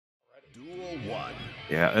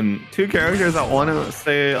Yeah, and two characters I want to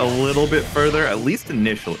stay a little bit further, at least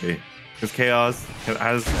initially. Because Chaos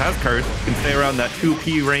has Curse, can stay around that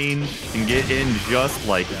 2P range, and get in just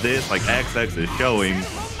like this, like XX is showing.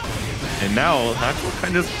 And now, Haxel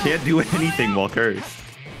kind of just can't do anything while Cursed.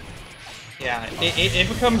 Yeah, it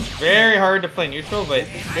becomes very hard to play neutral, but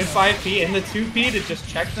good 5P in the 2P to just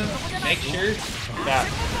check them, make sure that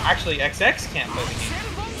actually XX can't play the game.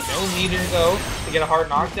 No meter though to get a hard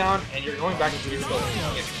knockdown, and you're going back to neutral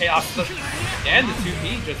against Chaos. And the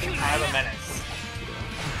 2P just kind of a menace.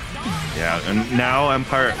 Yeah, and now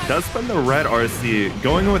Empire does spend the red RC,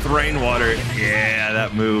 going with Rainwater. Yeah,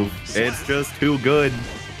 that move. It's just too good.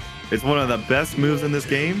 It's one of the best moves in this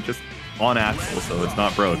game, just on Axel, so it's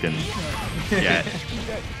not broken. Yeah.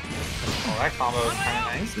 Oh, that combo is kind of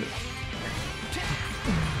nice.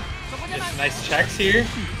 Just nice checks here.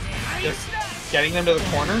 Just getting them to the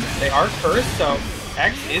corner. They are cursed, so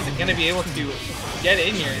X isn't going to be able to get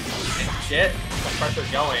in here and get the pressure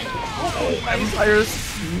going. Oh, Empire's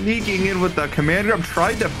sneaking in with the commander. I'm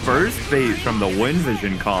trying to burst bait from the Wind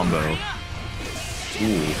Vision combo.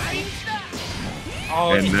 Ooh.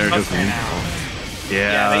 Oh, and they're just now.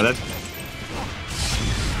 Yeah, that's.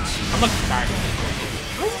 Unlucky timing.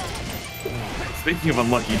 Speaking of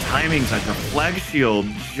unlucky timings, that Deflect Shield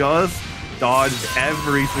just dodged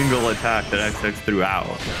every single attack that XX threw out.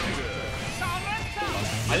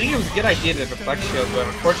 I think it was a good idea to Deflect Shield, but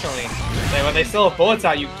unfortunately, when they still have bullets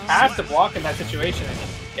out, you have to block in that situation.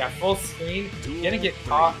 Yeah, full screen, you're gonna get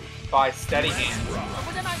caught by steady hands.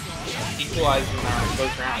 Equalizing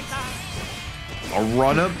those rounds. A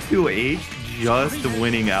run up to H, just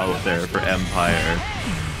winning out there for Empire.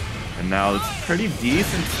 And now it's a pretty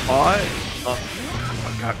decent spot.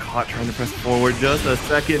 Got caught trying to press forward just a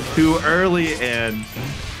second too early, and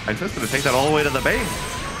I'm just going to take that all the way to the base.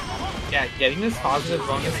 Yeah, getting this positive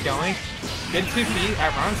bonus going. Good 2P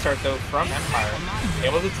at round start though from Empire.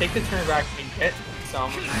 Able to take the turn back and get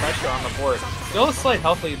some pressure on the board. Still a slight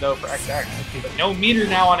health lead though for XX, but no meter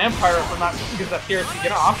now on Empire for not because that appears to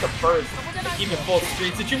get off the burst and keep it full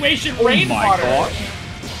screen situation. Oh Rainwater. My God.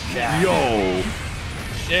 Yeah. Yo.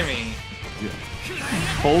 Shimmy.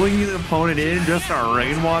 Pulling the opponent in just to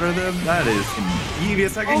Rainwater them, that is some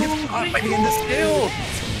devious. I can get caught by getting the skill.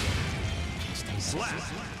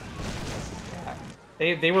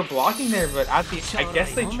 They were blocking there, but at the I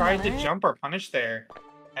guess they tried to jump or punish there,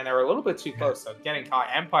 and they were a little bit too close. So getting caught,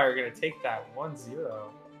 Empire gonna take that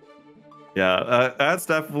 1-0. Yeah, that's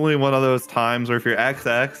definitely one of those times where if you're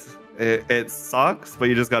XX, it sucks, but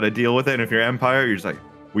you just got to deal with it. And if you're Empire, you're just like,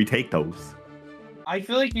 we take those. I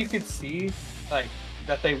feel like you could see like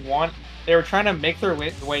that they were trying to make their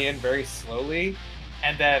way in very slowly,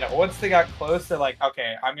 and then once they got close, they're like,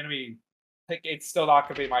 okay, it's still not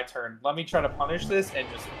gonna be my turn. Let me try to punish this, and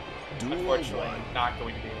just unfortunately not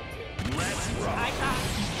going to be able to.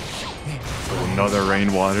 So another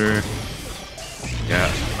Rainwater. Yeah,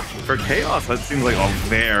 for Chaos, that seems like a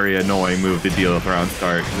very annoying move to deal with around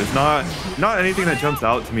start. There's not anything that jumps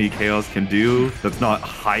out to me Chaos can do that's not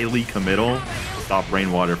highly committal to stop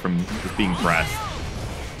Rainwater from just being pressed.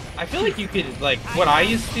 I feel like you could, like, what I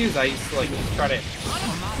used to do is I used to, like, try to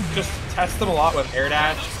just test them a lot with air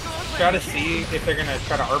dash, try to see if they're gonna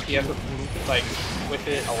try to RPS with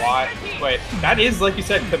it a lot, but that is, like you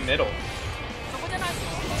said, committal.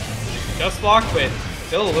 Just block, but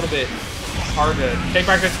still a little bit hard to take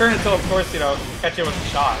back the turn until, of course, catch it with the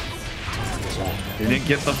shots. Didn't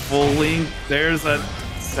get the full link. There's a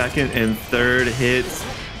second and third hits.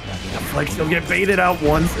 Deflect Shield get baited out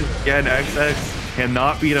once again. XX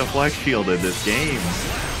cannot beat a Flex Shield in this game.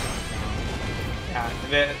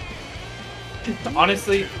 Yeah,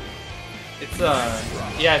 honestly, its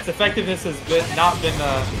effectiveness has not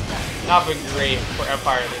been great for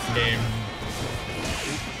Empire in this game.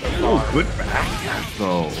 Oh, good backdash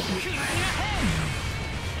though.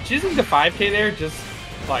 Choosing the 5K there just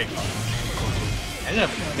ended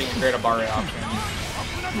up being a great A.B.A option.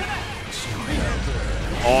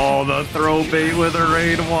 Oh, the throw bait with a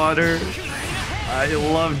Rainwater. I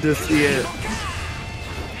love to see it.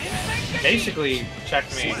 Basically,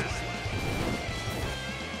 checkmate.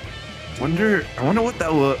 I wonder what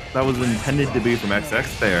that was intended to be from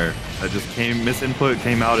XX there. That just misinput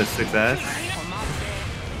came out as 6S.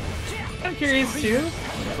 I'm curious too,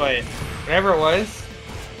 but whatever it was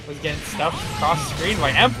getting stuffed across screen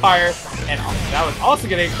by Empire, and that was also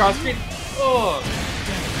getting across screen. Oh,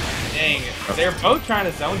 dang! They're both trying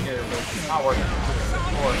to zone here, but it's not working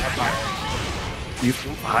for Empire. These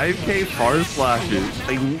 5K far splashes,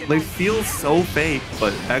 they feel so fake,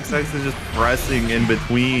 but XX is just pressing in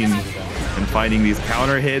between and finding these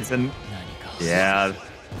counter hits, and yeah,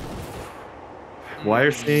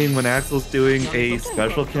 Wire seeing when Axel's doing a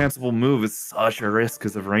special cancelable move is such a risk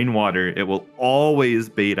because of rainwater. It will always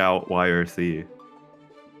bait out YRC.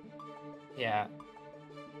 Yeah.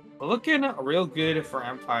 We're looking real good for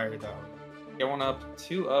Empire, though. Going up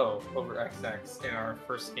 2-0 over XX in our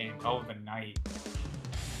first game of the night.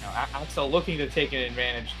 Now, Axel looking to take an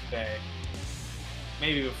advantage today.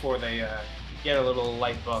 Maybe before they get a little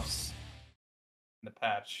light buffs in the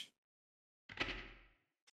patch.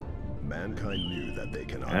 Mankind knew that they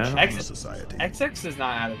cannot change society. XX is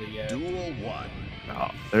not out of it yet. Duel 1.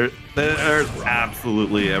 No, there's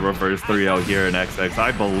absolutely a reverse 3-0 here in XX,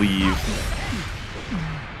 I believe.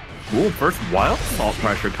 Ooh, first Wild Assault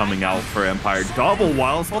pressure coming out for Empire. Double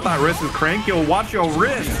Wild Assault. That wrist is cranky. Watch your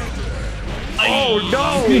wrist. Oh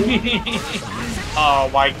no! Oh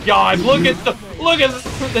my God! Look at the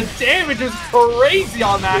damage is crazy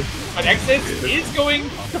on that. But XX is going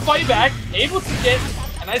to fight back, able to get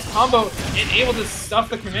a nice combo and able to stuff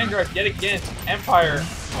the command guard yet again. Empire,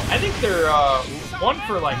 I think they're 1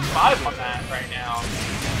 for like 5 on that right now.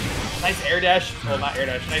 Nice air dash. Well, not air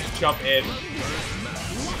dash. Nice jump in.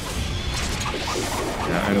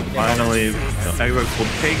 Yeah, and finally, XX will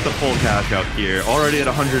take the full cash out here. Already at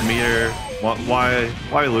 100 meter.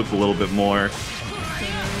 Why loop a little bit more?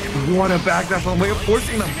 Want to backdash on the way of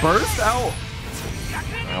forcing the burst out?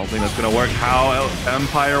 I don't think that's going to work how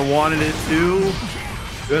Empire wanted it to.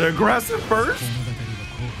 Good aggressive burst.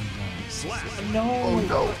 No. Oh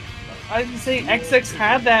no. I didn't say XX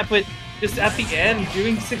had that, but just at the end,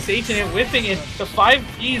 doing 6H and whipping it, the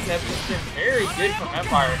 5Ps have just been very good from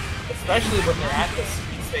Empire, especially when they're at the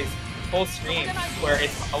speed space full screen, where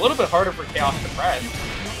it's a little bit harder for Chaos to press.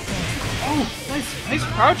 Oh, nice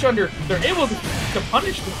crouch under. They're able to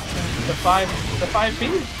punish the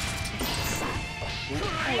 5P.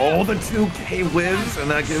 Oh, the 2K wins,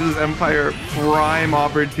 and that gives Empire prime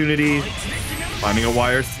opportunity. Finding a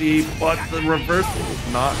YRC, but the reversal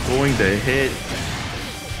is not going to hit.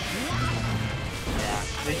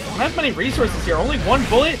 They don't have many resources here. Only 1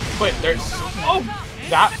 bullet, but there's... Oh!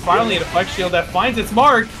 That finally a deflect shield that finds its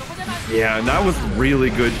mark. Yeah, and that was really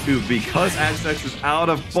good too because XX is out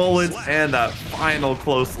of bullets and that final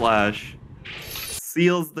close slash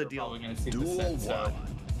seals the deal. We're gonna see the set, so...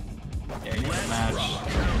 Yeah, you can match.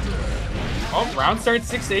 Oh, round start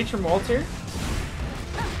 6H from Walter.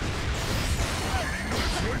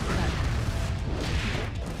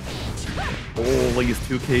 Holy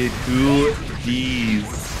 2K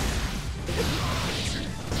 2Ds.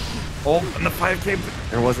 Oh, and the 5K,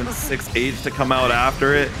 there wasn't 6H to come out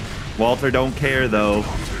after it. Walter don't care though.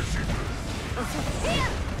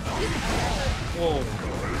 Whoa.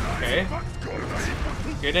 Okay.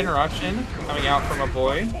 Good interruption coming out from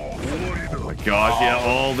Aboii. Oh my gosh, yeah,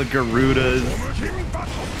 all the Garudas.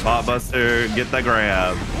 Botbuster, get the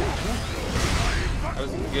grab. That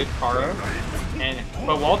was a good Kara.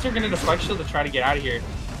 But Walter gonna deflect shield to try to get out of here.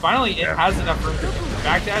 Finally, it has enough room to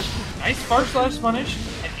backdash. Nice far slash punish,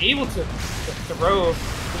 and able to throw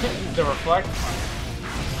the reflect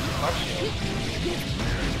shield.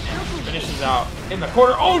 Finishes out in the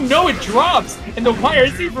corner. Oh no, it drops! And the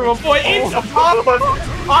YRC from Aboii into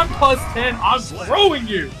I'm plus 10. I'm throwing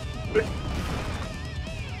you.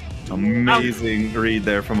 Amazing read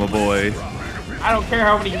there from Aboii. I don't care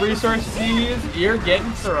how many resources you use, you're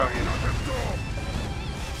getting thrown.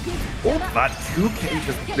 Oh, that 2K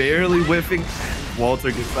just barely whiffing.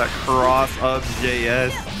 Walter gets that cross up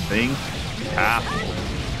JS. Think apple.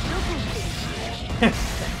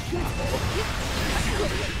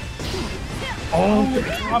 Oh,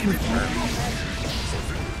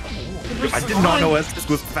 I did not know Estes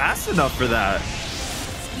was fast enough for that.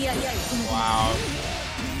 Wow.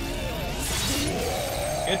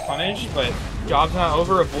 Good punish, but job's not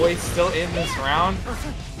over. Aboii still in this round.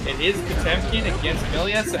 It is Potemkin against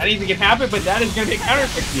Millia, so anything can happen, but that is going to be countered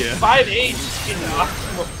for 5-8 in the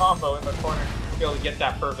optimal combo in the corner to be able to get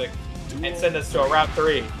that perfect and send us to a round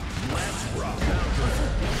 3.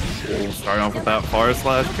 We'll start off with that far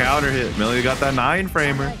slash counter hit. Millia got that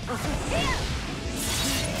 9-framer. I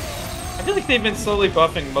feel like they've been slowly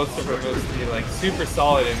buffing most of her moves to be like super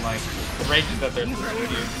solid in like the ranges that they're supposed to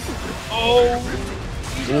use. Oh,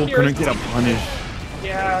 couldn't get a punish.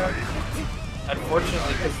 Yeah.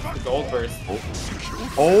 Unfortunately, because of the gold burst.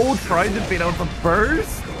 Oh, tried to bait out the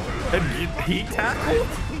burst? And heat tackle?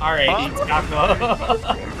 Alright, heat tackle.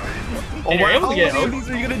 Oh, and you're able to get What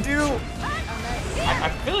are you gonna do? I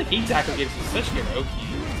feel like heat tackle gives you such good Oki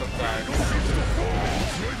sometimes.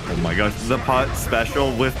 Oh my gosh, this is a pot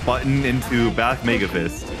special with button into back Mega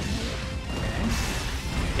Fist.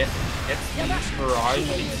 Gets the barrage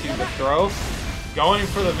into the throw. Going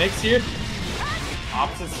for the mix here.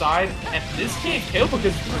 opposite side, and this can't kill because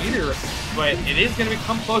it's meter, but it is going to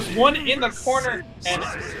become close. One in the corner, and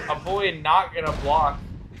Aboii not going to block.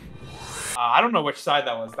 I don't know which side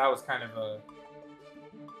that was. That was kind of a,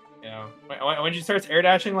 you know, when she starts air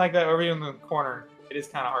dashing like that over in the corner, it is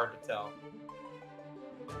kind of hard to tell.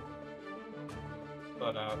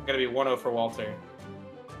 But gonna be 1-0 for Walter.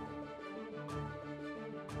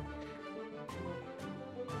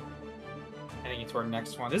 Heading into our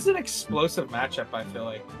next one. This is an explosive matchup. I feel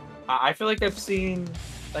like. I feel like I've seen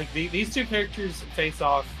like these two characters face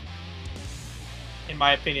off, in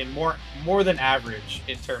my opinion, more than average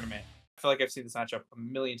in tournament. I feel like I've seen this matchup a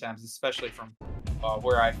million times, especially from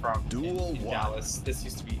where I'm from in Dallas. This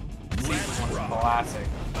used to be season 1 classic.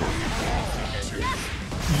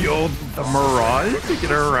 Yo, the Mirage to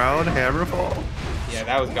get around Hammerfall. Yeah,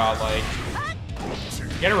 that was godlike.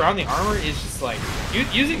 Get around the armor is just like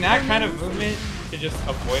using that kind of movement to just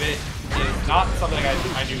avoid it is not something I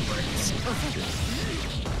do works.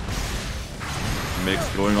 Mix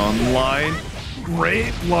going online.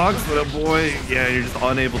 Great blocks, but boy, yeah, you're just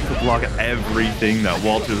unable to block everything that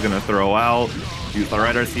Walter's gonna throw out. Use the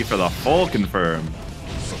right RC for the full confirm.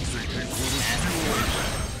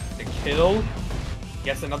 The kill.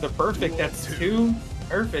 Guess another perfect. That's 2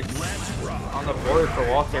 perfects on the board for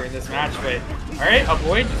Walter in this match. But all right,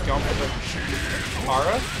 Aboii just going for the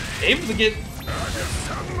Para. Able to get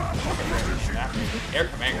air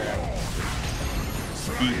command grab.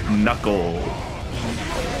 Deep knuckle.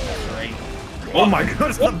 Great. Oh my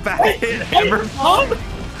gosh, the back hit hammer.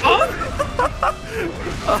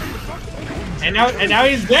 And now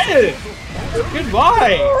he's dead.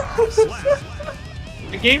 Goodbye.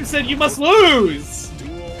 The game said you must lose.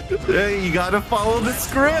 Yeah, you gotta follow the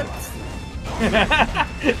script.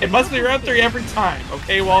 It must be round 3 every time.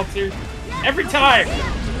 Okay, Walter. Every time.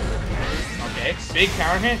 Okay, big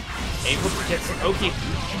counter hit. Able to get Sanoki.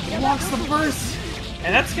 He blocks the burst.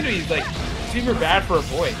 And that's gonna be like super bad for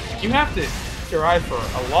Aboii. You have to survive for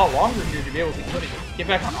a lot longer here to be able to get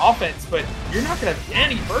back on offense, but you're not gonna have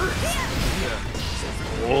any burst.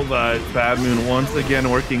 Well, that Bad Moon once again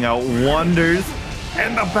working out wonders.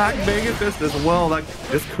 And the back Mega Fist as well.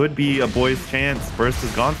 This could be Aboii's chance. Burst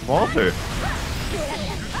is gone from Walter.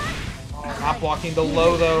 Oh, not blocking the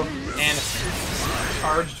low though, and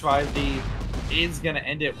charged 5D is gonna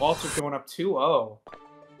end it. Walter going up 2-0.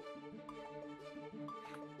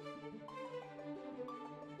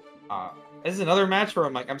 This is another match where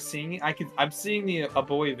I'm seeing the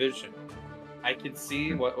Aboii vision. I can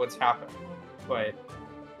see what's happening, but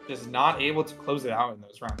just not able to close it out in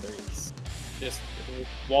those round 3s. Just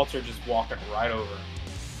Walter just walking right over.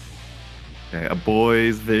 Okay,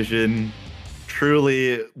 Aboii's vision.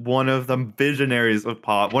 Truly one of the visionaries of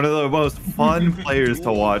Pop. One of the most fun players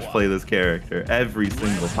to watch play this character every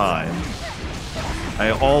single time.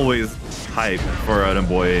 I always hype for an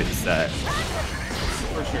Aboii set.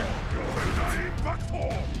 For sure.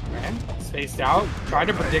 Okay. Spaced out. Trying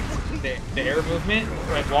to predict the air movement.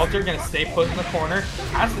 But Walter gonna stay put in the corner.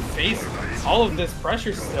 Has to face all of this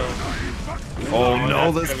pressure still. Oh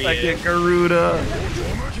no, the second Garuda.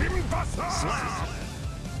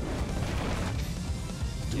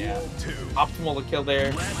 Yeah. Optimal to kill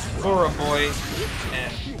there for Aboii.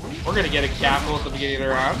 And we're gonna get a capital at the beginning of the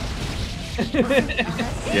round.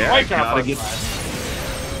 Yeah, gotta get.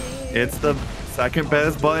 It's the second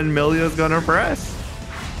best button Millia's gonna press.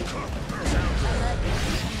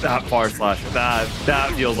 That far slash,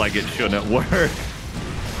 that feels like it shouldn't work.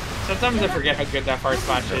 Sometimes I forget how good that far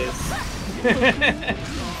slash is.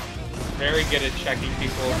 Very good at checking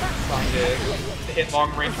people, trying to hit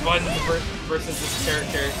long range buttons versus this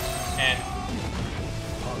character, and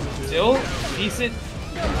still decent.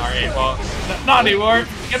 Alright, well, not anymore.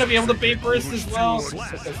 Gonna be able to bait burst as well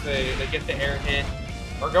because they get the air hit.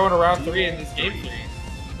 We're going to round 3 in this game 3.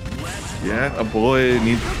 Yeah, Aboii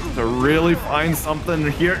needs to really find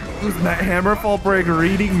something here. Using that Hammerfall break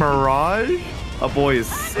reading Mirage. Aboii is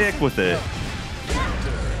sick with it.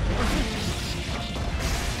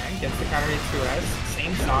 And gets the counter hit 2S.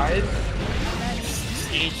 Same side.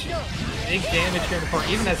 Stage. Big damage here in the corner.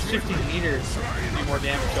 Even as 50 meters, do more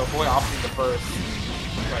damage. So Aboii opting the burst.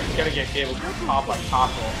 But he's gonna get able to pop like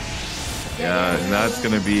Taco. Yeah, and that's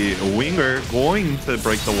going to be a Winger going to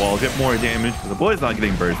break the wall, get more damage, because Aboii's not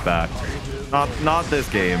getting burst back. Not this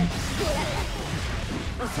game.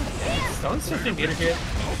 Stone's 50 meter hit,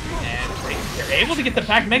 and they're able to get the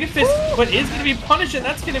back Mega Fist, but is going to be punished, and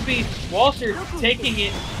that's going to be Walter taking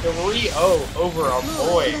it 3-0 over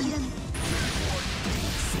Aboii.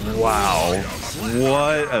 Wow.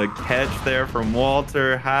 What a catch there from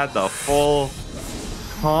Walter. Had the full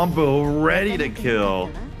combo ready to kill.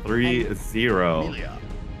 3-0. Millia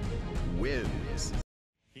wins.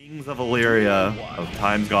 Kings of Illyria of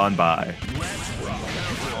times gone by.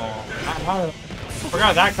 I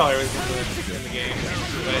forgot that color was in the game.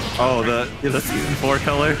 But, Oh, the season 4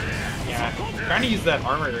 color? yeah, I'm trying to use that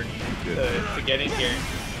armor to get in here.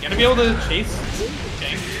 You gotta be able to chase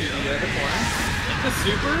Tank to the other corner. Hit the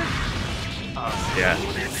super. Yeah.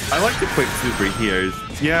 I like the quick super here.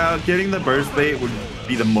 Yeah, getting the burst bait would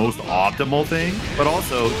be the most optimal thing, but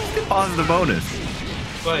also it's a positive bonus.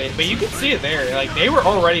 But you can see it there. Like, they were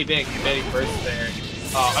already getting bursts there.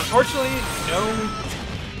 Unfortunately,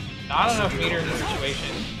 not enough meter in this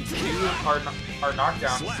situation. Two are knocked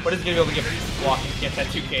down, but it's gonna be able to get blocked and get that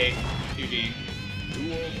 2K 2D.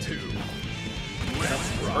 Duel 2.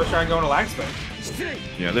 First round going to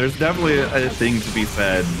LagSpike. Yeah, there's definitely a thing to be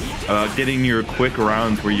said about getting your quick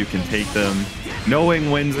rounds where you can take them, knowing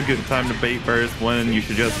when's a good time to bait burst, when you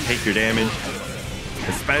should just take your damage,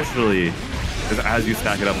 especially as you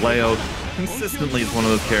stack it up. Leo consistently is one of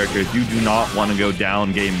those characters you do not want to go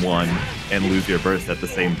down game 1 and lose your burst at the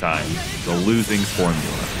same time. The losing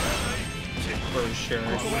formula. For sure.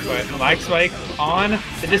 But LagSpike on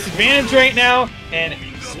the disadvantage right now, and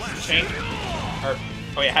change. Oh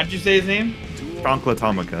wait, how did you say his name?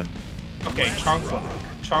 Chonklatomica. Okay,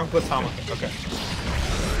 Chonklatomica. Okay.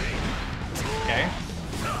 Okay.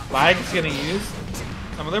 Lag's gonna use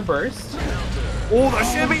some of their burst. Oh, the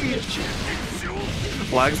shimmy!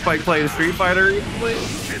 LagSpike playing Street Fighter.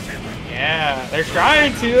 Yeah, they're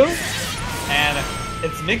trying to. And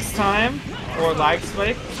it's mixed time for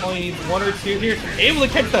LagSpike. Only needs 1 or 2 here. Able to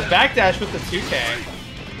catch the backdash with the 2K.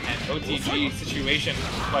 And OTG situation.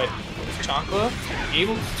 But Chonkla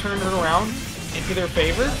able to turn it around into their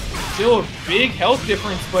favor. Still a big health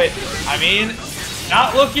difference, but I mean,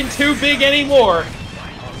 not looking too big anymore.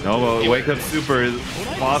 No, wake up super is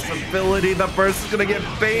a possibility. The burst is gonna get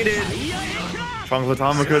baited.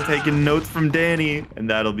 Chonklatomica taking notes from Danny, and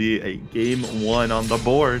that'll be a game 1 on the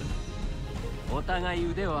board.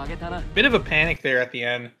 Bit of a panic there at the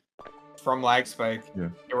end from LagSpike. Yeah.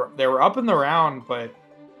 They were up in the round, but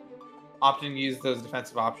opting to use those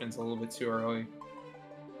defensive options a little bit too early.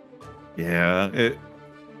 Yeah,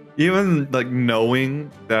 even like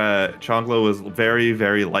knowing that Chonkla was very,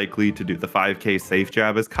 very likely to do the 5K safe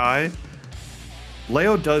jab as Kai,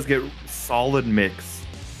 Leo does get solid mix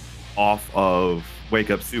off of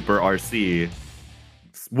Wake Up Super RC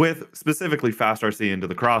with specifically fast RC into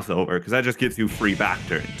the crossover, because that just gives you free back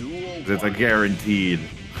turn. It's a guaranteed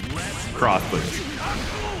cross push.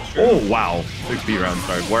 Oh wow, 6B round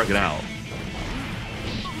start working out.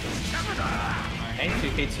 Alright,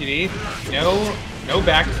 2K2D. No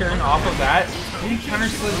back turn off of that. Counter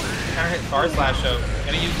hit bar slash though.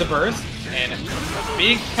 Gonna use the burst and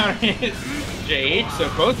big counter hit JH. So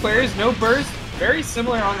both players no burst. Very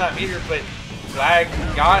similar on that meter, but Lag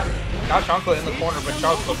got Chonkla in the corner, but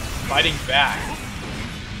Chonkla fighting back.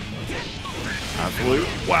 Absolutely.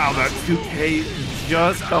 Wow, that 2K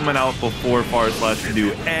just coming out before far slash can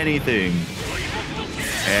do anything.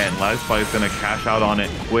 And LagSpike's gonna cash out on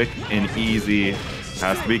it quick and easy.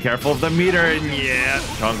 Has to be careful of the meter, and yeah,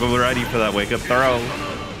 Chonkla ready for that wake up throw.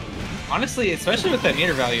 Honestly, especially with that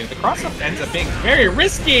meter value, the cross-up ends up being very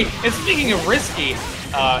risky. And speaking of risky,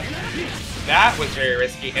 that was very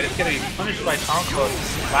risky, and it's gonna be punished by Chonkla.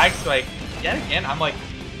 LagSpike, yet again, I'm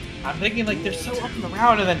thinking like they're so up in the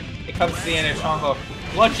round, and then it comes to the end of Chonkla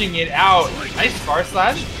clutching it out. Nice bar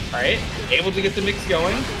slash, alright, able to get the mix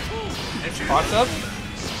going. Nice cross-up.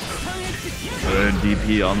 Good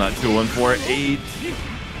DP on that 2148.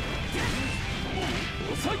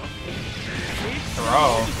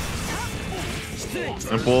 Throw.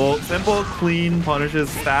 Simple, clean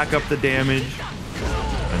punishes, stack up the damage,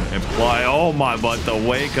 and apply. Oh my, but the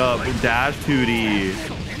wake up dash 2D.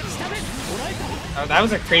 Oh, that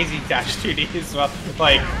was a crazy dash 2D as well,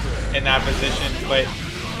 like in that position, but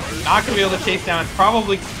not gonna be able to chase down.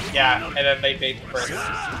 Probably, yeah, and then they bait first,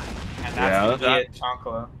 and that's gonna be it,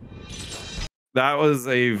 Chonkla. That was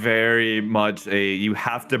a very much you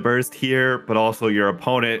have to burst here, but also your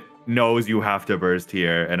opponent knows you have to burst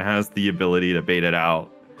here and has the ability to bait it out.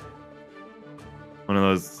 One of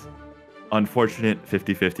those unfortunate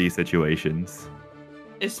 50-50 situations.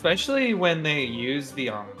 Especially when they use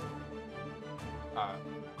the what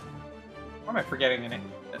am I forgetting the name?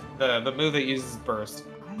 The move that uses burst.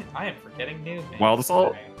 I am forgetting names. Wild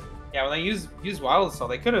Assault? Yeah, when they use Wild Assault,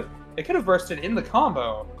 they could have bursted in the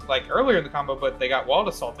combo, like earlier in the combo, but they got Wild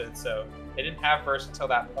Assaulted, so they didn't have burst until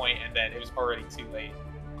that point, and then it was already too late.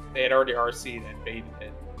 They had already RC'd and baited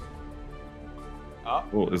it.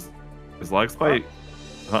 Oh, is LagSpike?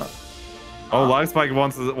 Huh? Oh, LagSpike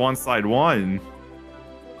wants side 1.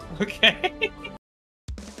 Okay.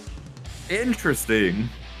 Interesting.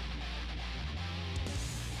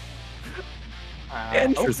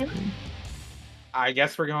 Interesting. Okay. I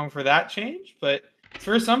guess we're going for that change, but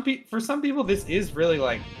for some people, this is really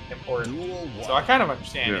like important. So I kind of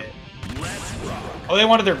understand it. Oh, they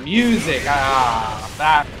wanted their music.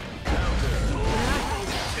 That.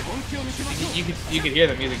 You could hear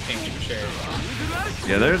the music changing for sure.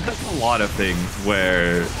 Yeah, there's a lot of things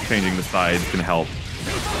where changing the sides can help.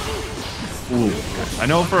 Ooh. I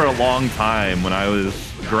know for a long time when I was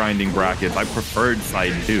grinding brackets, I preferred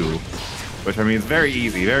side 2, which I mean is very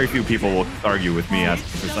easy. Very few people will argue with me asking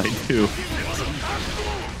for side 2.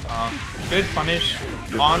 Good punish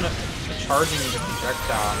on the charging the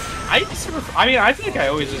projectile. I think I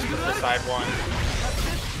always just prefer side 1.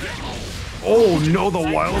 Oh no, the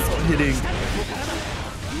wild assault hitting.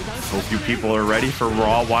 So few people are ready for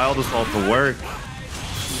raw wild assault to work.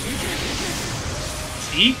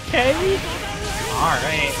 DK?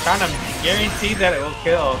 Alright, kind of guaranteed that it will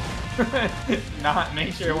kill. Not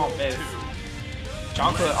make sure it won't miss.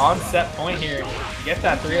 Chocolate on set point here. Get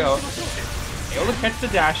that 3-0. Able to catch the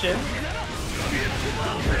dash in.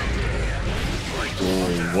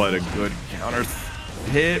 Oh, what a good counter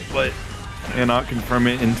hit, but cannot confirm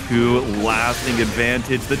it into lasting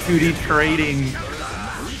advantage. The 2D trading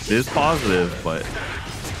is positive, but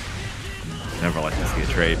never like to see a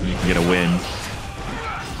trade. You can get a win.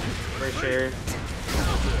 For sure.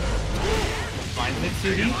 Finds the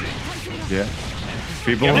 2D. Yeah.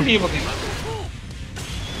 People You're gonna be able to.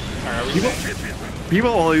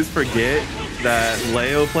 People always forget that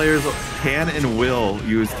Leo players can and will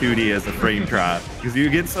use 2D as a frame trap because you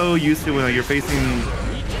get so used to when you're facing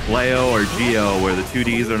Leo or Geo where the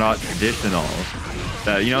 2Ds are not traditional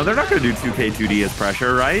that, you know, they're not going to do 2K 2D as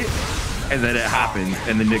pressure, right? And then it happens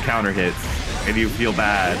and then the counter hits and you feel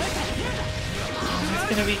bad. It's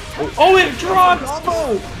gonna be. Oh, it dropped!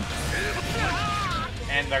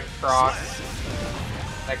 And the cross.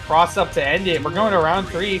 That cross up to end it. We're going to round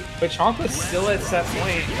 3, but Chonkla's still at set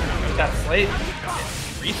point with that slate.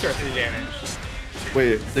 Resource advantage.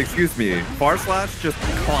 Wait, excuse me. Far Slash just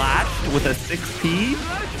clashed with a 6P?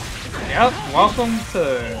 Yep, welcome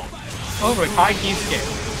to Kai Kiske.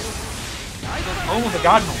 Home of the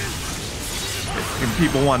God. And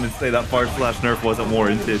people wanted to say that Far Slash nerf wasn't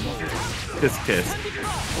warranted. Kiss.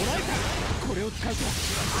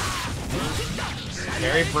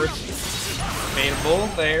 Very favorable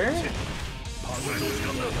there.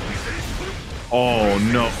 Oh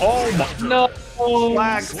no. Oh my. No.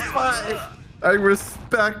 LagSpike. I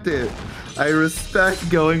respect it. I respect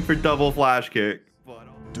going for double flash kick.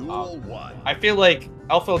 Duel 1. I feel like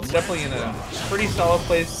Elphelt's definitely in a pretty solid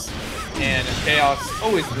place, and Chaos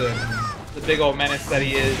always the big old menace that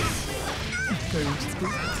he is.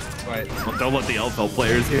 But Well, don't let the Elphelt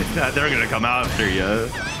players hear that. They're gonna come after you.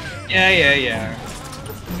 yeah.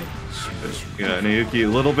 Yeah, Naeyuki a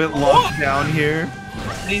little bit locked down here.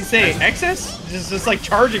 What did he say? Excess? Just like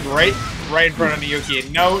charging right in front of Naeyuki.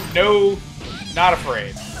 No, not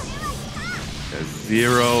afraid. There's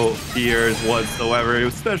zero fears whatsoever,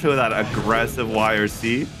 especially with that aggressive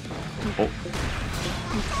YRC. Oh.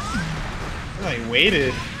 Oh, he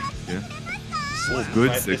waited. Yeah. Oh,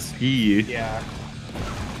 good 6P. Yeah.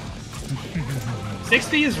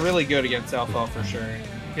 6P is really good against Elphelt for sure.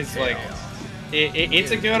 It's like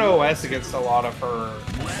it's a good OS against a lot of her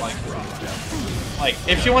like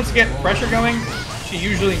if she wants to get pressure going, she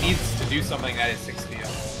usually needs to do something that is 6P.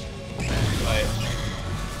 But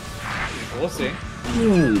we'll see.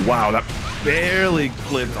 Ooh, wow, that barely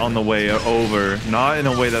clipped on the way over. Not in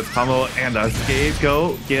a way that's combo and a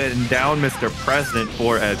scapegoat getting down Mr. President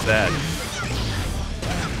for XX.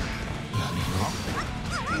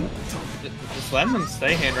 Just letting them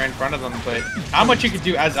stay hand right in front of them, but not much you could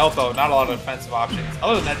do as Elphelt, not a lot of defensive options.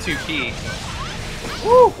 Other than that 2P.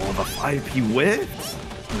 Woo! Oh, the 5P whipped.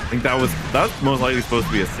 I think that's most likely supposed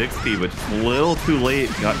to be a 6P, but just a little too late.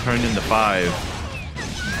 Got turned into 5.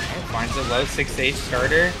 Finds a low 6H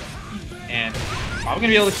starter, and I'm gonna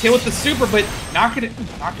be able to kill with the super, but not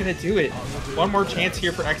gonna do it. One more chance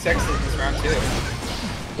here for XX in this round 2.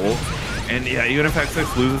 Oh. And yeah, even if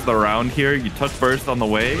XX loses the round here, you touch burst on the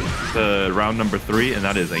way to round number 3, and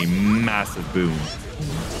that is a massive boom.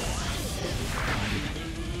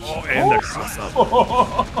 Oh, and the cross up.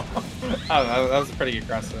 Oh, that was a pretty good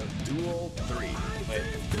cross up. Duel 3.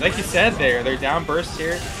 Like you said they're down burst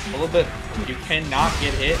here. A little bit, you cannot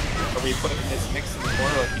get hit, or we put this mix in the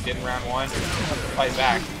corner like you did in round 1. You have to fight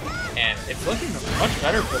back. And it's looking much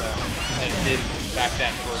better for them than it did back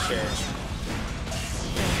then, for sure.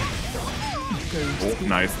 Oh,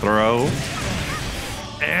 nice throw.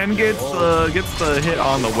 And gets the hit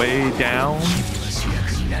on the way down.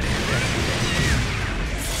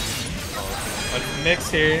 Let's mix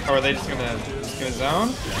here. Or are they just gonna zone?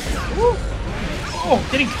 Woo. Oh,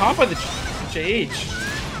 getting caught by the JH.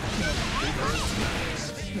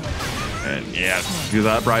 And yeah, do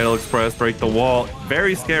that Bridal Express, break the wall.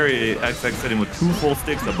 Very scary. XX sitting with 2 full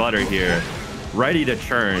sticks of butter here, ready to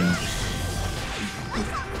churn.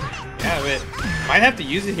 Yeah, but might have to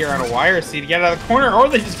use it here on a YRC to get out of the corner, or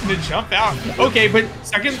they're just gonna jump out. Okay, but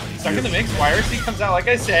stuck in the mix. YRC comes out, like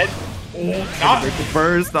I said. Not the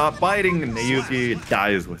burst, not biting. And Naeyuki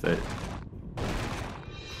dies with it.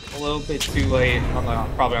 a little bit too late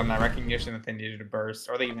on probably on that recognition that they needed to burst,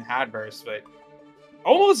 or they even had burst, but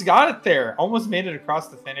almost got it there. Almost made it across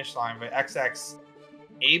the finish line, but XX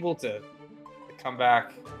able to come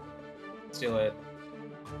back, steal it.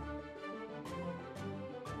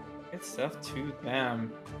 Good stuff to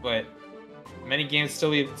them, but many games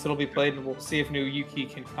still be played, and we'll see if Naeyuki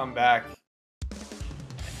can come back and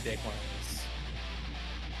take one of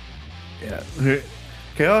these. Yeah,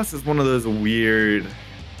 Chaos is one of those weird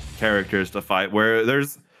characters to fight where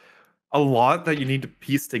there's a lot that you need to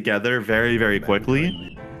piece together very, very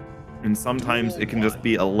quickly, and sometimes it can just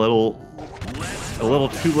be a little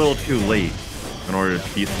too late in order to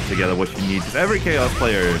piece together what you need. Because every Chaos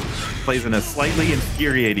player plays in a slightly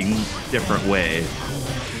infuriating different way.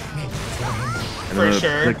 And For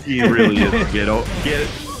sure. The key really is to get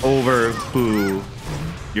over who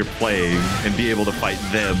you're playing and be able to fight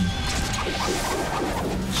them.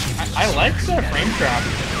 I like that frame trap.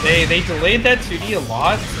 They delayed that 2D a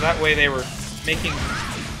lot, so that way they were making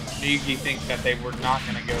Naeyuki think that they were not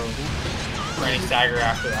going to go for any stagger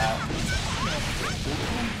after that.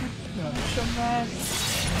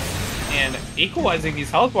 And equalizing these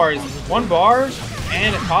health bars, 1 bar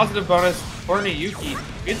and a positive bonus for Naeyuki.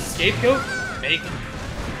 Good scapegoat, make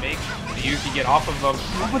Naeyuki get off of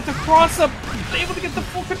them. With the cross up, able to get the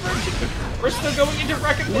full conversion. We're still going into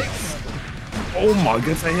recognize. Oh my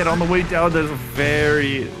goodness, I hit on the way down. There's a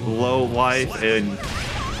very low life, and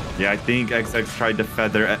yeah, I think XX tried to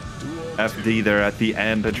feather FD there at the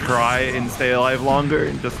end to try and stay alive longer,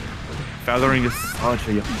 and just feathering is such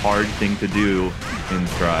a hard thing to do in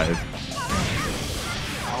Strive.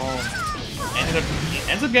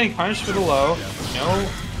 Ends up getting punished for the low.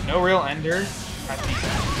 No real ender at the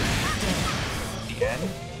end.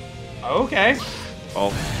 Okay.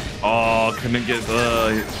 Oh, couldn't get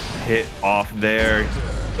the hit off there.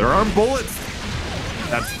 There aren't bullets.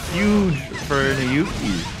 That's huge for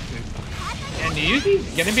Naeyuki. And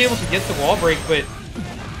Naeyuki gonna be able to get the wall break, but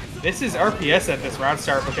this is RPS at this round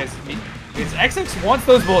start because XX wants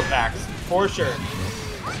those bullet packs for sure.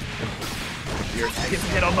 Your second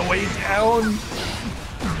hit on the way down.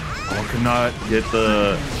 Oh, could not get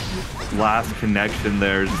the last connection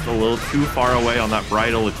there. Just a little too far away on that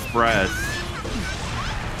Bridal Express.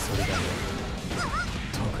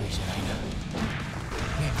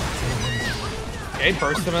 Okay,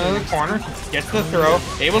 bursts him into the corner, gets the throw,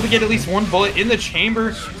 able to get at least 1 bullet in the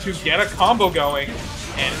chamber to get a combo going,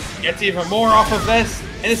 and gets even more off of this.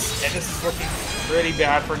 And this is looking pretty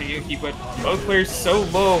bad for Naeyuki, but both players so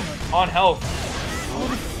low on health. Oh,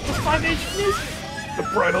 the 5 HP. The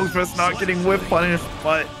Bridal Express not getting whip punished,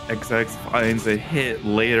 but XX finds a hit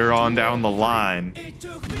later on down the line.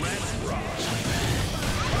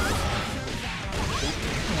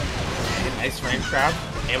 Nice frame trap.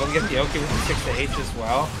 Able to get the Oki with the 6-H as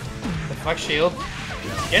well. The flex shield.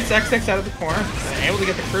 Gets XX out of the corner. And able to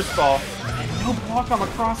get the curse ball. And no block on the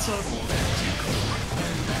cross up.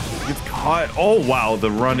 Gets caught. Oh wow, the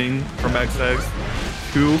running from XX.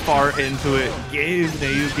 Too far into it. Gave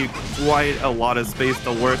Naeyuki quite a lot of space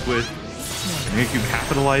to work with. Naeyuki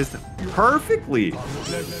capitalized perfectly.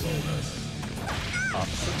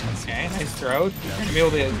 Okay, nice throw. Gonna be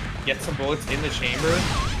able to get some bullets in the chamber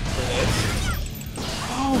for this.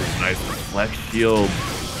 Oh, nice flex shield.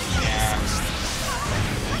 Yeah.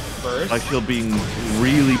 First. Flex shield being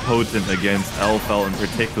really potent against Elphelt in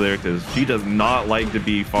particular, because she does not like to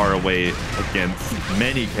be far away against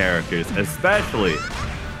many characters, especially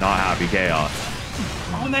not Happy Chaos.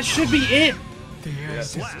 Oh, and that should be it.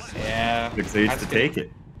 Yeah. 6H to take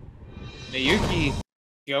it. Naeyuki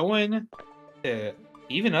going to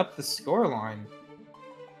even up the scoreline.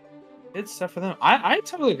 Good stuff for them. I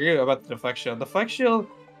totally agree about the deflect shield. The flex shield,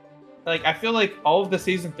 like, I feel like all of the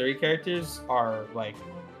season 3 characters are like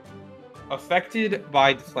affected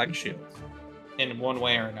by deflect shields in one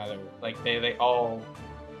way or another. Like they all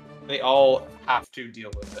have to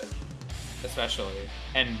deal with it, especially.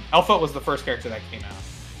 And Elphelt was the first character that came out,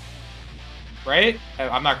 right?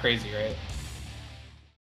 I'm not crazy, right?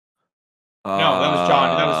 No, that was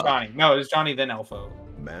Johnny. That was Johnny. No, it was Johnny then Elphelt.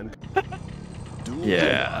 Man.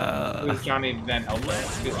 Yeah. It was Johnny then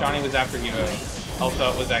Elphelt. Because Johnny was after Evo.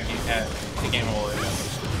 Elphelt was at the Game Awards.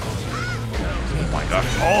 Oh my gosh.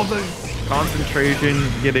 All the concentration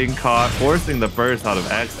getting caught, forcing the burst out of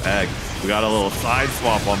XX. We got a little side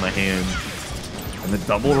swap on the hand. And the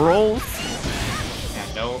double rolls.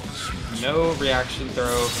 Yeah, no reaction throw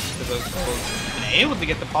to those rolls. And able to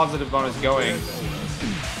get the positive bonus going.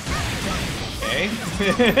 Okay.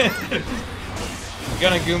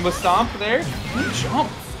 Gonna Goomba Stomp there. Good jump.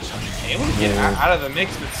 Able to get out of the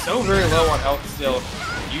mix, but so very low on health still.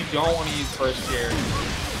 You don't want to use burst here.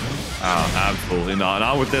 Oh, absolutely not.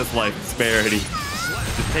 Not with this life disparity.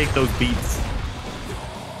 Just take those beats.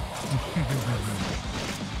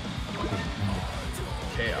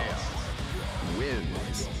 Chaos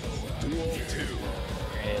wins. Duel 2.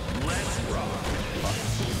 Let's rock.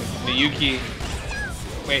 Naeyuki.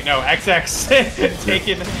 Wait, no, XX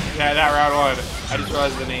taking that round one. I just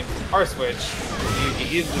realized the name R Switch.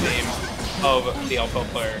 Naeyuki is the name of the Elphelt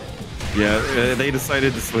player. Yeah, they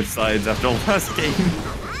decided to switch sides after last game.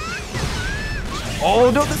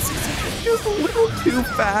 Oh no, this is just a little too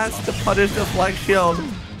fast to punish the flex shield.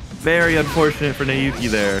 Very unfortunate for Naeyuki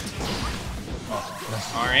there.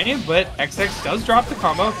 Alright, but XX does drop the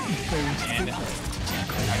combo. And I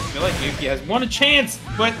feel like Naeyuki has won a chance,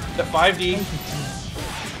 but the 5D.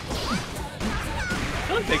 I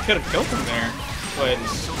feel like they could have killed him there. But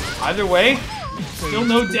either way, still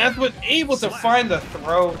no death, but able to find the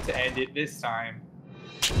throw to end it this time.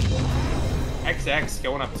 XX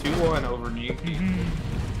going up 2-1 over Naeyuki.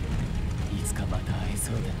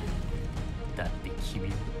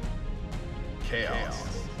 Chaos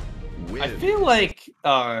wins. I feel like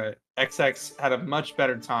XX had a much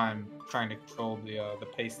better time trying to control the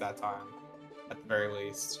pace that time, at the very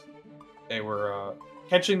least. They were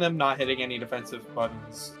catching them, not hitting any defensive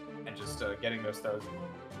buttons, and just getting those throws.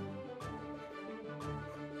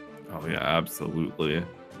 Oh yeah, absolutely.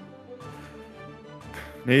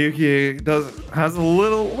 Naeyuki has a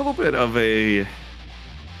little bit of a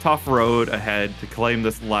tough road ahead to claim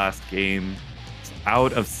this last game. It's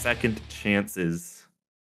out of second chances.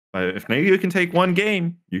 But if Naeyuki can take one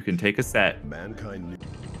game, you can take a set. Mankind.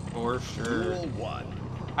 For sure. Duel 1.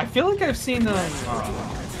 I feel like I've seen them. I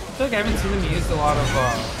feel like I haven't seen them use a lot of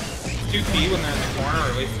 2P when they're in the corner, or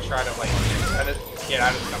at least to try to like get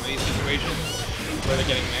out of some of these situations where they're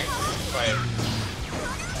getting mixed. But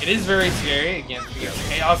it is very scary against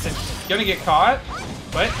Chaos and gonna get caught,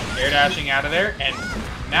 but air dashing out of there, and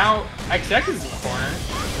now XX is in the corner.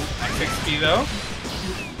 XXP though.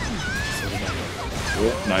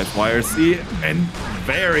 Oh, nice YRC, and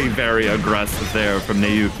very, very aggressive there from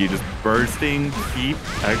Naeyuki, just bursting, keep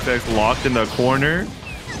XX locked in the corner.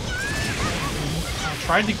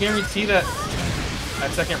 Tried to guarantee that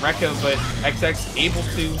second Rekka, but XX able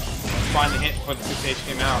to find the hit before the 6H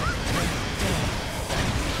came out.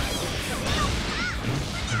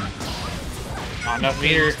 Not enough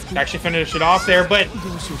meter to actually finish it off there, but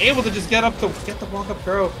able to just get the walk-up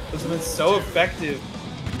throw. This has been so effective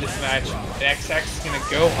in this match. The XX is going to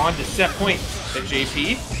go on to set point. The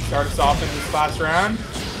JP start us off in this last round.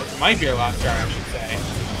 This might be our last round, I should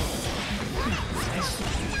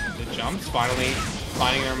say. The jumps finally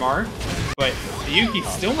finding their mark, but Naeyuki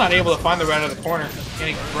still not able to find the right of the corner.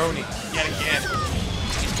 Getting thrown yet again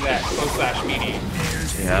into that close slash meaty.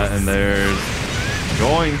 Yeah, and there's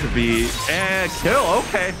going to be a kill.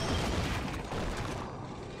 Okay.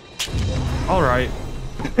 All right.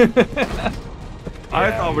 I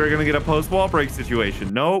thought we were gonna get a post-wall break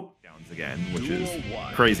situation. Nope. Downs again, which is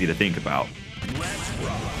crazy to think about.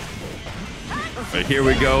 But here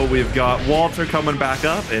we go. We've got Walter coming back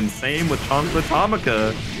up, and same with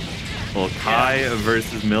Tomika. Well, Kai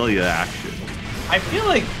versus Millia action. I feel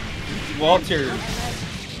like Walter's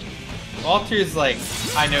like,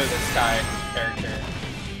 I know this guy character.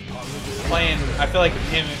 Playing, I feel like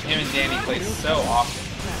him and Danny play so often,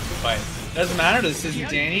 but it doesn't matter. This isn't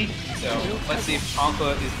Danny, so let's see if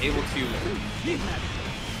Champa is able to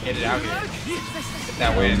get it out here. Get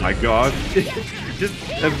that win. Oh my god. Just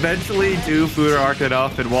eventually do food arc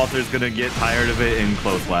enough, and Walter's gonna get tired of it and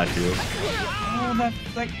close slash you. Oh, that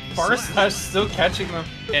like bar slash still catching them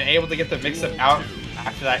and able to get the mix-up out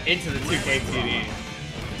after that into the 2K TD.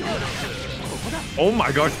 Oh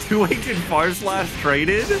my gosh, 2H and far slash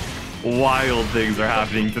traded? Wild things are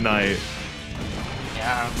happening tonight.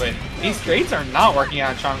 Yeah, but these trades are not working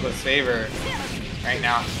out in Chonkla's favor right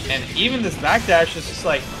now. And even this backdash is just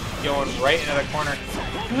like going right into the corner.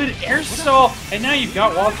 Good air stall, and now you've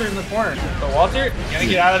got Walter in the corner. But Walter, you gotta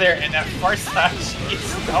get out of there, and that far slash is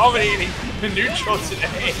dominating the neutral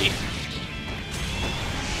today.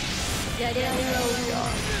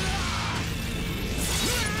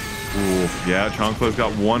 Ooh, yeah, Chonkla's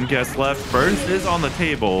got one guess left. Burst is on the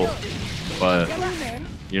table, but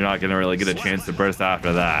you're not gonna really get a chance to burst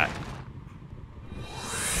after that.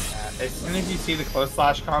 As soon as you see the close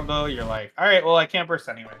slash combo, you're like, all right, well, I can't burst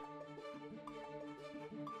anyway.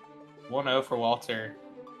 1-0 for Walter.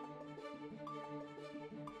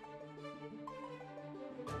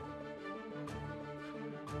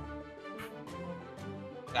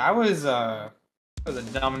 That was a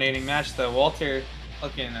dominating match, though. Walter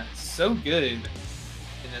looking so good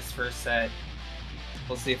in this first set.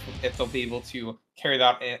 We'll see if they'll be able to carry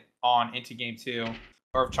that on into game 2,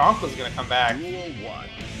 or if Chonkla's going to come back.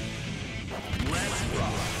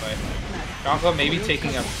 But Chonka maybe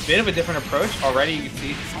taking a bit of a different approach. Already you can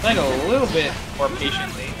see playing a little bit more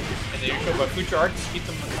patiently in the neutral, but Future Arc just keeps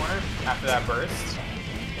him in the corner after that burst.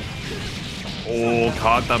 Oh,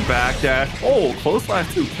 caught the backdash. Oh, close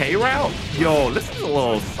last 2K route. Yo, this is a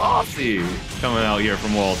little saucy coming out here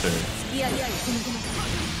from Walter.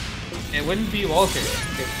 It wouldn't be Walter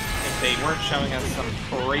if they weren't showing us some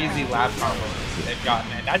crazy lab combos they've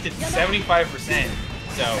gotten. And that did 75%.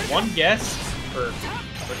 So one guess for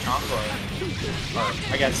Chonka,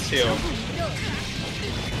 or I guess 2.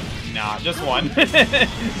 Nah, just one.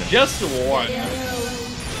 Just one.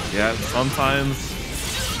 Yeah, sometimes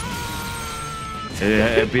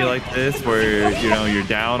it'd be like this where, you know, you're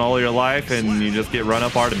down all your life and you just get run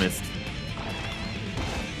up Artemis.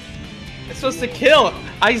 It's supposed to kill.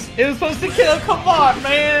 It was supposed to kill. Come on,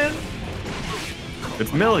 man.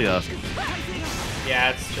 It's Millia.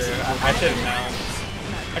 Yeah, it's true. I should have known.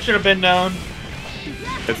 I should have been known.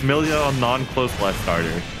 It's Millia on non-close left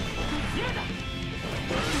starter.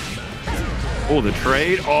 Oh, the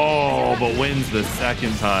trade. Oh, but wins the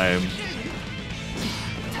second time.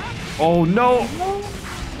 Oh, no.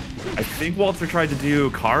 I think Walter tried to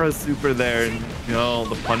do Kara Super there. And, you know,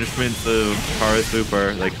 the punishments of Kara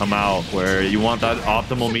Super, they come out where you want that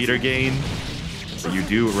optimal meter gain. But you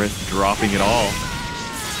do risk dropping it all.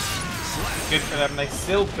 Good for them. They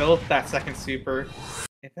still built that second super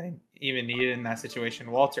if they even needed in that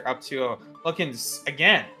situation. Walter up 2-0. Looking,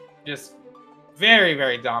 again, just very,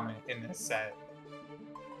 very dominant in this set.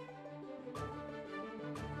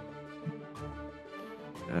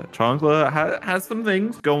 Chonka has some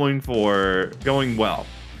things going well.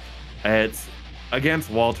 It's against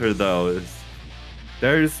Walter though.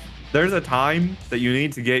 There's a time that you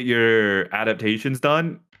need to get your adaptations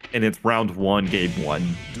done, and it's round 1, game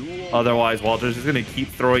 1. Otherwise, Walter's just gonna keep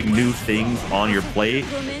throwing new things on your plate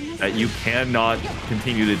that you cannot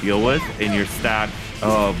continue to deal with, and your stack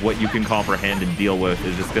of what you can comprehend and deal with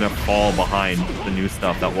is just gonna fall behind the new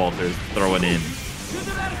stuff that Walter's throwing in.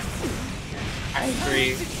 I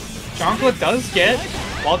agree. Chonka does get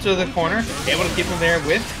Walter to the corner, able to keep him there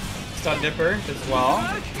with Stun Dipper as well.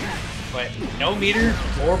 But no meter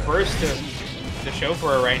or burst to show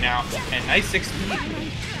for her right now. And nice 6-speed.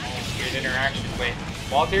 Weird interaction. Wait,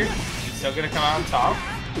 Walter is still going to come out on top.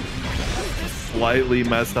 Slightly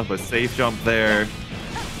messed up a safe jump there.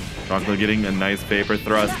 Chonka getting a nice Vapor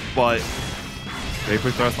Thrust, but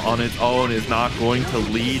Vapor Thrust on its own is not going to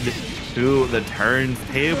lead to the turns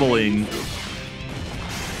tabling.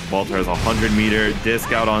 Walter has a 100-meter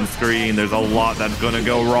disc out on screen. There's a lot that's going to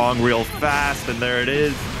go wrong real fast, and there it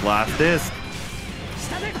is. Last disc.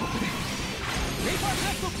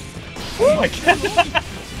 Oh my god.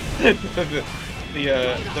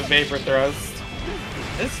 the Vapor Thrust.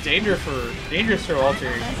 It's dangerous for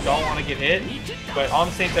Walter. You don't want to get hit, but on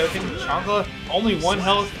the same token, Chonka, only 1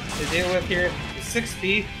 health to deal with here.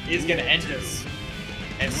 6B is going to end this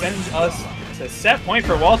and send us to set point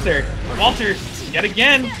for Walter. Walter, yet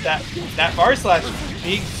again, that bar slash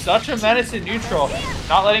being such a menace in neutral,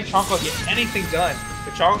 not letting Chonka get anything done.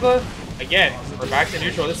 But Chonka, again, we're back to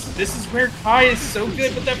neutral. This is where Kai is so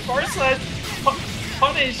good, but that bar slash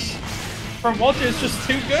punish from Walter is just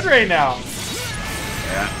too good right now.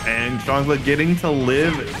 Yeah, and Chonka getting to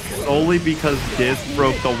live solely because Disc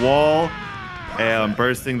broke the wall. And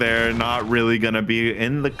bursting there, not really going to be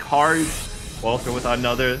in the cards. Walter with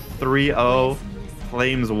another 3-0.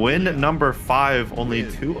 Flames win number 5, only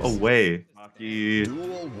 2 away.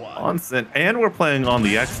 Constant. And we're playing on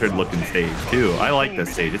the Xrd looking stage too. I like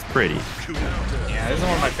this stage, it's pretty. Yeah, this is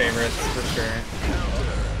one of my favorites for sure.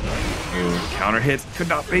 Ooh, counter hits, could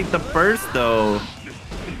not bait the burst though.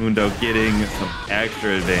 Mundo getting some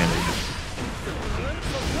extra advantage.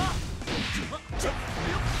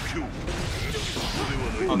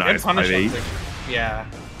 Oh, nice 5-8. Yeah.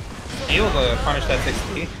 Able to punish that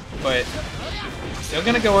 6P, but still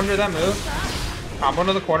gonna go under that move. Combo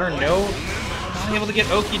into the corner, no, not able to get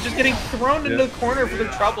Oki, just getting thrown into the corner for the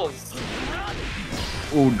troubles.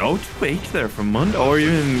 Oh, no 2H there from Mundo, or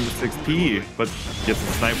even 6P, but gets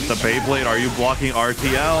the snipe with the Beyblade. Are you blocking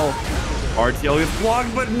RTL? RTL gets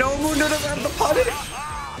blocked, but no, Mundo doesn't have the punish.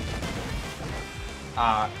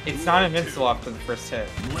 It's not invincible after the first hit.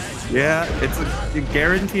 Yeah, it's a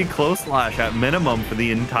guaranteed close slash at minimum for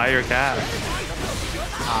the entire cast.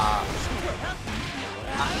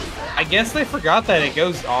 I guess they forgot that it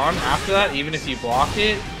goes on after that, even if you block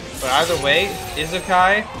it. But either way,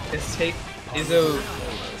 Izozaki is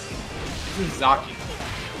Izozaki.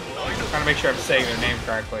 I'm trying to make sure I'm saying their name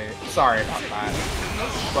correctly. Sorry about that.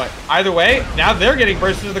 But either way, now they're getting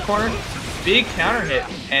burst into the corner. Big counter hit,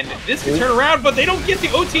 and this can turn around, but they don't get the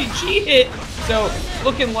OTG hit. So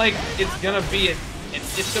looking like it's gonna be an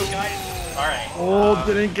Iso guy. All right. Oh,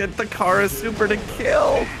 didn't get the Kara super to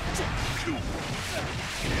kill.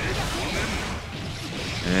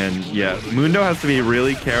 And yeah, Mundo has to be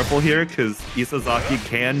really careful here because Isozaki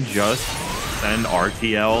can just send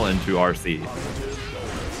RTL into RC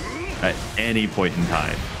at any point in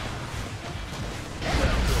time.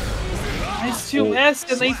 Nice 2S,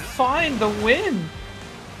 and they find the win.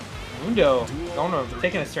 Mundo going over,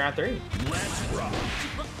 taking us to round 3.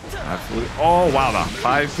 Absolutely. Oh wow, the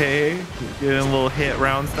 5K getting a little hit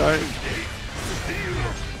round start.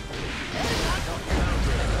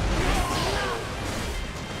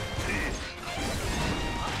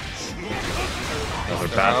 Another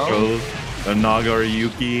back goes the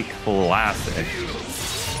Nagoriyuki classic.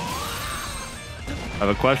 I have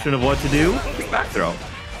a question of what to do. Back throw.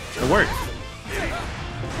 It works. They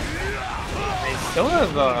still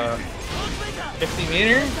have 50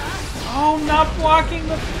 meter. Oh, not blocking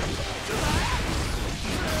the.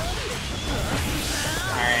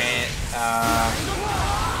 Alright.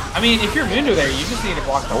 I mean, if you're Mundo there, you just need to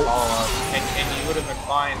block the follow-up, and you would have been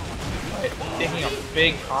fine. But taking a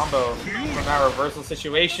big combo from that reversal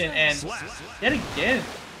situation, and yet again,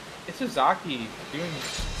 Isozaki doing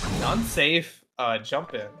an unsafe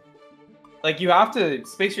jump in. Like, you have to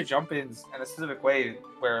space your jump ins in a specific way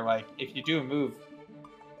where, like, if you do a move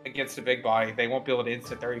against a big body, they won't be able to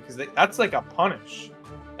instant 30 because that's like a punish.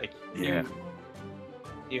 Like, yeah,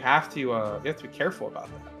 you have to be careful about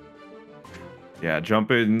that. Yeah, jump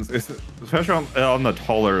ins, especially on the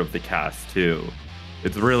taller of the cast too.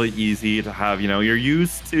 It's really easy to have, you know, you're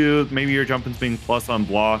used to maybe your jump ins being plus on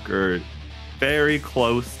block or very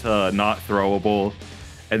close to not throwable.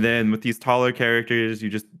 And then with these taller characters, you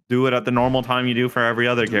just do it at the normal time you do for every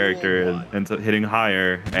other character and ends up hitting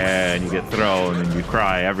higher and you get thrown and you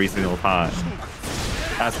cry every single time.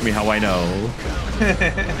 Ask me how I know.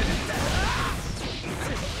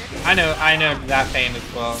 I know that pain as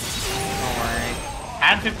well. Don't worry.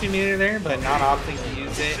 Had 50 meter there, but not opting to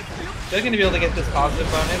use it. Still going to be able to get this positive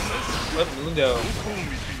bonus. Put Mundo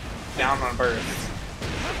down on burst.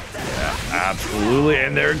 Yeah, absolutely.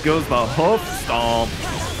 And there goes the hoof stomp.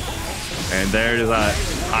 And there's that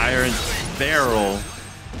iron barrel.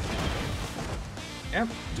 Yep.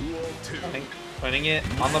 Putting it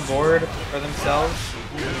on the board for themselves.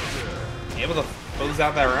 Able to close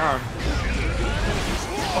out that round.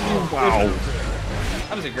 Oh, wow.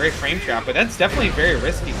 That was a great frame trap, but that's definitely very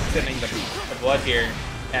risky sending the blood here.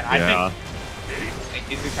 And I think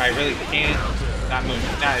Izozaki really can't, not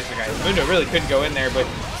Izozaki, Mundo really couldn't go in there, but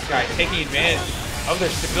Izozaki taking advantage of their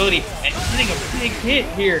stability and hitting a big hit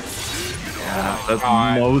here. Yeah, that's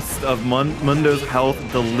most of Mundo's health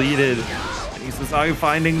deleted. Izozaki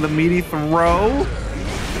finding the meaty throw.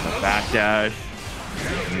 The backdash.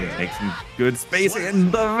 Makes some good space in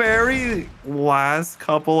the very last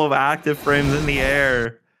couple of active frames in the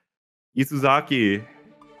air. Isozaki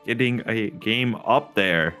getting a game up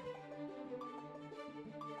there.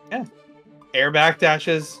 Yeah. Air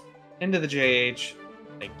backdashes into the JH.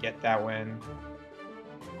 They get that win.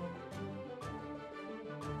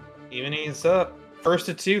 Evening's up. First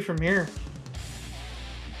to 2 from here.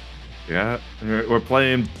 Yeah, we're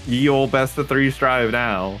playing ye old best of 3 strive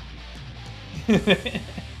now.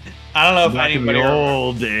 I don't know if Back anybody in the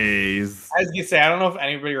old days. I was gonna say I don't know if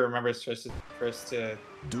anybody remembers first to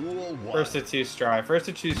 2 strive. First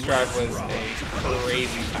to 2 strive was a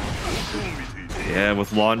crazy time. Yeah,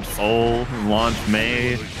 with launch Soul, launch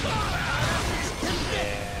May.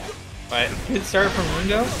 Yeah, but good start from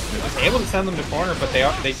Mundo. Was able to send them to corner, but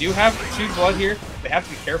they do have 2 blood here. They have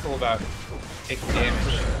to be careful about taking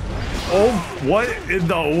damage. Oh, what in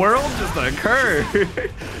the world just occurred?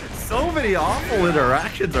 So many awful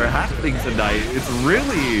interactions are happening tonight. It's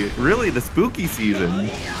really the spooky season.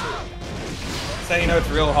 So you know it's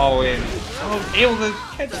real Halloween. Oh, able to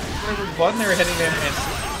catch whatever button they were hitting in, and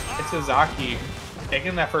Isozaki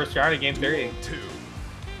taking that first round of game 3.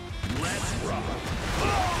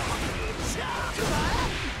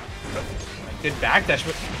 Good backdash,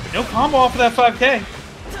 but no combo off of that 5K.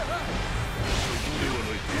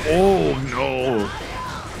 Oh no.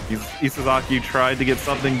 Isozaki tried to get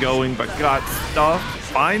something going, but got stuffed.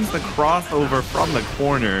 Finds the crossover from the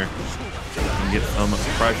corner. And get some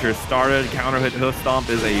pressure started. Counter hit hoof stomp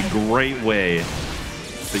is a great way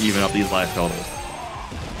to even up these life totals.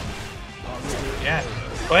 Yeah,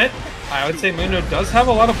 but I would say Mundo does have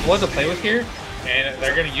a lot of blood to play with here, and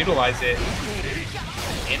they're going to utilize it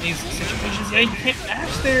in these situations. Yeah, you can't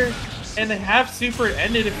dash there, and they have super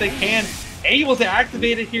ended if they can. Able to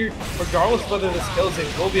activate it here, regardless of whether this kills it,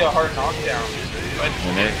 will be a hard knockdown. But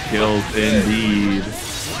and it kills indeed.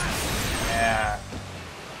 Yeah.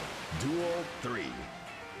 Duel 3.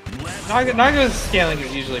 Naga's scaling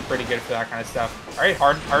is usually pretty good for that kind of stuff. Alright,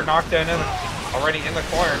 hard knockdown already in the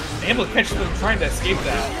corner. Able to catch them trying to escape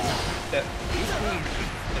that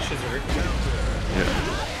Shizuru.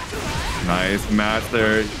 Yeah. Nice match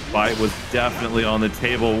there. Fight was definitely on the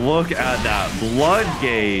table. Look at that blood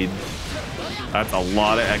gauge. That's a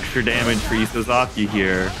lot of extra damage for Isozaki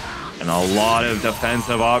here. And a lot of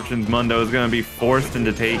defensive options Mundo is going to be forced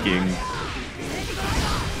into taking.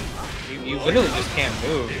 You literally just can't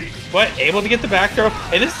move. But able to get the back throw.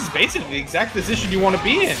 And this is basically the exact position you want to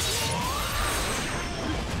be in.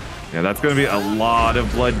 Yeah, that's going to be a lot of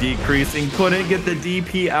blood decreasing. Couldn't get the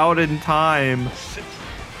DP out in time.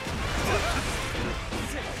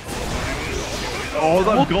 Oh,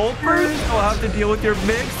 the gold burst will have to deal with your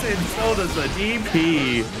mix, and so does the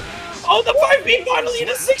DP. Oh, the 5B finally in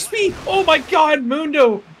a 6B! Oh my god,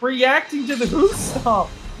 Mundo reacting to the hoof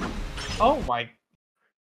stomp. Oh my.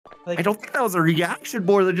 Like, I don't think that was a reaction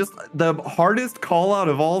more than just the hardest call out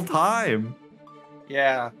of all time.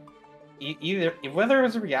 Yeah. Either whether it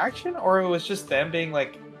was a reaction or it was just them being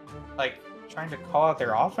like trying to call out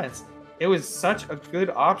their offense. It was such a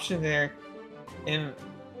good option there in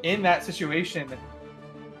that situation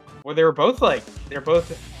where they were both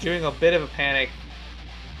doing a bit of a panic,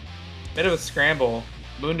 bit of a scramble.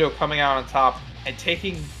 Mundo coming out on top and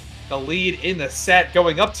taking the lead in the set,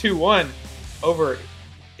 going up 2-1 over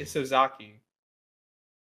Isozaki.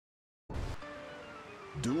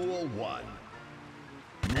 Duel 1.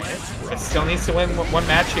 It still needs to win one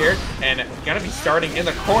match here, and gonna be starting in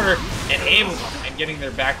the corner and getting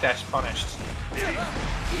their backdash punished.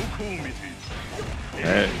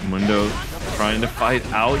 Mundo trying to fight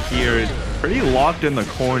out here. Pretty locked in the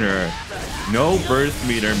corner. No burst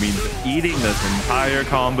meter means eating this entire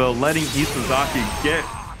combo, letting Isozaki get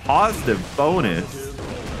positive bonus.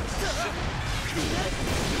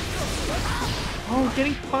 Oh,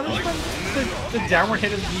 getting punished by the downward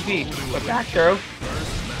hit of the DP. But back throw.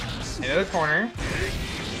 Into the corner.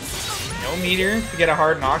 No meter to get a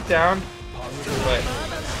hard knockdown. But...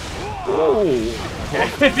 Oh,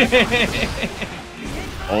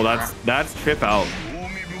 oh, that's Chipp out.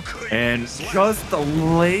 And just a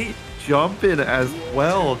late jump in as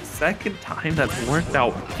well. Second time that's worked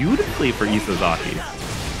out beautifully for Isozaki.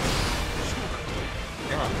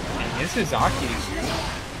 Yeah, and Isozaki.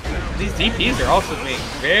 These DPs are also being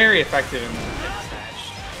very effective in this match.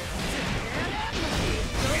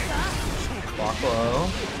 Block low.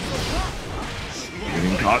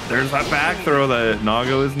 Getting caught. There's that back throw that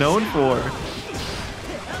Nago is known for.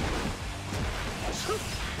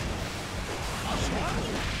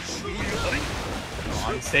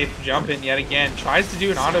 Unsafe jump in yet again. Tries to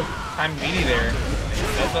do an auto-time meaty there.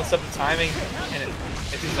 Does mess up the timing, and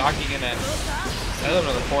Isozaki gonna set him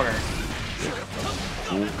to the corner.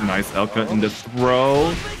 Ooh, nice Elphelt into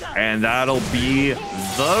throw, and that'll be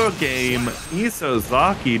the game.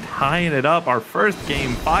 Isozaki tying it up. Our first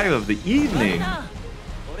game 5 of the evening.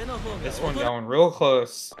 This one going real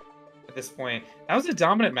close at this point. That was a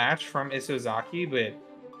dominant match from Isozaki, but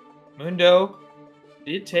Mundo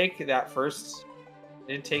did take that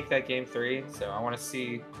game 3. So I want to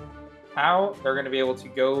see how they're going to be able to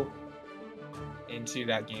go into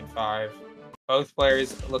that game 5. Both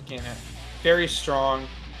players looking very strong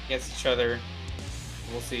against each other.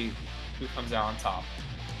 We'll see who comes out on top.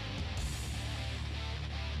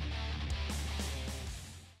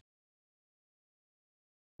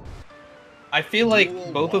 I feel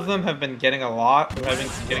like both of them have been getting a lot. Have been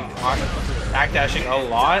getting caught backdashing a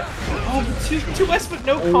lot. Oh, two West but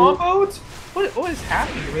no combos? What is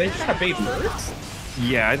happening? Were they trying to bait birds?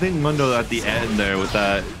 Yeah, I think Mundo at the end there with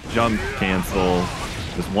that jump cancel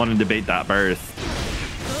just wanted to bait that burst.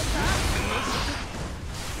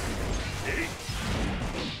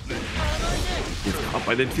 He's caught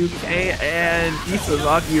by the 2K, and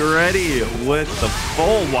Isozaki ready with the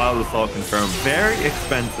full Wild Assault confirm. Very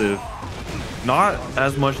expensive. Not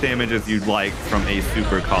as much damage as you'd like from a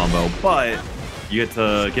super combo, but You get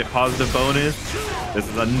to get positive bonus. This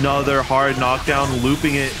is another hard knockdown,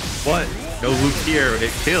 looping it. What? No loop here.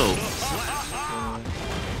 It kills.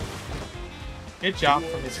 Good job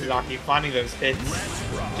from Isozaki finding those hits.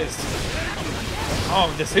 Just,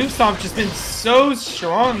 oh, this Hoof Stomp just been so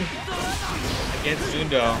strong against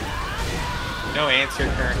Mundo. No answer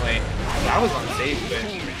currently. That was unsafe,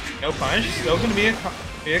 but no punish. Still gonna be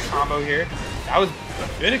a combo here. That was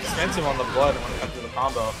a bit expensive on the blood when it comes to the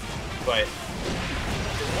combo, but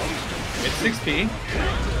with 6P,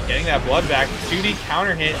 getting that blood back. 2D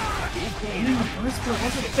counter hit. Whisper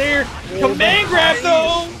wasn't there. Command grab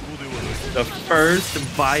though. The first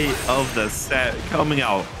bite of the set coming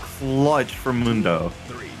out clutch from Mundo.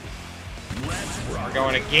 We're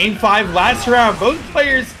going to game 5 last round. Both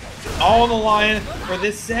players all on the line for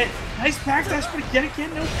this set. Nice backdash, but yet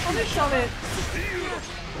again, no punish on it.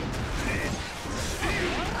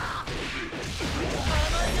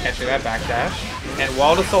 Catching that backdash. And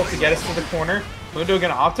Wall Assault to get us to the corner. Mundo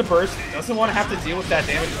gonna opt to burst. Doesn't want to have to deal with that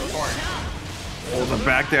damage in the corner. Oh, the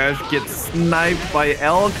backdash gets sniped by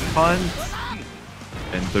Elk Hunt.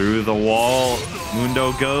 And through the wall,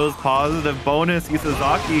 Mundo goes. Positive bonus.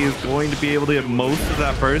 Isozaki is going to be able to get most of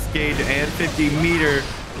that burst gauge and 50 meter.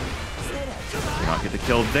 Did not get the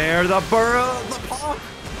kill there. The burrow, the pop.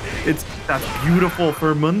 That's beautiful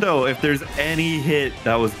for Mundo. If there's any hit,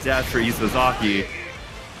 that was death for Isozaki.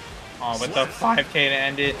 Oh, with the 5K to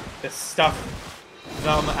end it, the stuff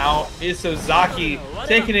them out. Isozaki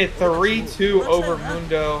taking it 3-2 over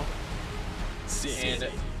Mundo. And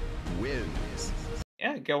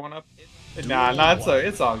yeah, going up. Nah,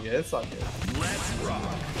 it's all good. It's all good.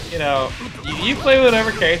 You know, you play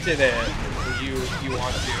whatever character that you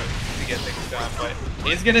want to get things done, but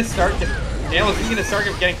he's gonna start. He's gonna start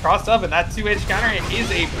getting crossed up, and that 2H counter is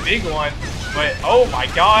a big one. But oh my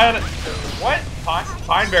God, what?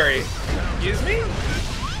 Pineberry? Excuse me?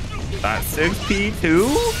 That 6P too?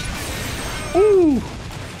 Ooh.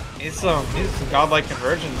 Needs some godlike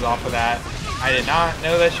conversions off of that. I did not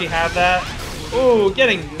know that she had that. Ooh,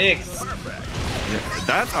 getting mixed.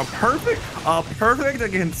 That's a perfect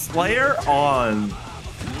against Slayer on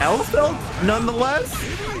Elphelt, nonetheless.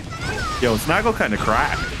 Yo, Snaggel kind of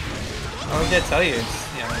cracked. I was gonna tell you,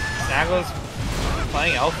 Snaggel's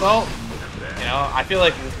playing Elphelt. You know, I feel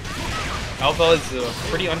like Elphelt is a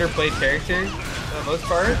pretty underplayed character for the most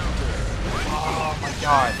part. Oh my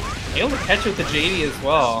God, able to catch with the JD as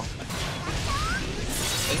well.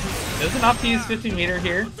 Doesn't opt to use 50 meter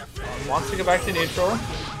here. Wants to go back to neutral.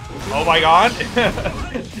 Oh my God!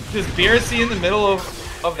 Just BRC in the middle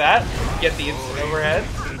of that. Get the instant overhead.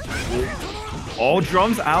 All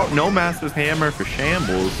drums out. No massive hammer for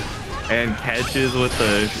Shambles. And catches with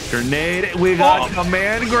the grenade. We got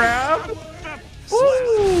command grab.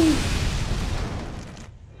 Woo!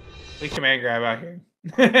 We command grab out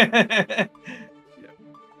here.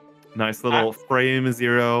 Nice little frame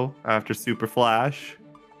 0 after Super Flash.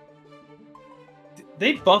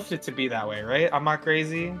 They buffed it to be that way, right? I'm not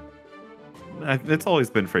crazy. It's always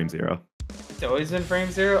been frame 0. It's always been frame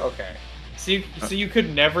 0? Okay. So you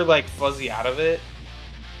could never like fuzzy out of it?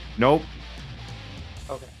 Nope.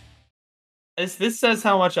 Okay. This says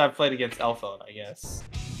how much I've played against Elphelt, I guess.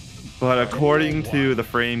 But according to the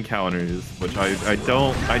frame counters, which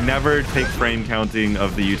I never take frame counting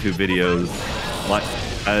of the YouTube videos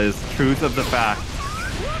as truth of the fact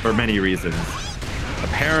for many reasons.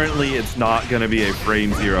 Apparently, it's not going to be a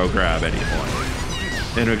frame 0 grab anymore.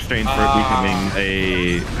 In exchange for becoming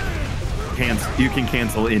you can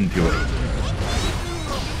cancel into it.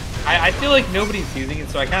 I feel like nobody's using it,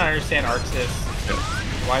 so I kind of understand Arxis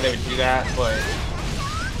why they would do that, but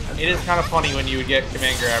it is kind of funny when you would get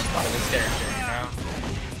command grabbed by this character, you know?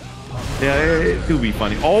 Yeah, it do be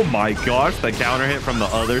funny. Oh my gosh, the counter hit from the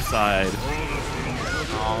other side.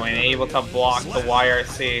 Oh, and able to block the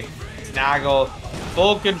YRC. Snaggel,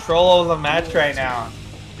 full control of the match right now.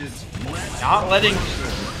 Just not letting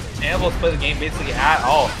Shambles play the game basically at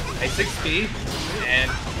all. A 6P,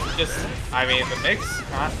 and just, I mean, the mix,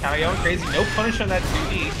 kind of going crazy. No punish on that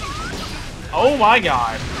 2D. Oh my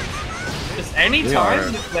God. Just any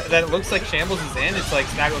time that it looks like Shambles is in, it's like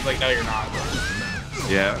Snaggel's like, no, you're not.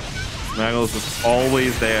 Yeah, Snaggle's just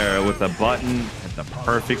always there with the button at the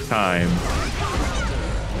perfect time.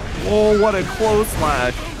 Oh, what a close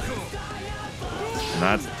slash. And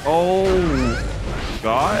that's, oh,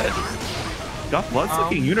 God. Got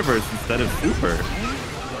Bloodsucking Universe instead of Super.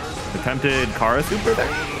 Attempted Kara Super there?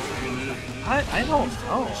 I don't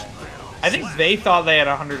know. I think they thought they had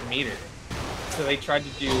 100 meter. So they tried to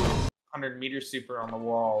do 100 meter Super on the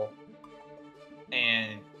wall.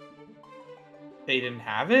 And they didn't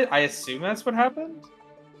have it? I assume that's what happened?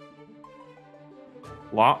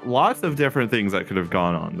 Lots of different things that could have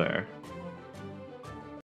gone on there.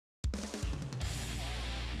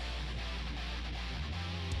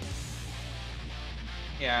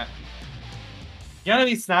 Yeah. Gonna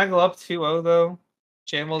be Snaggel up 2-0 though.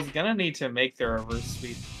 Shambles gonna need to make their reverse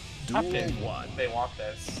sweep happen if they want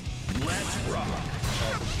this. Let's rock.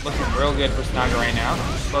 Looking real good for Snaggel right now.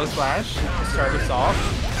 Slow slash to start us off.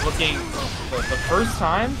 Looking for the first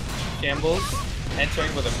time, Shambles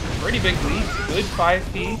entering with a pretty big lead. Good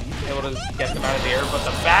 5P, able to get them out of the air, but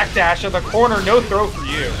the backdash of the corner, no throw for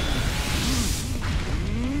you.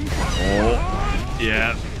 Oh,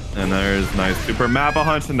 yeah. And there's nice super Mappa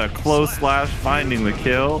Hunch and the close slash finding the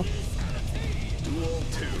kill. Duel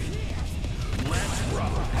 2. Let's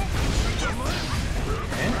rock.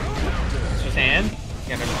 Okay. It's just hand.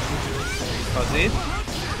 Gonna fuzzy.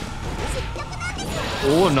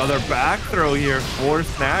 Oh, another back throw here for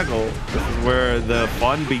Snaggel. This is where the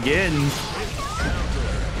fun begins.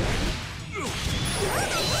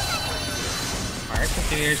 Alright,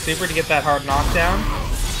 continue your super to get that hard knockdown.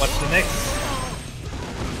 What's the next?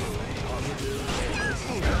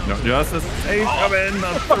 No justice. Hey, come in.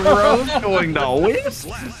 The throw's going to whiff.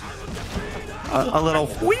 A little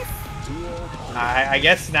whiff. I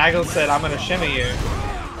guess Snaggel said, I'm gonna shimmy you.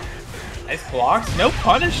 Nice blocks. No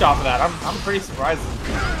punish off of that. I'm pretty surprised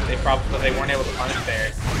they weren't able to punish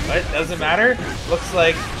there. But it doesn't matter. Looks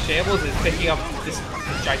like Shambles is picking up this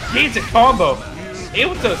gigantic combo.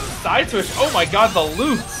 Able to side switch. Oh my god, the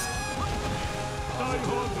loops.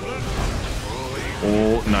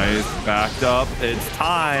 Oh, nice. Backed up. It's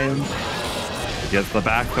time. Gets the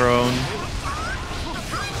back thrown.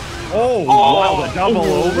 Oh, wow, the double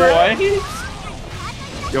over. What?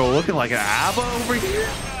 Yo, looking like an A.B.A over here.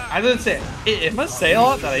 I didn't say it must say a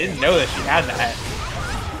lot that I didn't know that she had that.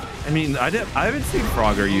 I mean, I haven't seen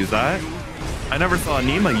Frogger use that. I never saw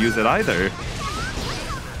Nima use it either.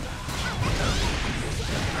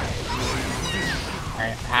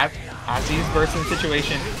 Alright, Hazi's bursting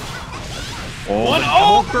situation.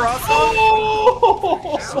 Oh,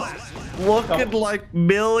 looking like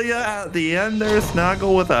Millia at the end there.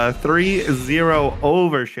 Snaggel with a 3-0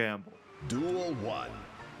 over Shambles. Duel 1.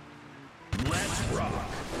 Let's rock.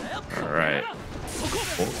 All right.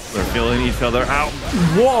 Oh, they're feeling each other out.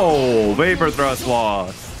 Whoa! Vapor thrust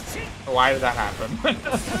lost. Why did that happen?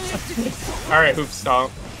 Alright, hoop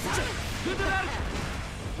stomp.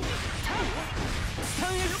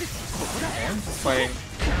 And just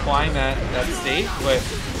applying that state with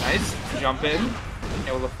nice jump in,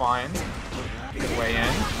 able to find good way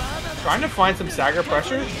in. Trying to find some stagger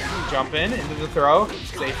pressure, jump in into the throw,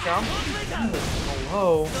 safe jump.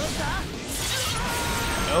 Hello.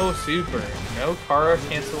 No super, no Kara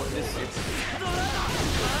cancel in this super.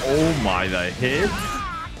 Oh my, the hit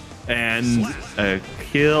and a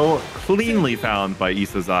kill cleanly found by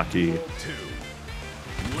Isozaki.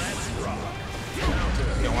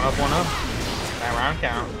 Get one up. That round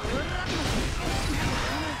count.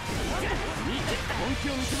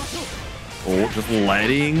 Oh, just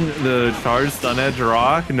letting the charge stun edge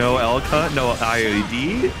rock. No L cut, no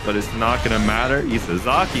IOD, but it's not going to matter.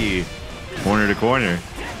 Isozaki, corner to corner.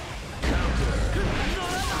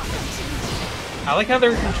 I like how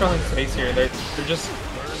they're controlling space here. They're just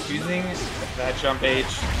using that jump H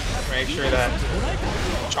to make sure that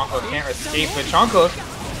Chonko can't escape. But Chonko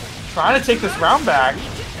trying to take this round back,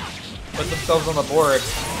 put themselves on the board.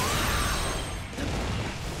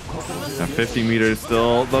 At 50 meters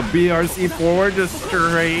still, the BRC forward just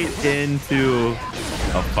straight into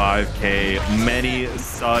a 5K. Many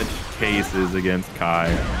such cases against Kai.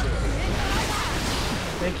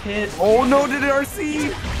 Big hit. Oh no, did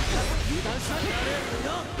RC?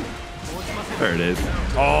 There it is.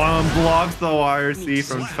 Oh, blocks the YRC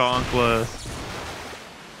from Chonkla.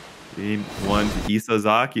 Game 1 to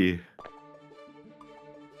Isozaki.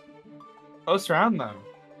 Close round though.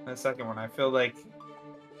 The second one, I feel like,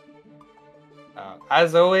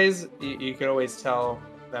 as always, you could always tell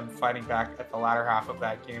them fighting back at the latter half of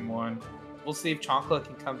that game 1. We'll see if Chonkla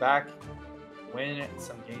can come back, win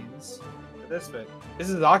some games for this. But this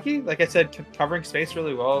is Isozaki, like I said, covering space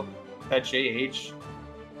really well. That JH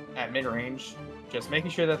at mid range, just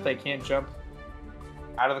making sure that they can't jump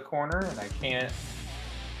out of the corner and they can't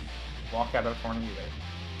walk out of the corner either.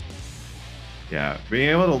 Yeah, being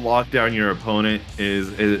able to lock down your opponent is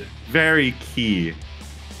very key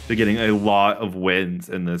to getting a lot of wins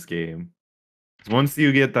in this game. Once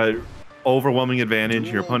you get that overwhelming advantage,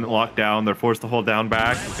 your opponent locked down, they're forced to hold down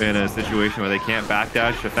back in a situation where they can't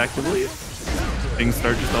backdash effectively, things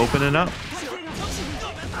start just opening up.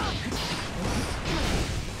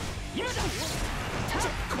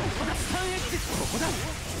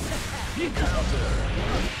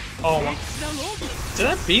 Oh my. Did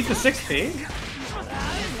that beat the 6P?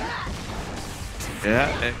 Yeah,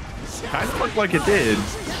 it kind of looked like it did.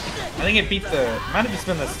 I think it beat the. Might have just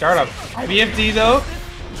been the startup. IBFD though,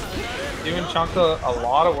 doing Chonka a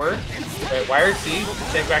lot of work. Wait, Wire C,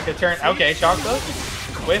 take back the turn. Okay, Chonka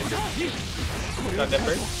with the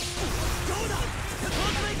dipper.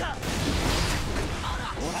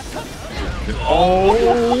 Oh,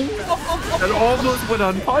 that almost went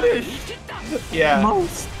unpunished. Yeah,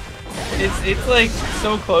 Most. it's like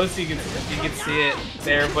so close you can see it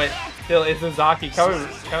there, but still, Isozaki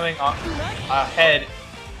coming ahead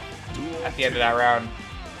at the end of that round,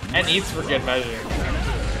 and eats for good measure.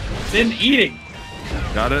 Then eating.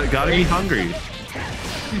 Gotta be hungry.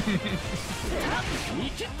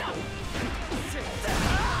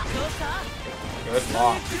 Good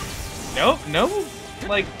block. Nope, no,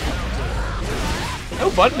 like, no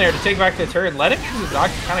button there to take back the turn. Letting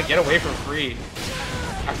Isozaki kind of get away for free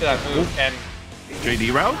after that move, and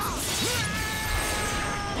JD route?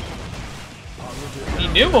 he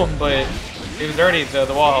knew him, but it was already, the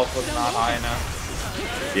wall health was not high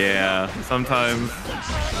enough. Yeah, sometimes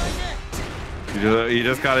you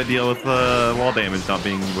just gotta deal with the wall damage not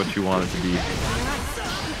being what you want it to be.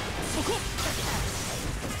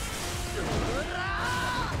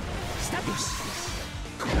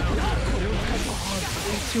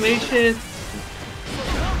 Situation.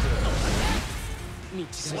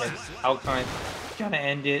 Valentine, gotta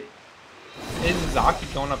end it.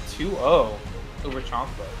 Isozaki going up 2-0 over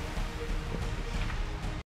Chonka.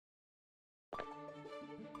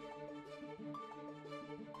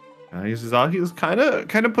 Isozaki is kind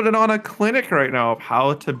of putting on a clinic right now of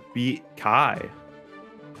how to beat Kai.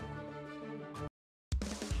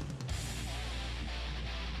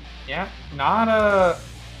 Yeah, not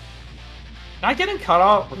getting cut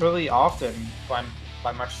off really often by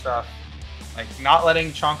much stuff. Like not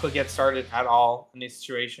letting Chonka get started at all in these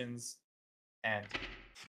situations, and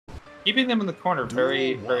keeping them in the corner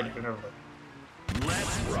very definitively.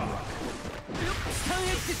 Let's rock.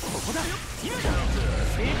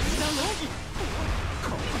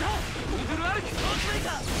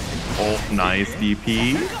 Oh, nice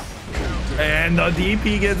DP. And the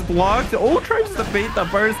DP gets blocked. Oh, tries to bait the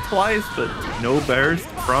burst twice, but no burst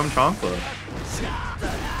from Chonka.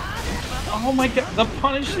 Oh my god, the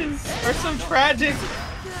punishes are so tragic.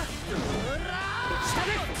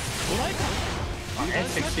 And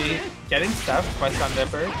 6P getting stuffed by Sun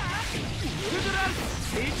Dipper.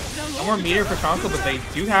 No more meter for Chonka, but they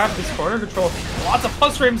do have this corner control. Lots of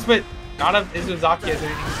plus frames, but not if Isozaki has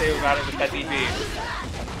anything to say about it with that DP.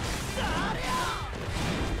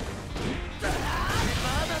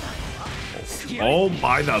 Oh,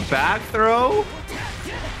 by the back throw?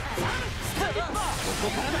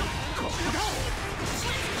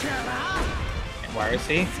 And where is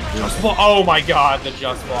he? Just block. Oh my god, the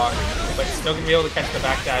just block. But still gonna be able to catch the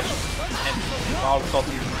backdash and all the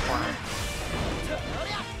salty in the corner.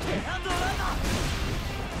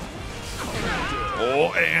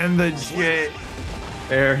 Oh, and the J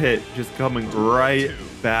air hit just coming right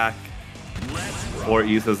back for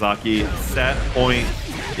Isozaki. Set point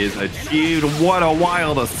is achieved. What a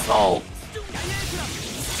wild assault.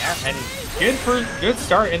 Yeah, and good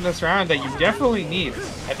start in this round that you definitely need.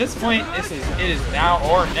 At this point, it is now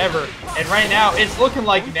or never. And right now, it's looking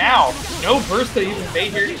like now. No burst to even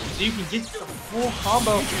bait here, so you can get the full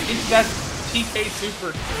combo into that TK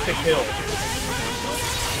super to kill.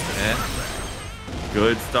 Yeah.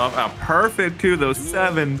 Good stuff. A perfect to those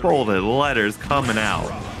 7 bolded letters coming out.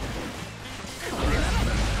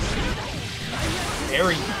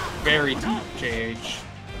 Very, very deep, JH.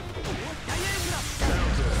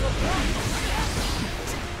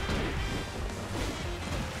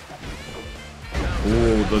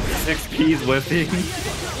 Ooh, the 6P's whiffing.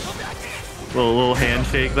 little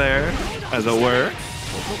handshake there, as it were.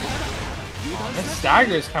 This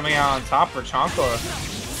stagger is coming out on top for Chonka.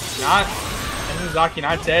 Not Isozaki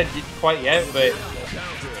not dead quite yet, but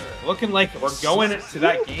looking like we're going to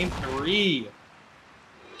that game 3.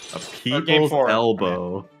 A people's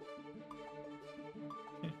elbow.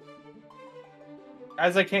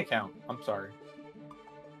 As I can't count. I'm sorry.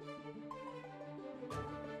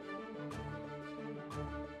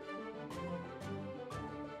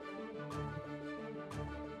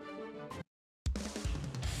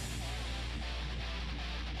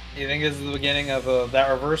 You think this is the beginning of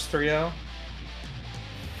that reverse 3-0?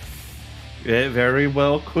 It very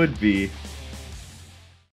well could be.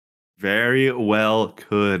 Very well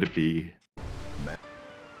could be.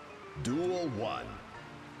 Duel 1.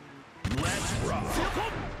 Let's rock.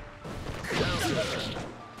 Counter.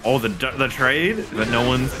 Oh, the trade, but no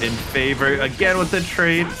one's in favor. Again with the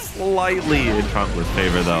trade, slightly in Chonkla's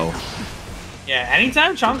favor though. Yeah,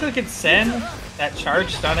 anytime Chonkla can send that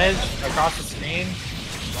charged stun edge across the screen,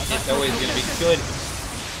 it's always gonna be good.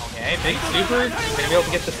 Okay, big super, gonna be able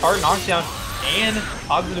to get this hard knockdown and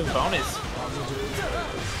positive bonus.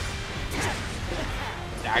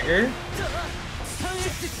 Dagger.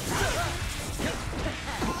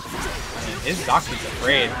 Izozaki's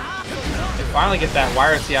afraid. They finally get that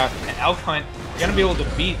YRC out, and Elphelt are gonna be able to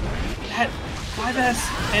beat that 5S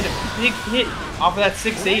and a big hit off of that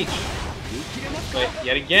 6H. But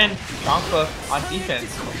yet again, Chonkla on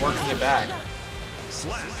defense, working it back.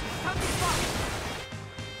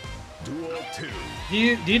 Do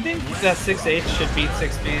you think that 6H should beat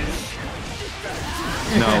 6Bs?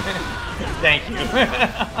 No. Thank you.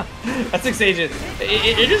 That 6H is,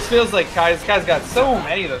 it just feels like Kai's got so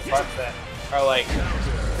many of those fronts that are like,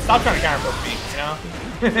 stop trying to counter poke me, you know?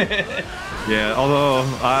 Yeah, although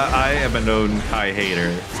I am a known Kai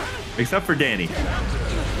hater, except for Danny.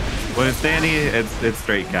 When it's Danny, it's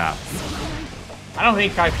straight cap. I don't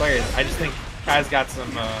think Kai plays. I just think Kai's got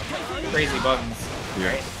some crazy buttons. Yeah.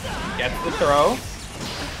 Right? Gets the throw.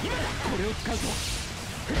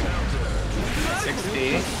 60.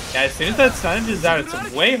 Yeah, as soon as that stun is out, it's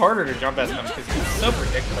way harder to jump at them because it's so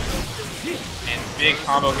predictable. And big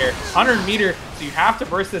combo here. 100 meter, so you have to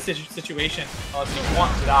burst this situation unless you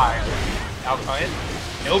want to die. Elphelt,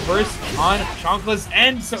 no burst on Chonkla's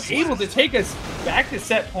end, so able to take us back to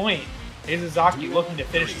set point. Isozaki looking to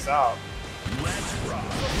finish this out.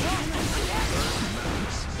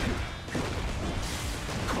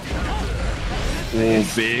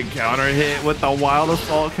 Oh, big counter hit with the Wild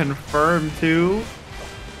Assault confirmed too.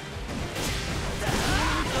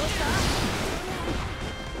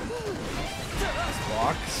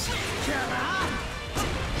 Blocks.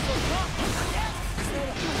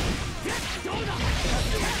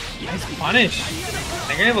 Nice punish.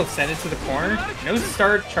 They're gonna be able to send it to the corner. No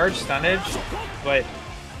start charge stun edge, but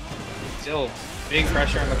still big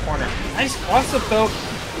pressure in the corner. Nice cross up though.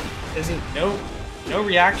 Is it no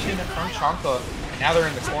reaction from Chonkla? Now they're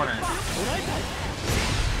in the corner.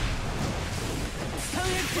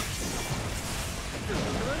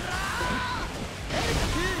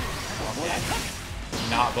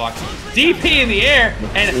 Not blocking. DP in the air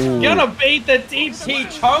and gonna bait the DP.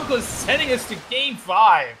 Chonkla's sending us to game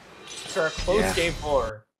 5 after a close game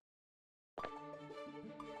 4.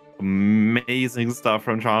 Amazing stuff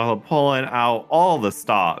from Chonkla, pulling out all the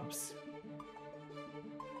stops.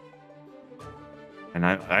 And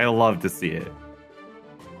I love to see it.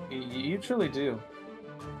 You truly do.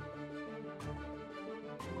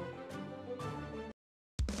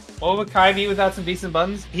 What would Kai be without some decent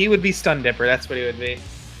buttons? He would be Stun Dipper, that's what he would be.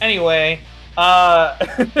 Anyway,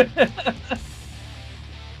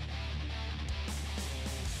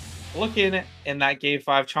 looking in that game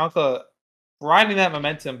 5, Chonkla riding that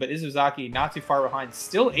momentum, but Isozaki not too far behind,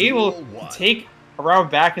 still able to take a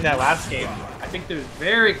round back in that last game. I think they're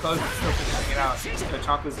very close to still finishing it out, so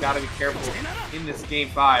Chonkla's got to be careful in this game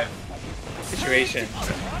 5 situation.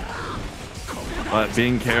 But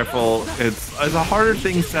being careful, it's a harder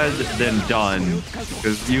thing said than done,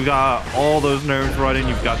 because you got all those nerves running,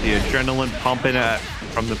 you've got the adrenaline pumping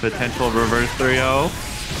from the potential reverse 3-0.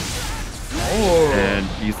 Oh. And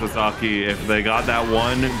Isozaki, if they got that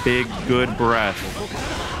one big good breath,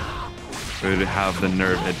 would have the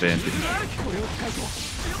nerve advantage.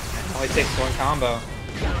 Only takes one combo.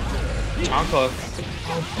 Chonkla,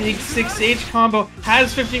 oh, big 6H combo,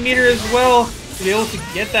 has 50 meter as well to be able to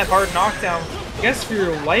get that hard knockdown. I guess for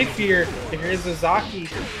your life here, if you're Isozaki,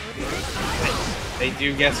 they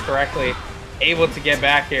do guess correctly. Able to get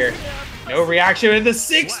back here. No reaction with the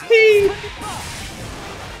 6P!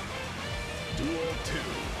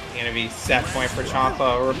 Gonna be set point for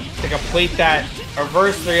Chonkla to complete that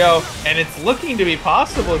reverse 3-0, and it's looking to be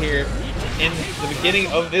possible here in the beginning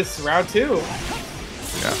of this round 2.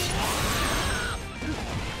 Yeah.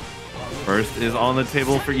 First is on the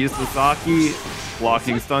table for Isozaki,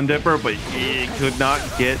 blocking Stun Dipper, but he could not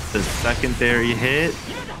get the secondary hit.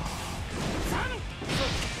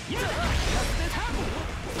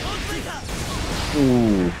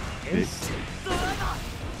 Ooh.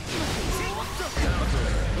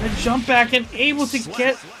 A jump back and able to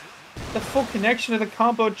get the full connection of the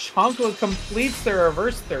combo. Chonkla completes the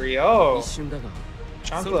reverse 3-0.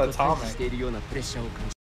 Chonkla Atomic.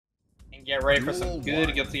 And get ready for some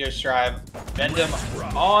good Guilty Gear Strive. Vendum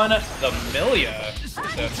on the Millia. So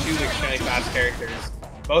 2 extremely fast characters.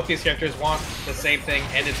 Both these characters want the same thing,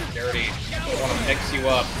 and it's dirty. They want to mix you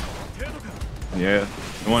up. Yeah,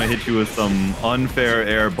 I want to hit you with some unfair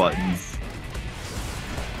air buttons.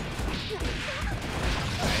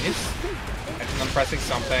 pressing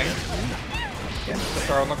something. Gets the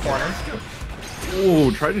throw in the corner.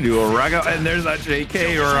 Ooh, try to do a raga, and there's that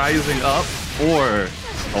JK rising up for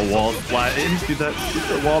a wall splat into that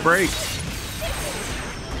super wall break.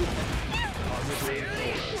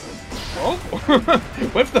 Oh,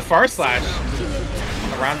 whips the far slash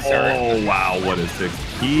on the round start. Oh wow, what a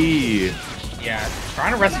 6P. Yeah,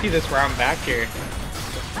 trying to rescue this round back here.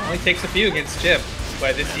 Only takes a few against Chipp,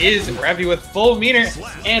 but this is Revi with full meter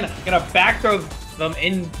and gonna back throw them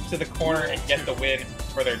into the corner and get the win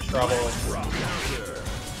for their troubles.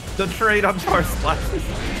 The trade on Tar Splashes.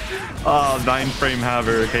 Oh, 9-frame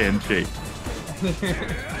Haver handshake.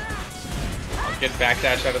 Good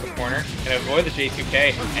backdash out of the corner and avoid the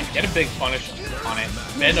J2K and get a big punish on it.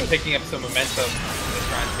 They end up picking up some momentum in this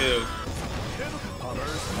round too. But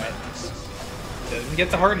doesn't get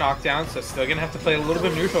the hard knockdown, so still gonna have to play a little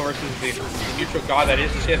bit neutral versus the neutral god that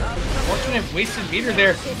is Chipp. Unfortunate wasted meter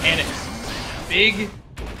there and big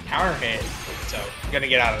counter hit. So gonna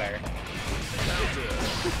get out of there.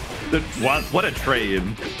 What a trade.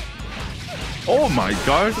 Oh my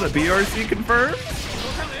gosh, the BRC confirmed?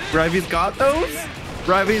 Revi's got those?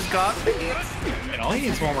 Revi's got these? And all he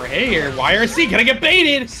needs one more hit here. YRC gonna get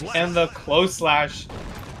baited! And the close slash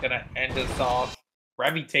gonna end us off.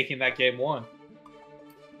 Revi taking that game 1.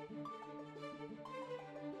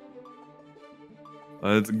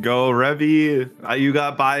 Let's go, Revi. You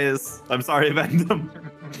got bias. I'm sorry, vendum.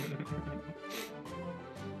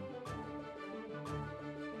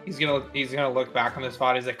 He's gonna look back on this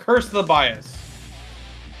VOD. He's like, curse the bias.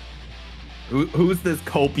 Who's this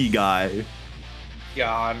Kopi guy?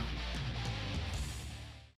 God.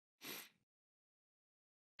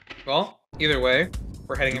 Well, either way,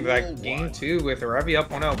 we're heading into that game 2 with Revi up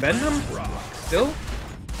 1-0. Vendum still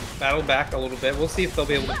battle back a little bit. We'll see if they'll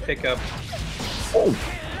be able to pick up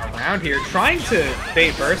around here. Trying to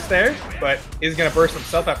bait burst there, but is going to burst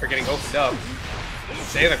himself after getting opened up.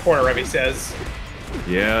 Stay in the corner, Revi says.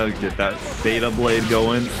 Yeah, get that beta blade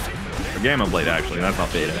going. Or gamma blade, actually. That's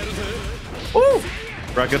not beta. Woo!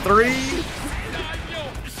 Bracket 3! Gets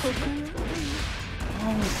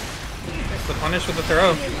the punish with the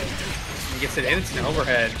throw. He gets it in. It's an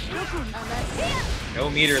overhead. No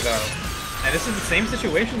meter, though. And this is the same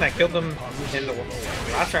situation that killed them in the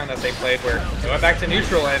last round that they played, where they went back to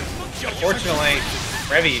neutral, and unfortunately,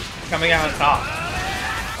 Revi coming out on top.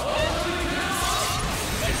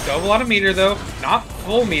 They still have a lot of meter, though. Not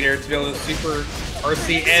full meter to be able to super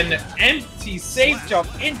RC and empty safe jump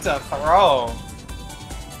into throw.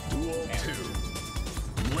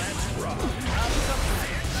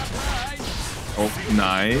 Oh,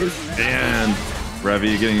 nice. And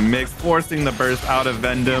Revi getting mixed, forcing the burst out of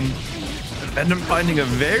vendum. Vendum finding a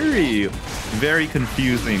very, very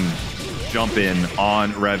confusing jump in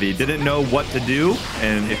on Revi. Didn't know what to do,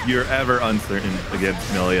 and if you're ever uncertain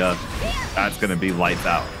against Millia, that's going to be lights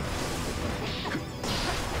out.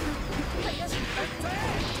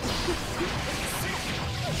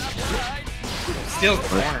 Steals the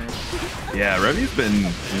corner. Yeah, Revi's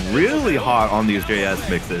been really hot on these JS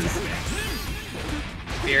mixes.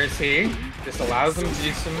 BRC just allows them to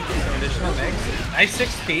do some additional mix. Nice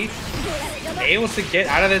 6P. Able to get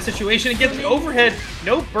out of that situation and get the overhead.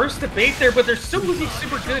 No burst to bait there, but they're still looking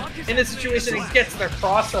super good in this situation and gets their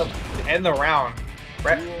cross up to end the round.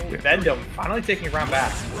 Vendum finally taking a round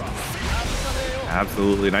back.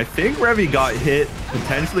 Absolutely, and I think Revi got hit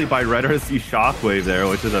potentially by Red RC Shockwave there,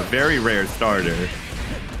 which is a very rare starter.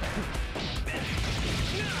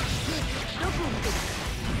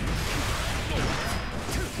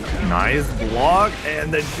 Nice block,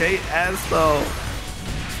 and the JS though.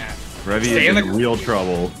 Yeah. Revi is in real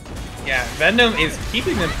trouble. Yeah, Vendum is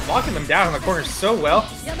keeping them, locking them down in the corner so well.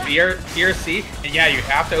 BRC, and yeah, you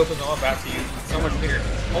have to open them up after you so much meter.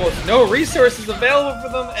 Almost no resources available for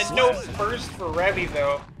them, and no burst for Revi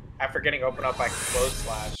though, after getting opened up by close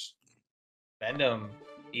slash. Vendum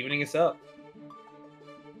evening us up.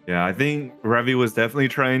 Yeah, I think Revi was definitely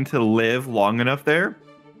trying to live long enough there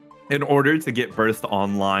in order to get burst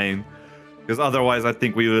online. Because otherwise, I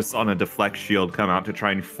think we would have saw a deflect shield come out to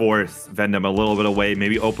try and force Vendum a little bit away,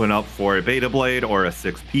 maybe open up for a beta blade or a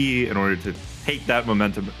 6P in order to take that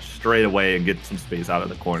momentum straight away and get some space out of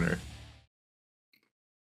the corner.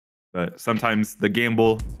 But sometimes the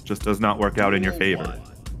gamble just does not work out in your favor.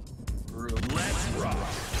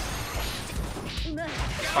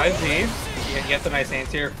 5G, you get the nice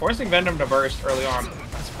anti-air, forcing Vendum to burst early on.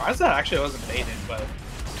 I'm surprised that actually wasn't baited, but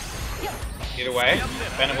either way,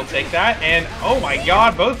 Vendum will take that, and oh my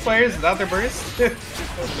god, both players without their burst at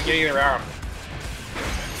the beginning of the round.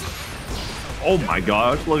 Oh my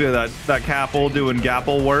gosh, look at that Capel doing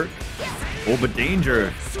Gapple work. Oh, but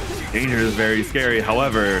danger. Danger is very scary.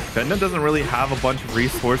 However, vendum doesn't really have a bunch of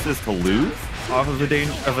resources to lose off of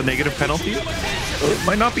a negative penalty. So it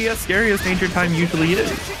might not be as scary as Danger Time usually is.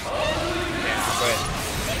 Yeah, but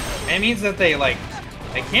it means that they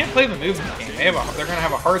can't play the move in the game. They're gonna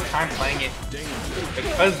have a hard time playing it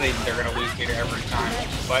because they're gonna lose meter every time.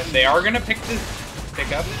 But they are gonna pick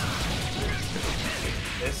up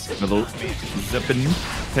this. Little zipping,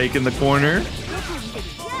 taking the corner.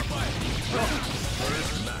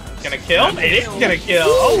 Gonna kill? It is gonna kill.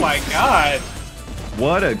 Oh my god.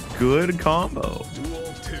 What a good combo.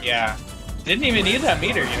 Yeah. Didn't even need that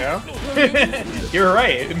meter, you know? You're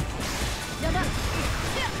right.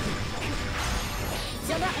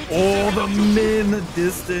 Oh, the min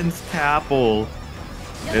distance capple.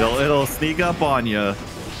 It'll sneak up on you.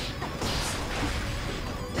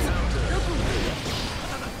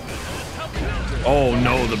 Oh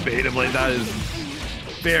no, the beta blade. That is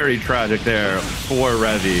very tragic there for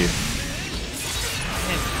Revi.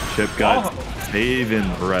 Chipp got saving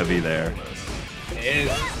Revi there. It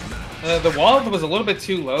is. The wall was a little bit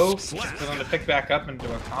too low for them to pick back up and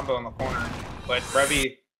do a combo in the corner. But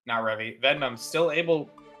Vendum still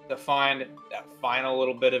able to find that final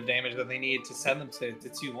little bit of damage that they need to send them to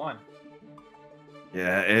 2-1.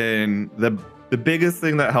 Yeah, and the biggest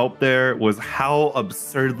thing that helped there was how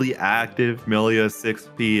absurdly active Millia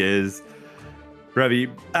 6P is. Revi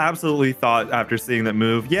absolutely thought after seeing that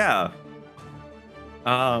move, yeah,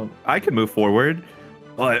 I can move forward,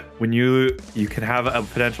 but when you can have a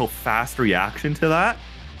potential fast reaction to that,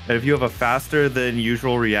 and if you have a faster than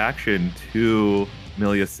usual reaction to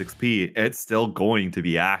Millia 6P, it's still going to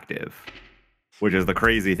be active, which is the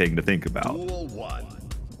crazy thing to think about.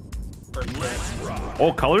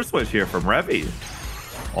 Oh, color switch here from Revi.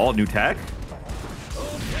 All new tech.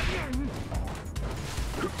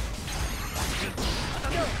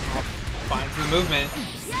 Finds the movement.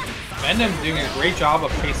 Vendum's doing a great job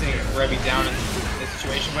of chasing Revi down in this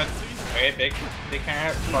situation, but okay, big kind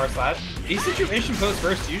of far slash. These situation posts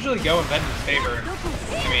first usually go in Vendum's favor.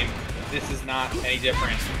 I mean, this is not any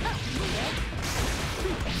different.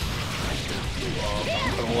 Oh,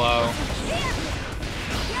 low.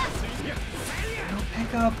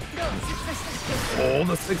 Pick up. Oh,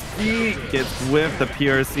 the 6P gets whiffed. The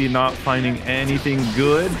PRC not finding anything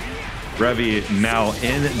good. Revi now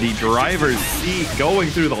in the driver's seat, going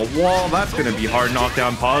through the wall. That's going to be hard.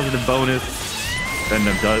 Knockdown, positive bonus.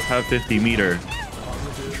 Vendum does have 50 meter.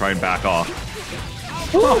 Try and back off.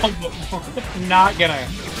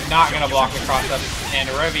 not gonna block the cross up. And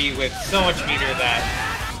Revi with so much meter that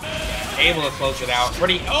able to close it out.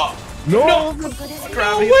 Ready? Oh no!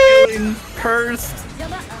 Gravity feeling cursed.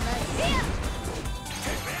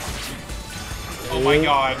 Oh my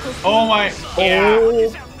god. Oh my.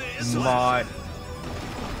 Yeah.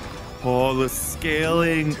 Oh, the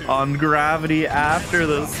scaling on gravity after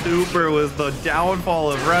the super was the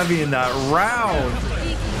downfall of Revi in that round.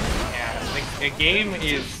 Yeah, the game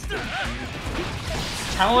is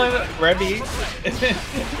telling Revi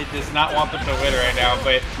it does not want them to win right now,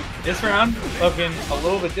 but this round looking a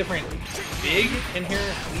little bit different. Big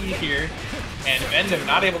inherent lead here, and Vendum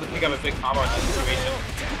not able to pick up a big combo in this situation.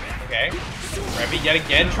 Okay, Revi yet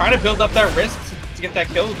again trying to build up that risk to get that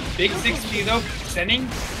kill. Big 6P though, sending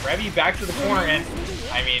Revi back to the corner, and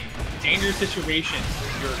I mean, dangerous situation.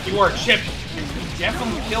 You are chipped. You can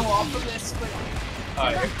definitely kill off of this, but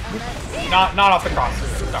not off the cross.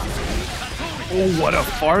 Oh, what a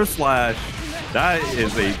far slash! That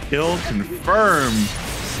is a kill confirmed.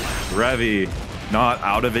 Revi not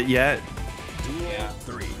out of it yet. Yeah.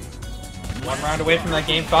 1 round away from that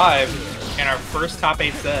game 5, and our first top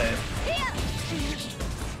 8 set.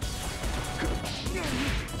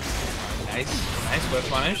 Nice whip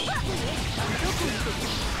punish.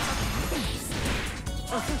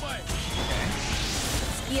 Okay.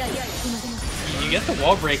 You get the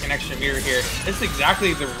wall break and extra mirror here. This is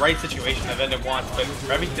exactly the right situation that Vendum wants, but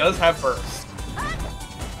Revi does have burst.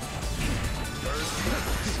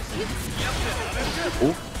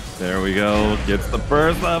 Oh, there we go. Gets the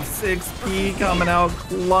burst of 6P coming out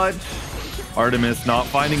clutch. Artemis not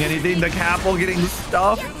finding anything. The Capel getting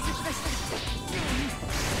stuffed.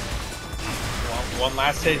 One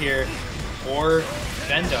last hit here for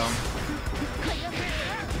Vendum.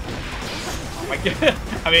 Oh my god.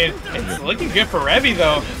 I mean, it's looking good for Revi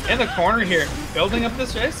though. In the corner here. Building up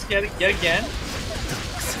this risk yet again.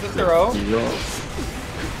 The throw.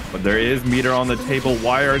 But there is meter on the table.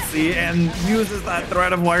 YRC and uses that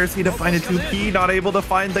threat of YRC to find a 2P. Not able to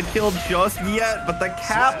find the kill just yet. But the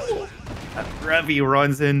cap that Revi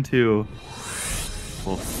runs into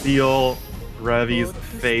will seal Revi's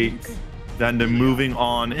fate. Vendum moving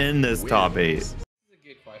on in this top 8. This is a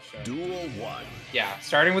good question. Duel 1. Yeah,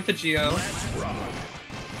 starting with the Geo.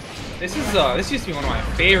 This used to be one of my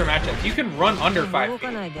favorite matchups. You can run under 5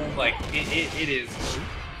 feet. Like it is.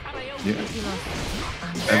 Yeah.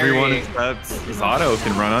 Everyone except Zato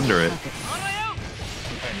can run under it.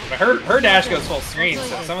 But her dash goes full screen,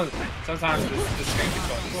 so sometimes the screen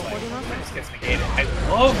control just gets negated. I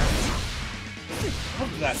love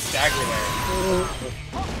that stagger there.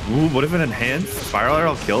 Ooh, what if an enhanced spiral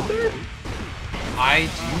arrow killed there? I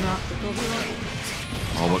do not.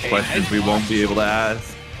 All the questions we won't be able to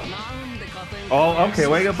ask. Oh, okay,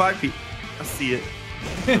 wake up 5 feet. I see it.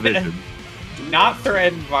 Vision. Not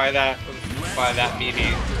threatened by that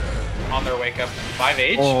BB on their wake up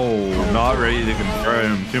 5H. Oh, not ready to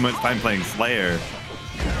confirm. Too much time playing Slayer.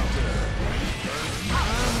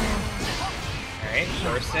 Alright,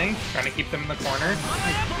 bursting. Trying to keep them in the corner.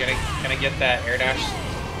 Gonna get that air dash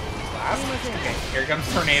last. Okay, here comes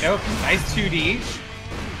Tornado. Nice 2D.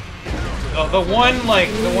 The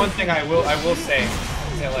one thing I will say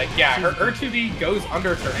is that, like, yeah, her 2D goes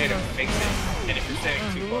under Tornado and makes it. And if you're sitting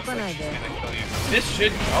too close, like, she's gonna kill you. This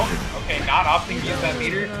should okay, not opting to use that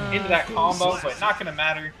meter into that combo, but not gonna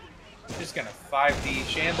matter. Just gonna 5D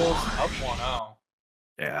Shambles up 1-0.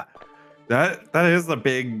 Yeah. That is a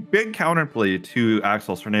big counterplay to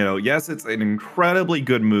Axel's Tornado. Yes, it's an incredibly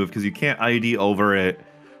good move because you can't ID over it.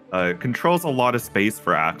 Controls a lot of space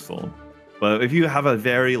for Axel. But if you have a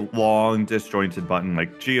very long disjointed button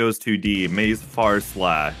like Geo's 2D, Maze Far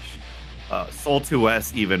Slash, Soul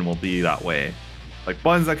 2S even will be that way. Like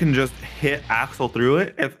buttons that can just hit Axel through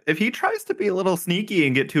it. If he tries to be a little sneaky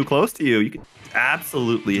and get too close to you, you can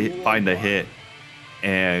absolutely find a hit.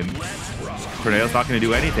 And Tornado's not going to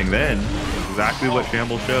do anything then. That's exactly what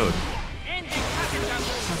Shambles showed.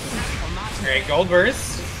 Alright, gold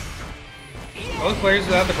burst. Both players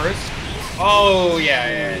without the burst. Oh,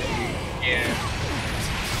 yeah.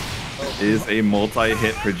 Is a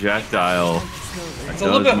multi-hit projectile. It's a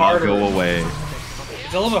little bit harder. Go away.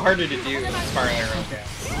 It's a little bit harder to do than Spiral Arrow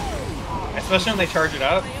gas. Especially when they charge it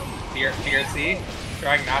up. DRC.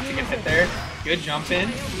 Trying not to get hit there. Good jump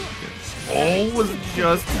in. Oh, was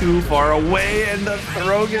just too far away, and the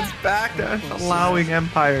throw gets back, allowing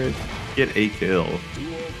Empire to get a kill.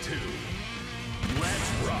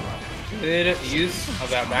 Good use of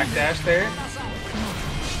that backdash there.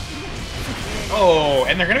 Oh,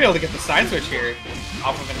 and they're gonna be able to get the side switch here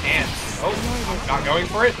off of Enhance. Oh, not going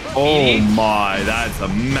for it. Oh my, that's a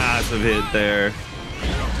massive hit there.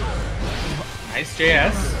 Nice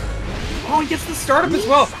JS. Oh, he gets the startup as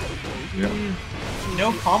well. Yeah.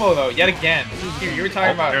 No combo though, yet again. Here, you were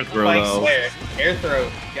talking about air throw, playing Slayer. Air throw,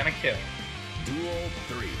 gonna kill. Duel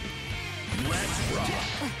 3. Let's rock.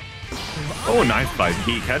 Oh, nice by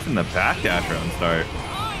Pete, catching the backdash round start.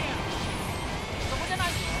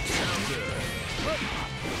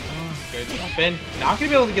 Good jump in. Not gonna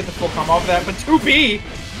be able to get the full combo off of that, but 2B!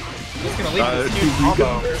 Just gonna leave this huge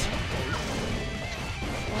combo.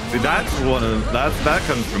 Dude, that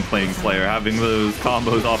comes from playing Slayer, having those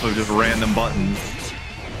combos off of just random buttons.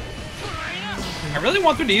 I really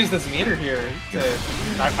want them to use this meter here.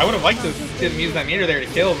 I would have liked to see them use that meter there to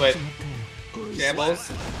kill, but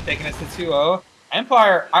Shambles taking us to 2-0.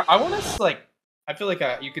 Empire, I want us, like, I feel like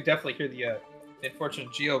you could definitely hear the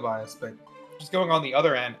unfortunate Geo bias, but just going on the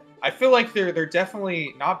other end, I feel like they're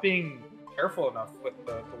definitely not being careful enough with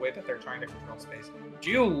the way that they're trying to control space.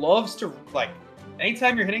 Geo loves to, like,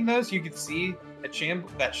 anytime you're hitting those, you can see that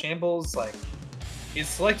Shambles, like, is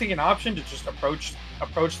selecting an option to just approach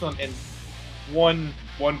them in one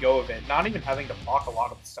go of it, not even having to block a lot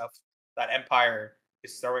of the stuff that Empire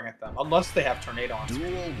is throwing at them, unless they have Tornado on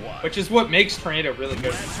screen, which is what makes Tornado really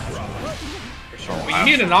good for sure. But you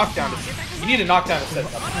need a knockdown to set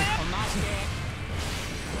it up.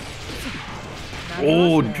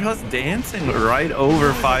 Oh, just dancing right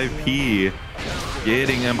over 5P.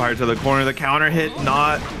 Getting Empire to the corner. The counter hit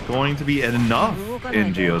not going to be enough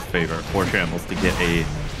in Geo's favor for Shambles to get a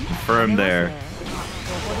confirm there.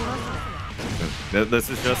 This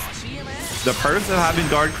is just the perks of having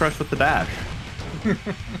guard crush with the dash.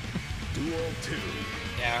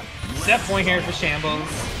 Yeah. Set point here for Shambles.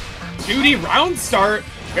 2D round start.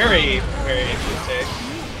 Very, very interesting.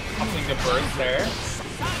 Something to burst there.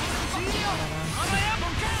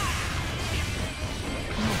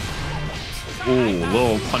 Ooh,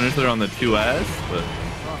 little punish there on the 2S, but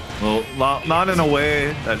well, not in a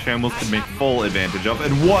way that Shambles could make full advantage of.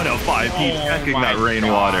 And what a 5P checking that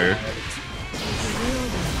rainwater.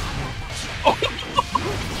 Oh.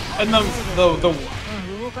 And the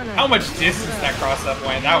how much distance that cross up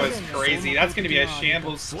went, that was crazy. That's going to be a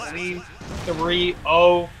Shambles clean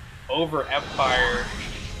 3-0 over Empire.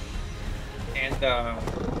 And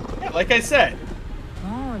Yeah, like I said,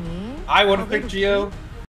 I would have picked Geo,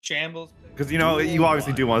 Shambles. Because, you know, you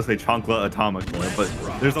obviously do want to say Chancla Atomica,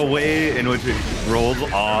 but there's a way in which it rolls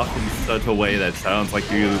off in such a way that sounds like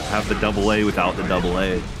you have the double A without the double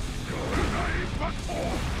A.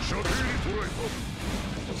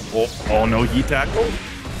 Oh no, heat tackle.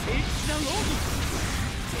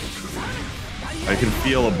 I can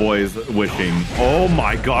feel a boy's wishing. Oh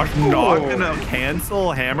my gosh, not gonna cancel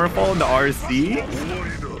Hammerfall into RC?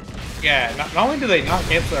 Yeah, not only do they not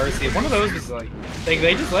cancel RC, one of those is like,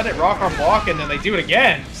 they just let it rock on block and then they do it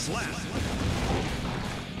again. So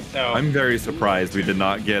I'm very surprised we did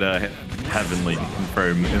not get a Heavenly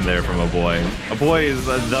confirm in there from Aboii. Aboii is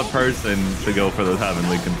the person to go for those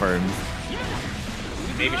Heavenly confirms.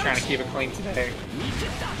 Maybe trying to keep it clean today.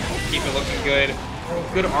 Keep it looking good.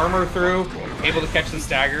 Good armor through. Able to catch the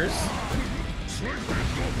staggers.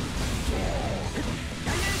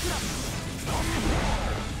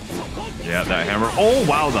 Yeah, that hammer. Oh,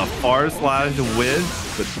 wow, the far slash whiz.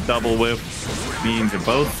 The double whip means they're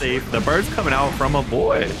both safe. The bird's coming out from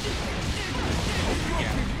Aboii.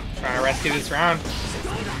 Yeah, trying to rescue this round.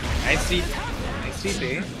 Nice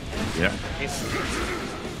TP. Yeah.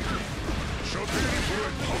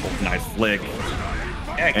 Nice flick.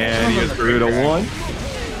 Yeah, and he is through to one.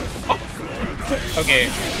 Oh. Okay,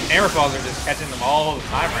 Hammerfalls are just catching them all the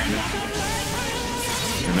time right now.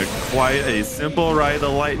 And they're quite a simple ride of the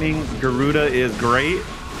lightning. Garuda is great,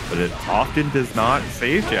 but it often does not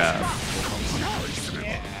save jab.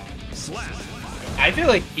 Yeah. I feel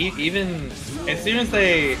like even as soon as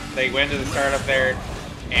they went to the startup there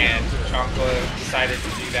and Chancla decided to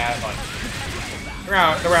do that, like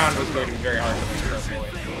the round was going to be very hard to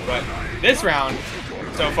avoid. But this round,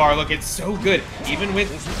 so far, look, it's so good. Even with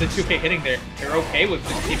the 2K hitting there, they're okay with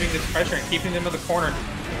just keeping this pressure and keeping them in the corner.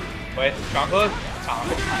 But Chancla, Tom,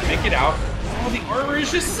 make it out. Oh, the armor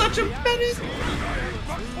is just such a menace.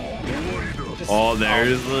 Oh,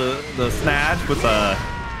 there's the snatch with the...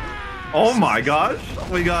 Oh my gosh.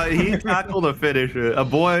 We got heat tackle to finish it.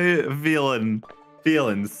 Aboii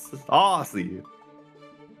feeling saucy.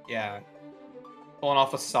 Yeah. Pulling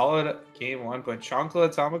off a solid game one, but Chancla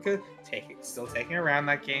Atomica still taking around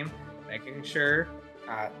that game, making sure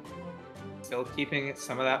still keeping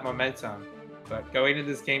some of that momentum. But going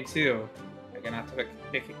into this game two, they're gonna have to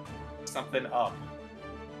pick something up.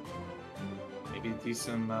 Maybe do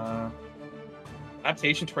some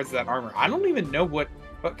adaptation towards that armor. I don't even know what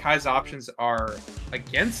Kai's options are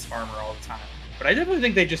against armor all the time, but I definitely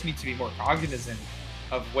think they just need to be more cognizant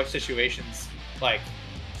of what situations like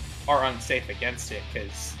are unsafe against it,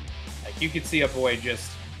 because like you could see Aboii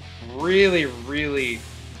just really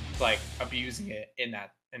like abusing it in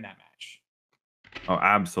that match. Oh,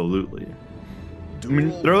 absolutely. I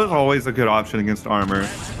mean, throw is always a good option against armor.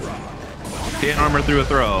 Can't armor through a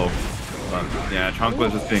throw. But yeah,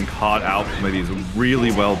 Chancla's just being caught out by these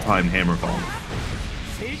really well-timed hammer falls.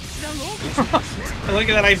 Look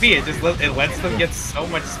at that I.B. It just it lets them get so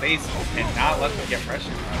much space and not let them get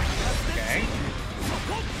pressure. Okay.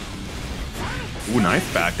 Ooh, nice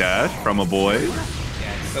backdash from Aboii.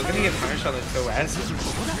 Yeah, still gonna get punished on the 2S.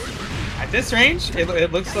 At this range,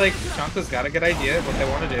 it looks like Chancla's got a good idea of what they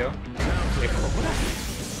want to do.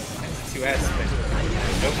 That's 2S, but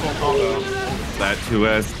no full combo. That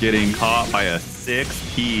 2S getting caught by a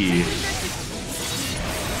 6P.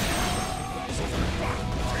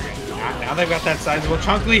 Now they've got that sizable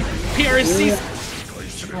Chancla. PRC's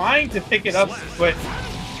trying to pick it up, but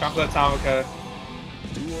Chancla Atomica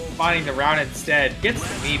finding the round instead, gets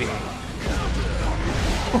the meeting.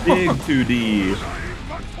 Big 2D.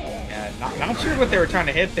 Yeah, not sure what they were trying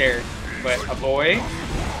to hit there, but Aboii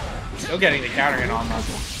still getting the counter in on them.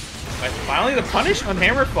 But finally the punish on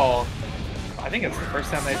Hammerfall. I think it's the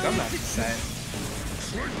first time they've done that this set.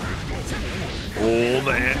 Oh,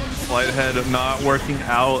 the slight head of not working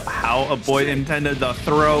out how Aboii intended the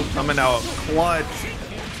throw, coming out clutch.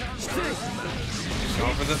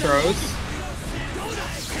 Going for the throws.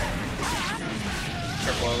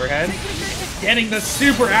 Triple overhead. Getting the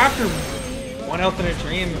super after. One health in a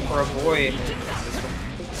dream for Aboii.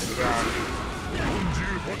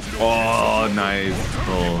 Oh, nice.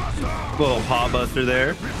 Little paw buster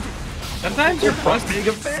there. Sometimes you're plus big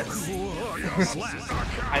offense.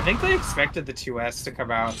 I think they expected the 2S to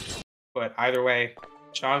come out, but either way,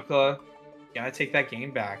 Chancla gotta take that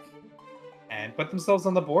game back and put themselves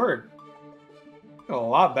on the board. A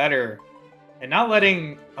lot better, and not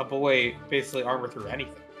letting Aboii basically armor through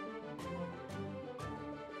anything.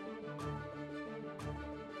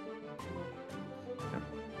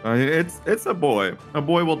 It's Aboii.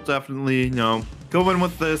 Aboii will definitely, you know, go in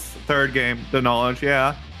with this third game, the knowledge,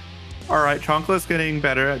 yeah. All right, Chonkla's getting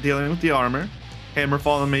better at dealing with the armor. Hammer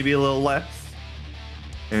falling maybe a little less.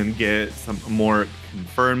 And get some more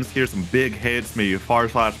confirms here. Some big hits, maybe a far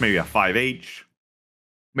slash, maybe a 5H.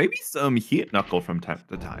 Maybe some heat knuckle from time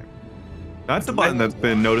to time. That's a button that's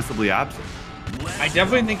been noticeably absent. I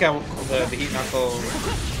definitely think the heat knuckle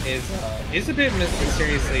is a bit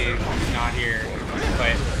mysteriously not here,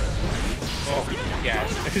 but oh yeah,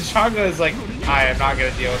 because Chonka is like, I am not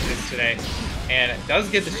gonna deal with this today, and it does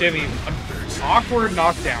get the shimmy, an awkward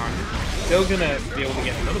knockdown. Still gonna be able to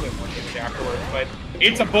get a little bit more damage afterwards, but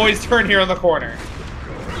it's Aboii's turn here in the corner.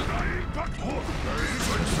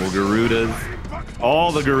 Well, Garudas,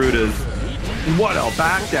 all the Garudas. What a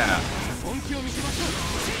backdash!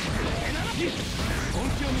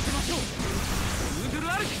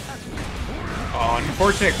 Oh,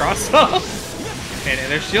 unfortunate cross up. And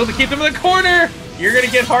there's shield to keep them in the corner. You're gonna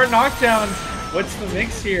get hard knockdown. What's the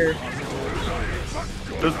mix here?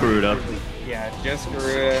 Just Garuda. Yeah, just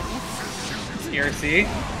Garuda. ERC,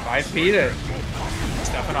 5P to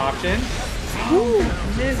stuff an option. Ooh,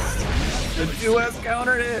 missed. The 2S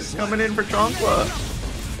countered it. Coming in for Chonkla.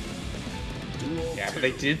 Yeah, but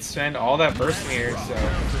they did spend all that burst meter, so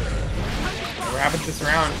whatever happens this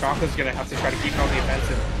round, Chonkla's gonna have to try to keep on the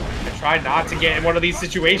offensive and try not to get in one of these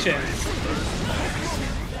situations.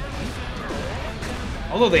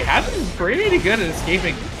 Although they have been pretty good at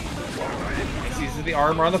escaping. He uses the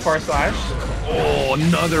armor on the far slash. Oh,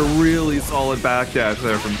 another really solid backdash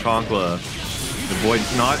there from Chonkla. The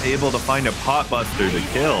Void's not able to find a pot buster to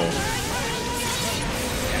kill.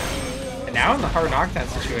 And now in the hard knockdown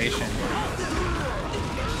situation.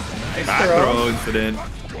 Nice Back throw incident.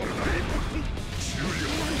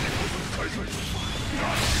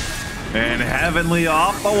 And Heavenly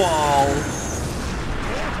off the wall.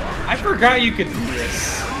 I forgot you could do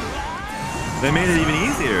this. They made it even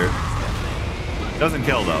easier. Doesn't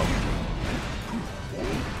kill though.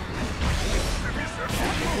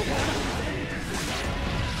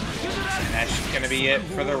 And that's gonna be it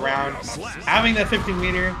for the round. Having that 15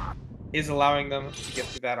 meter is allowing them to get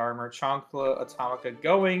through that armor. Chonkla Atomica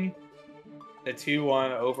going the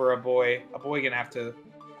 2-1 over Aboii. Aboii gonna have to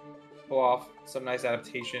pull off some nice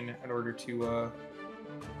adaptation in order to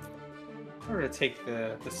take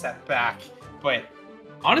the set back. But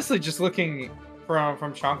honestly, just looking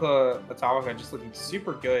from Chonkla Atomica, just looking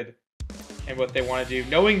super good in what they want to do,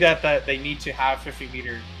 knowing that they need to have 50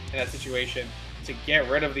 meter in that situation to get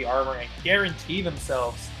rid of the armor and guarantee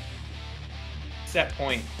themselves set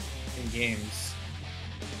point in games.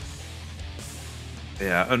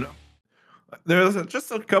 Yeah, and there's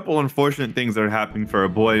just a couple unfortunate things that are happening for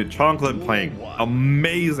Aboii. Chonkla playing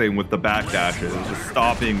amazing with the backdashes, just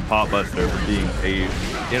stopping Pot Buster from being a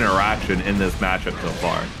interaction in this matchup so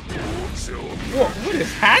far. Whoa, what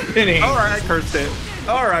is happening? All right, cursed it.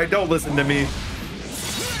 All right, don't listen to me.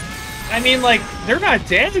 I mean, like, they're not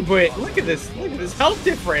dead, but look at this health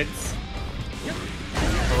difference.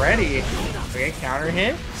 Already. Okay, counter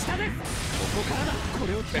hit.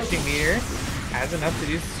 15 meter. Has enough to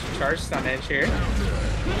do charge stun edge here.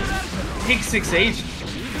 Take 6H.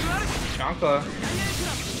 Chonkla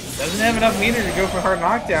doesn't have enough meter to go for hard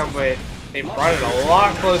knockdown, but they brought it a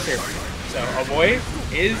lot closer. So Aboii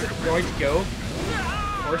is going to go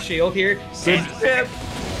for shield here. Good tip.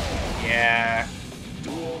 Yeah.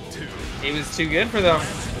 It was too good for them.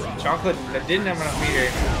 Chonkla didn't have enough meter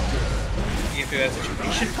to get through that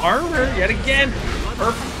situation. Armor yet again.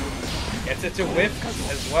 Perfect. Gets it to whip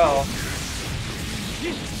as well.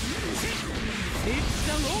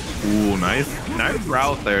 Ooh, nice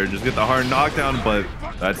route there. Just get the hard knockdown, but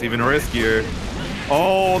that's even riskier.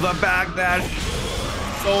 Oh, the backdash.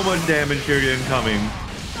 So much damage here incoming.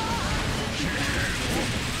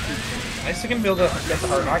 Nice looking build up, get the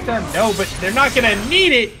hard knockdown. No, but they're not gonna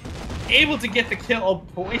need it. Able to get the kill.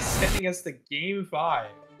 Boy, sending us to game 5.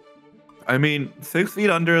 I mean, 6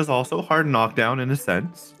 feet under is also hard knockdown in a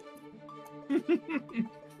sense.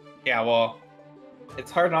 Yeah, well,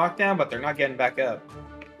 it's hard knockdown, but they're not getting back up.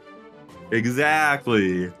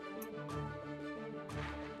 Exactly.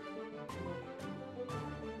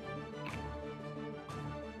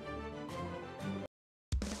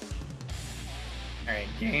 Alright,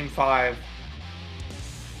 game 5.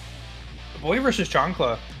 Aboii versus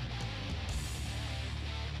Chonkla.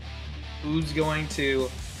 Who's going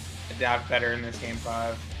to adapt better in this game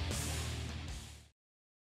 5?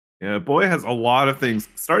 Yeah, Aboii has a lot of things.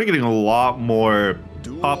 Started getting a lot more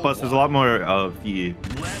pop busters, a lot more of the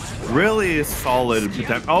really solid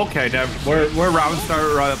potential. Okay, now we're round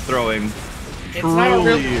start throwing. It's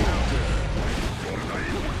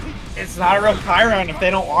not a real Chiron if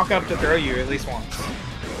they don't walk up to throw you at least once.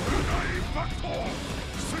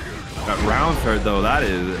 That round third though, that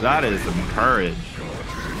is some courage.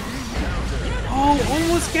 Oh,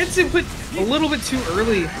 almost gets it, but a little bit too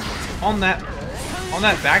early on that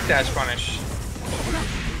backdash punish.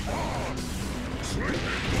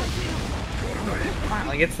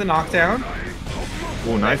 Finally gets the knockdown.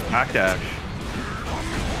 Oh, nice backdash.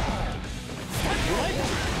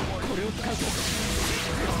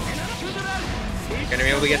 Gonna be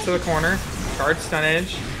able to get to the corner. Charge stun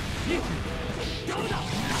edge.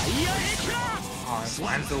 Oh,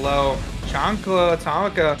 finds the low. Chancla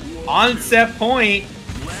Atomica on set point.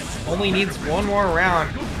 Only needs one more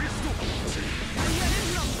round.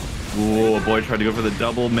 Ooh, Aboii tried to go for the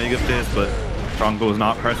double mega fist, but Chancla was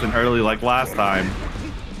not pressing early like last time.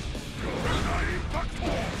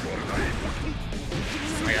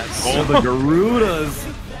 Oh my God, Oh, the Garudas.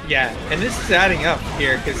 Yeah, and this is adding up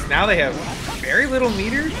here because now they have very little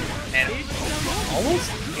meter and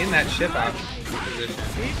almost in that ship out position.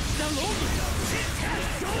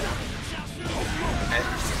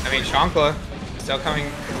 I mean, Chancla still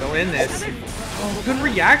in this. Oh, good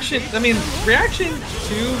reaction. I mean, reaction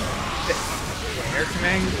to the air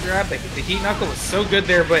command grab. The heat knuckle was so good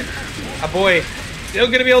there, but Aboii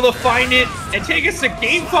still gonna be able to find it and take us to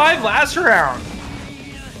game 5 last round.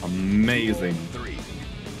 Amazing.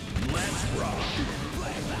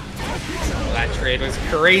 That trade was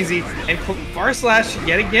crazy. And Far Slash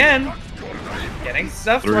yet again getting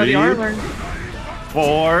stuffed by the armor.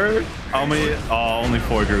 4. How many? Oh, only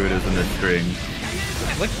 4 Garudas in this string.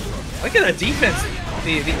 And look at that defense.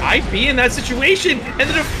 The IP in that situation and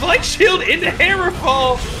the deflect shield into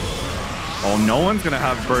Hammerfall. Oh, no one's gonna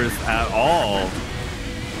have burst at all.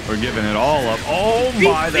 We're giving it all up. Oh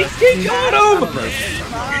my! He got him.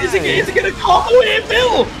 Is it gonna combo in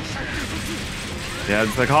Mill? Yeah,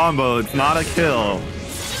 it's a combo. It's not a kill.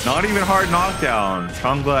 Not even hard knockdown.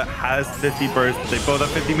 Chancla has 50 burst. They both have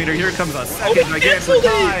 50 meter. Here comes a second again for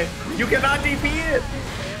die. You cannot DP it.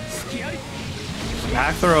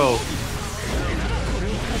 Back throw.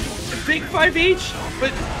 Big 5 each,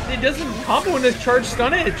 but it doesn't combo in this charge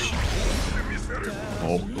stun edge.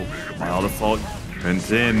 Oh, Mild Assault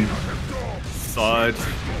turns in. Such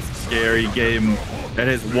scary game. It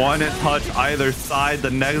is one touch either side. The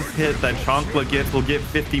next hit that Chancla gets will get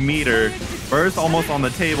 50 meter. First, almost on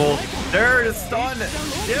the table. There is stun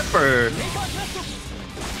dipper.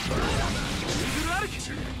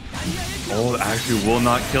 Oh, actually will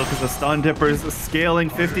not kill because the stun dipper is scaling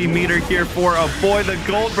 50 meter here for Aboii. The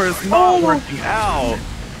gold burst not working out.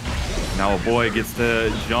 Now Aboii gets to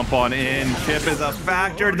jump on in. Chipp is a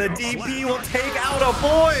factor. The DP will take out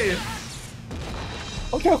Aboii.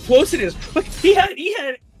 Look how close it is. Look, he had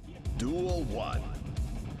Duel 1.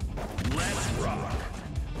 Let's rock.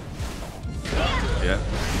 Yeah,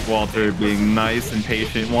 Walter being nice and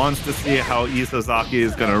patient wants to see how Isozaki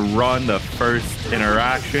is going to run the first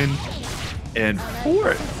interaction. And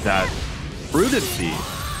for that prudency,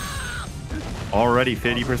 already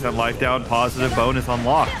 50% life down, positive bonus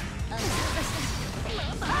unlocked.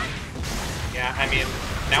 Yeah, I mean,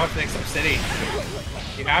 now it's Mix Up City.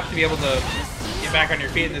 You have to be able to get back on your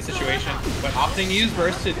feet in this situation, but opting to use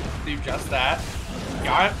burst to do just that.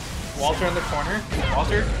 Got Walter in the corner.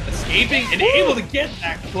 Walter escaping and able to get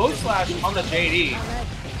that close slash on the JD.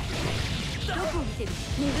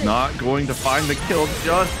 Not going to find the kill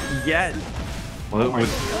just yet.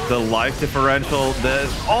 With the life differential,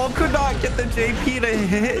 this all could not get the JP to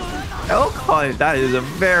hit. Elphelt, that is a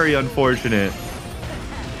very unfortunate.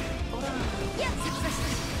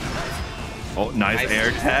 Oh, nice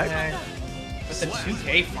air tech. With the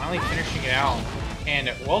 2K finally finishing it out.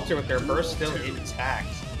 And Walter with their burst still intact.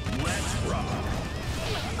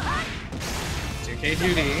 2K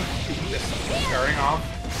duty. Just starting off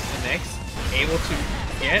the next. Able to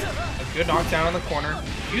get a good knockdown on the corner.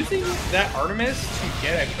 Using that Artemis to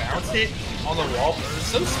get a bounce hit on the wall is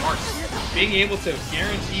so smart. Being able to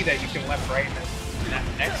guarantee that you can left right in that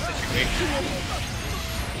next situation.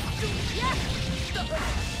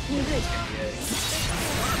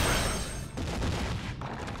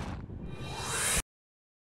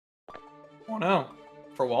 Oh no.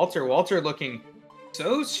 For Walter looking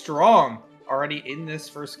so strong already in this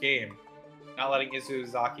first game. Not letting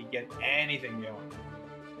Isozaki get anything going.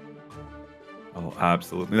 Oh,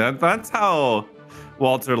 absolutely. That's how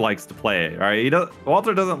Walter likes to play, right?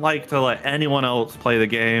 Walter doesn't like to let anyone else play the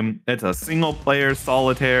game. It's a single player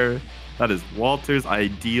solitaire. That is Walter's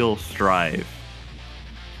ideal strive.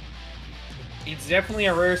 It's definitely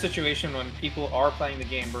a rare situation when people are playing the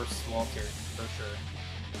game versus Walter, for sure.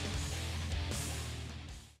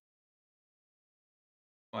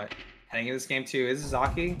 What? Heading into this game too,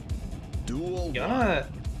 Isozaki. Duel Giovanna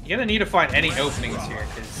You're gonna need to find any openings here,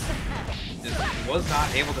 because just was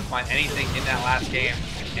not able to find anything in that last game.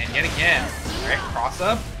 And yet again, right, cross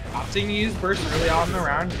up, opting to use burst early on in the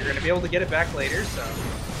round. You're gonna be able to get it back later, so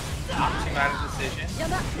not too bad a decision.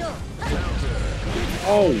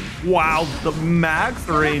 Oh, wow. The max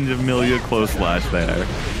range of Millia close slash there.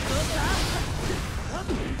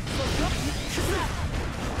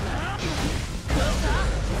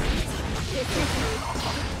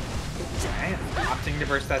 Okay, opting to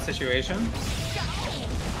burst that situation.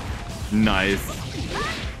 Nice.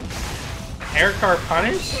 Air car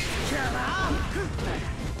punish.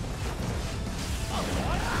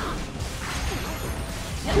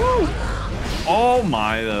 Woo. Oh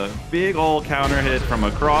my, the big old counter hit from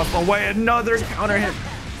across the way. Another counter hit.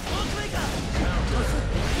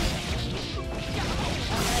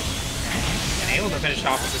 And able to finish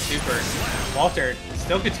off with the super. Walter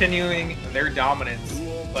still continuing their dominance,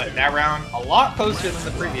 but that round a lot closer than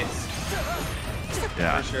the previous.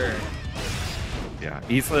 Yeah. For sure. Yeah,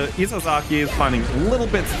 Isozaki is finding little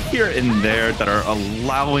bits here and there that are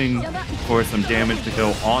allowing for some damage to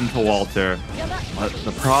go onto Walter. But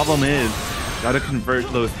the problem is, gotta convert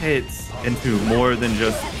those hits into more than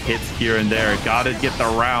just hits here and there. Gotta get the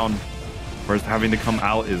round. First, having to come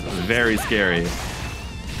out is very scary.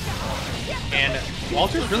 And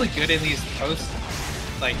Walter's really good in these posts.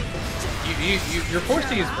 Like, you're forced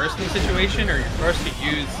to use burst in the situation, or you're forced to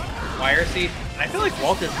use wire seat. And I feel like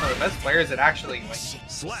Walter's one of the best players at actually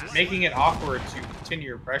like making it awkward to continue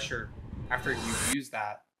your pressure after you use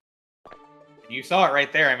that. And you saw it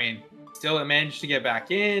right there. I mean, still managed to get back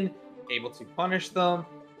in, able to punish them,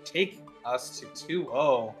 take us to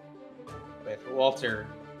 2-0 with Walter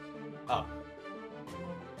up.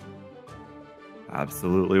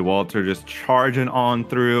 Absolutely, Walter just charging on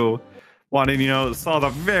through. Wanting, saw the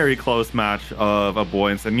very close match of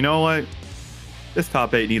Aboii and said, you know what? This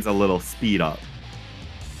top 8 needs a little speed up.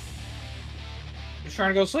 Just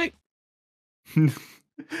trying to go to sleep.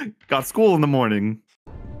 Got school in the morning.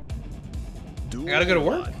 I gotta go to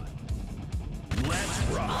work.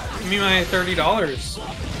 Give me my $30,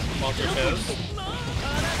 Walter says.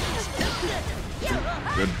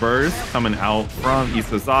 Good burst coming out from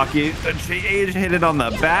Isozaki. The GH hit it on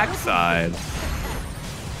the backside.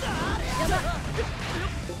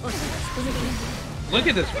 Look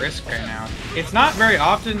at this risk right now. It's not very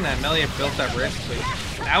often that Millia built that risk, but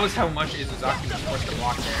that was how much Isozaki was forced to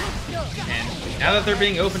block there. And now that they're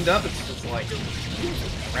being opened up, it's just like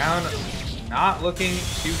round not looking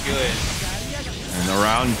too good. And the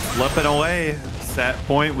round slipping away. Set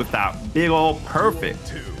point with that big old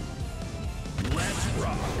perfect.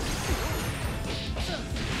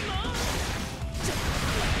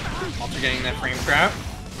 Walter getting that frame trap.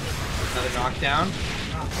 Another knockdown.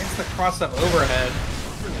 Gets the cross up overhead.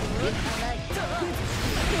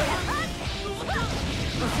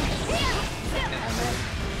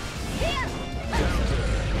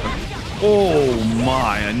 Oh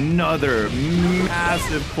my, another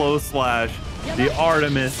massive close slash. The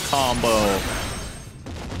Artemis combo.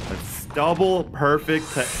 That's double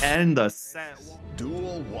perfect to end the set.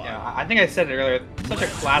 Duel 1. Yeah, I think I said it earlier. Such a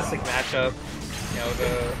classic matchup.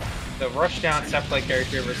 The rush down set play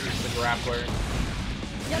character versus the grappler.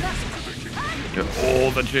 Oh,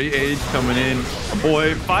 the JH coming in.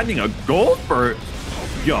 Aboii finding a gold burst.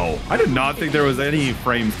 Yo, I did not think there was any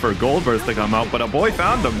frames for gold burst to come out, but Aboii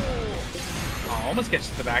found them. Oh, almost gets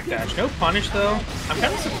to the backdash. No punish though. I'm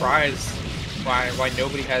kind of surprised why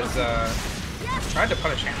nobody has tried to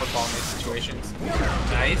punish Hammerfall in these situations.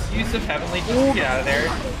 Nice use of Heavenly just to get out of there.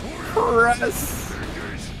 Press.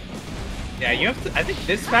 Yeah, you have to. I think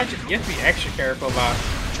this match you have to be extra careful about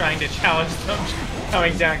trying to challenge them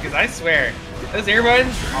coming down, because I swear those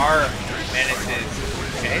earbuds are menaces.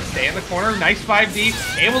 Okay, stay in the corner. Nice 5D,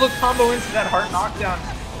 able to combo into that heart knockdown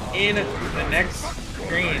in the next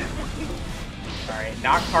screen. All right,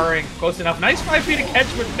 not carring close enough. Nice 5D to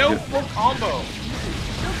catch with no full combo.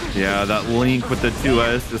 Yeah, that link with the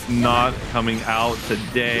 2S just not coming out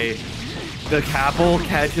today. The Capel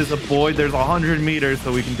catches Aboii. There's 100 meters,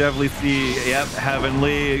 so we can definitely see. Yep,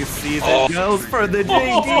 Heavenly sees it. Goes for the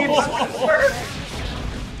JD.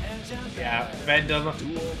 Yeah, vendum.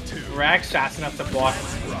 Rax fast enough to block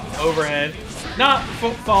overhead. Not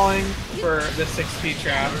foot falling for the 6P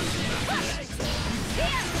trap.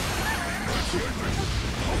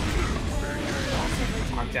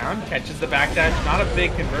 Knockdown, catches the backdash. Not a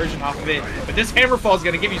big conversion off of it, but this Hammerfall is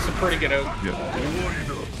going to give you some pretty good oak.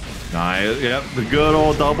 Nice. Yep, the good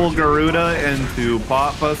old double Garuda into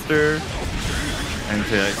Potbuster.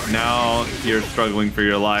 And now you're struggling for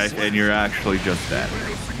your life, and you're actually just dead.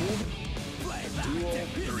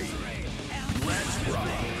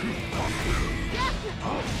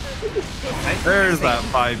 There's that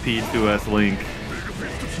 5P 2S link.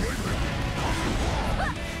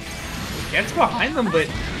 Gets behind them, but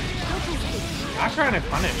not trying to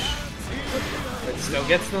punish. But still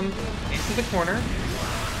gets them into the corner.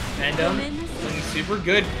 Vendum looking super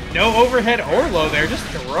good. No overhead or low there, just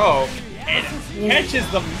throw. And catches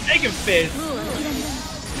the Mega Fist.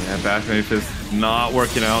 Yeah, back Mega Fist not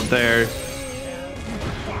working out there.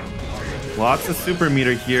 Lots of super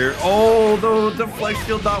meter here. Oh, the flex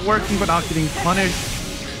shield not working, but not getting punished.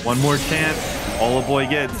 One more chance. All Aboii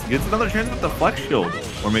gets another chance with the flex shield.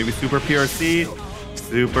 Or maybe super PRC.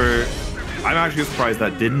 Super. I'm actually surprised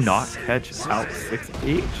that did not catch out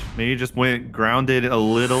 6H. Maybe just went grounded a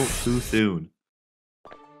little too soon.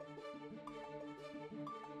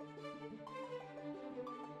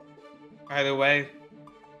 Either way,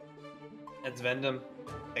 it's vendum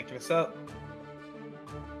picking us up.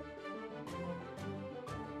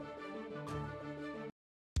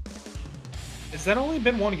 Has that only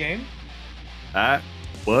been one game? That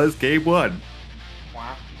was game 1.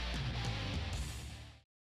 Wow.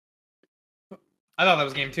 I thought that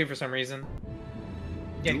was game 2 for some reason.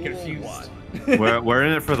 Getting confused. we're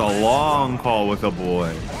in it for the long call with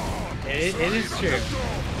Aboii. It is true.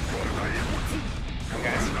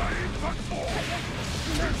 Okay.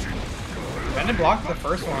 Vendum blocked the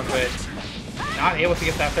first one, but not able to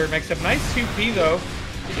get that third mix-up. Nice 2P though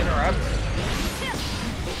to interrupt.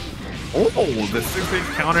 Oh, the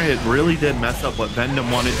 6H counter hit really did mess up what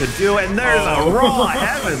Vendum wanted to do, and there's a raw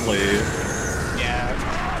heavenly.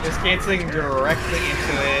 Yeah, just canceling directly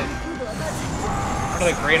into it. One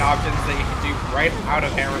of the great options that you can do right out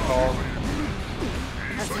of Hammer Call.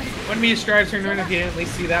 Wouldn't be a strive turn if you didn't at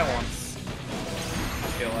least see that once. I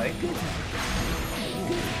feel like.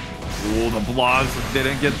 Oh, the blocks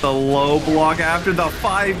didn't get the low block after the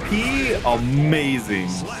 5P. Amazing.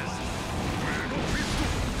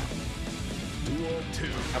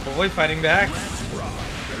 Aboii fighting back.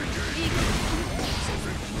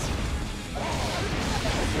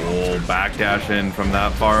 Oh, backdash in from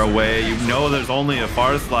that far away. You know there's only a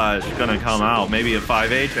far slash gonna come out. Maybe a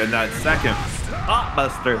 5H, and that second pop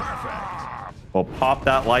buster will pop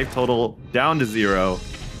that life total down to 0.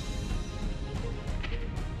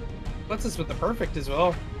 Puts us with the perfect as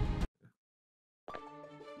well.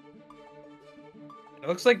 It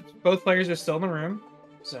looks like both players are still in the room,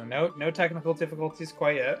 so no technical difficulties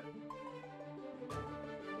quite yet.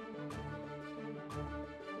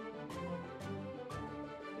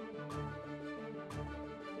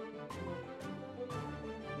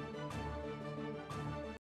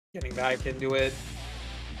 Getting back into it.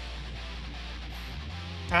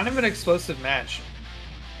 Kind of an explosive match.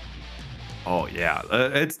 Oh, yeah.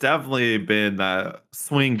 It's definitely been that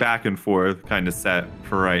swing back and forth kind of set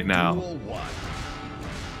for right now.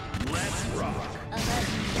 Let's rock.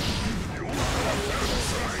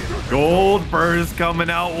 Gold burst coming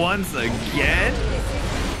out once again.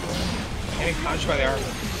 Getting punched by the armor.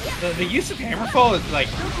 The use of Hammerfall is like,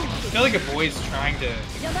 I feel like Aboii's trying to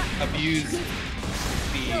abuse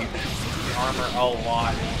the armor a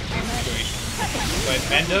lot in these situations. But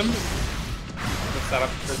Vendum set up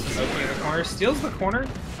for Zanuff in the corner, steals the corner.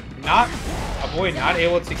 Aboii not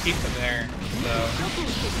able to keep them there. So.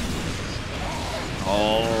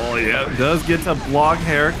 Oh, yeah, does get to block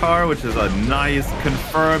Haircar, which is a nice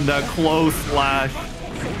confirmed close slash.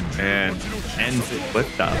 And ends it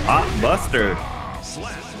with the hot buster.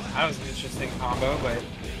 That was an interesting combo, but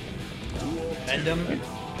Vendum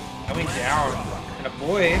coming down. And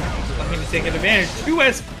Aboii looking to take advantage.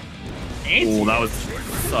 2S. Oh, that was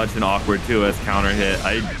such an awkward 2S counter hit.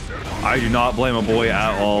 I do not blame Aboii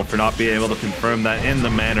at all for not being able to confirm that in the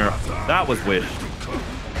manner that was wished.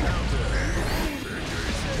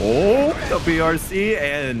 Oh, the BRC,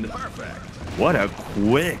 and what a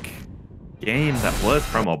quick game that was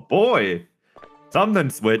from Aboii. Something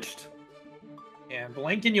switched. Yeah,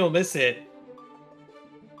 blink and you'll miss it.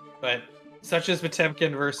 But such as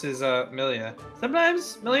Potemkin versus Millia.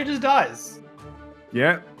 Sometimes Millia just dies.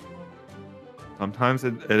 Yeah. Sometimes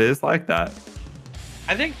it is like that.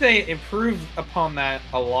 I think they improved upon that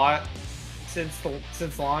a lot since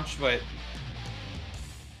launch, but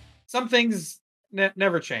some things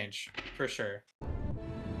never change for sure.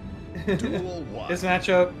 This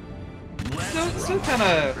matchup still kind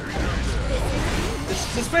of,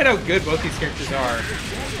 despite how good both these characters are,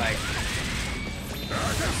 like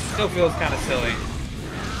still feels kind of silly.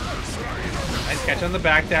 Nice catch on the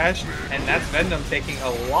backdash, and that's Vendum taking a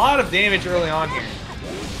lot of damage early on here.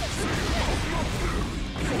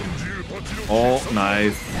 Oh,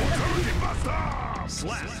 nice.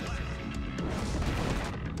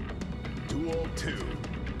 Duel 2.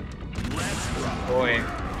 Boy,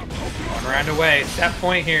 One round away. Set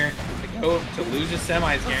point here to go to lose his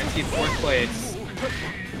semis, guaranteed 4th place.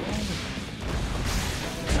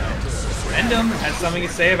 Vendum has something to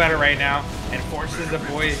say about it right now and forces the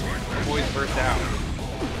boys burst out.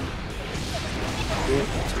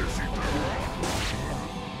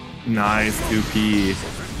 Nice 2P.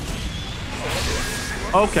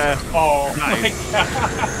 Okay. Oh, nice. my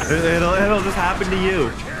God. It'll just happen to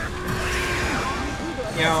you.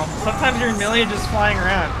 You know, sometimes you're in Millia just flying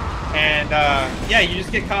around, and yeah, you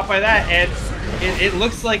just get caught by that, and it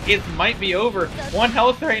looks like it might be over. 1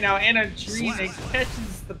 health right now, and a dream and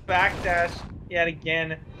catches the backdash yet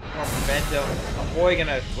again from Vendum. Aboii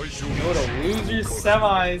gonna go to losers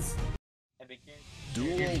semis.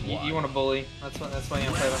 You want to bully? That's why you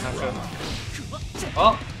play that matchup.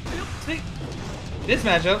 Well, see, this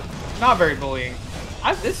matchup not very bullying.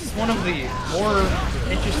 This is one of the more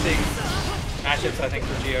interesting matchups I think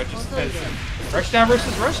for Geo, just because rushdown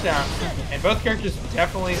versus rushdown, and both characters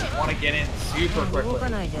definitely want to get in super quickly.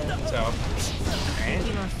 So, right.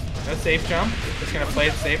 No safe jump, just gonna play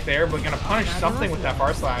it safe there, but gonna punish something with that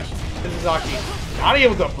bar slash. Isozaki not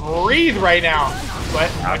able to breathe right now, but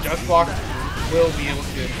a just block will be able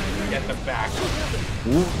to get the back.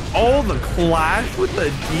 Oh, the clash with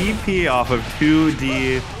the DP off of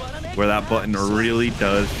 2D, where that button really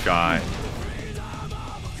does shine.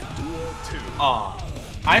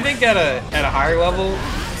 I think at a higher level,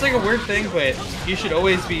 it's like a weird thing, but you should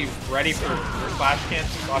always be ready for flash cans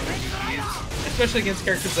off your DPs, especially against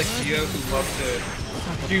characters like Geo who love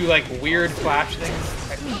to do like weird flash things,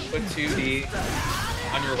 like put 2D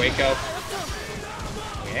on your wake up.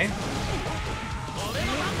 Okay.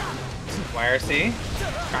 YRC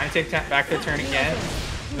trying to take back the turn again.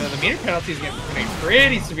 The meter penalty is getting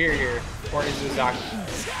pretty severe here for Isozaki,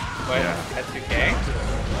 but yeah, that's okay.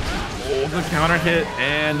 Oh, the counter hit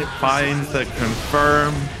and finds the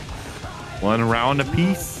confirm. 1 round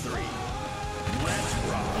apiece.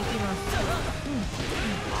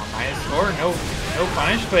 -4, no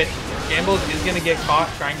punish, but Shambles is gonna get caught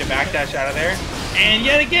trying to backdash out of there, and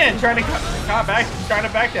yet again trying to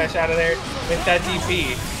backdash out of there with that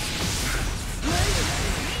DP.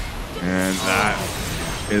 And that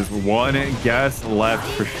is 1 guess left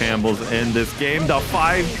for Shambles in this game. The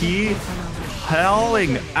 5P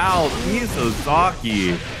helling out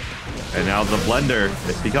Isozaki. And now the blender,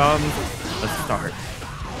 it becomes a start.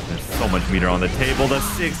 There's so much meter on the table. The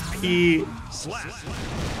 6P.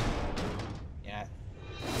 Yeah,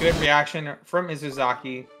 good reaction from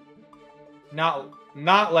Isozaki.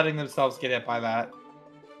 Not letting themselves get hit by that,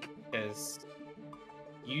 because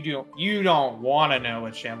you don't want to know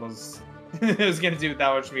what Shambles is going to do with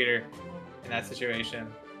that much meter in that situation,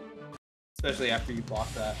 especially after you block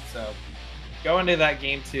that. So go into that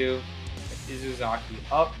game 2 with Isozaki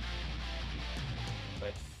up,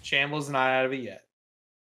 but Shambles not out of it yet.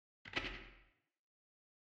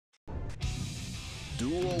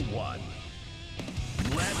 Duel 1.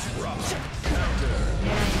 Let's rock.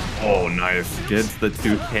 Oh, nice. Gets the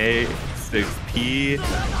 2K, 6P.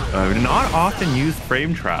 Not often used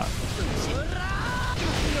frame trap.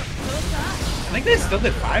 I think they still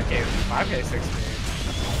did 5K 6P.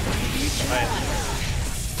 But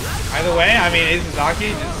either way, I mean,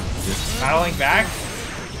 Isozaki just battling back.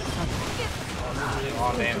 A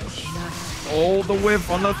lot of damage. Oh, the whiff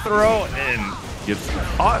on the throw, and gets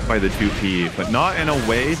caught by the 2P, but not in a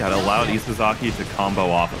way that allowed Isozaki to combo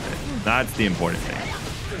off of it. That's the important thing.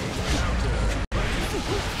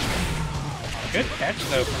 Good catch,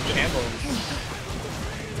 though, from Shambles.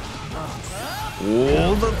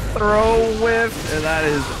 Oh, the throw whiff, and that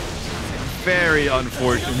is very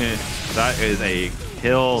unfortunate. That is a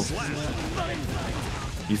kill.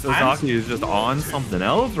 Isozaki is just on something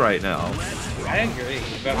else right now. I agree,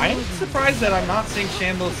 but I'm surprised that I'm not seeing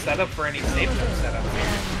Shambles set up for any safe jump setup here,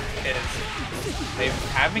 because they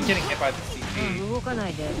have been getting hit by the CP.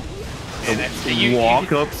 And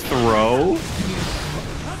walk-up throw?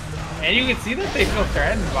 And you can see that they feel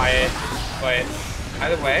threatened by it, but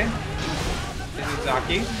either way,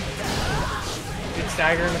 Isozaki. Good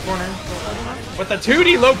stagger in the corner. With the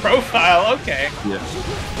 2D low profile, okay. Yeah.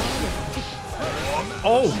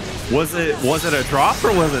 Oh, was it a drop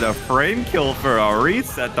or was it a frame kill for a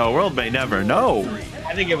reset? The world may never know.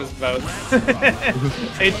 I think it was both.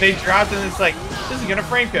 they dropped and it's like, this is gonna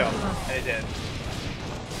frame kill. And it did.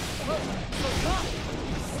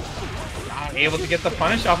 Not able to get the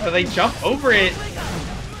punish off, but they jump over it.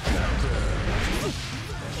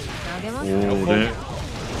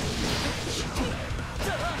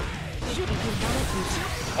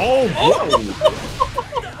 Oh, whoa!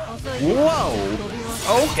 Whoa!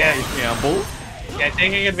 Okay, Shambles. Yeah,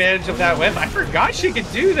 taking advantage of that whip. I forgot she could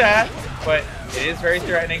do that, but it is very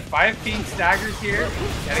threatening. 5P staggers here,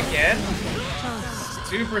 yet again.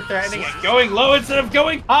 Super threatening and going low instead of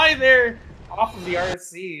going high there off of the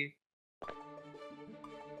RSC.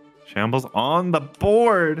 Shambles on the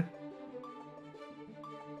board.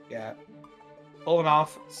 Yeah, pulling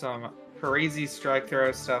off some crazy strike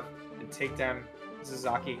throw stuff to take down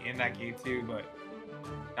Isozaki in that game too, but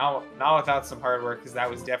not without some hard work, because that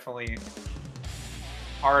was definitely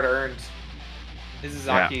hard earned.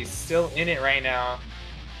 Isozaki still in it right now.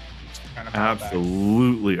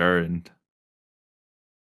 Absolutely earned.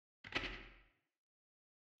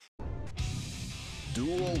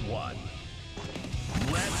 Duel 1.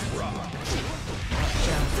 Let's rock.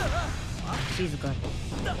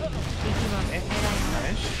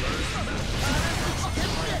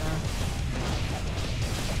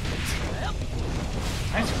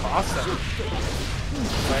 Nice cross up.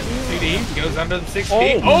 But 2D goes under the 6 Oh,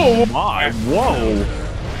 feet. oh my! Whoa!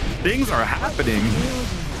 Things are happening.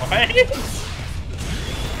 What?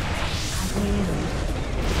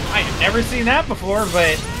 I have never seen that before,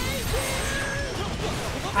 but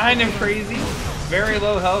kind of crazy. Very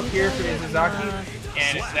low health here for Isozaki,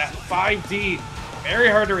 and that 5D, very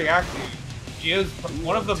hard to react to. Gio's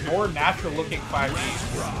one of the more natural looking 5Ds.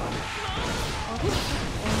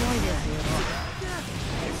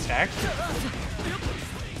 Nice tech.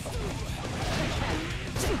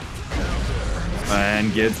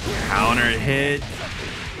 And gets counter hit.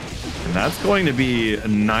 And that's going to be a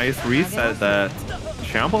nice reset that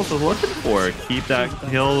Shambles is looking for. Keep that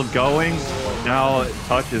kill going. Now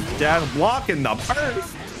touches death, blocking the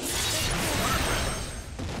burst.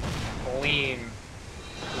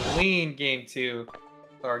 Clean game 2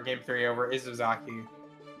 or game 3 over Isozaki.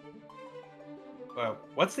 Well,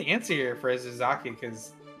 what's the answer here for Isozaki?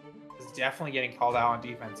 Because he's definitely getting called out on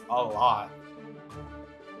defense a lot.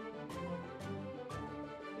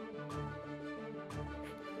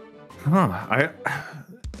 Huh.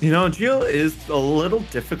 Gio is a little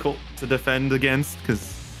difficult to defend against because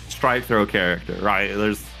strike throw character, right?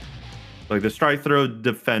 There's like the strike throw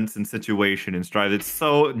defense and situation in Strive. It's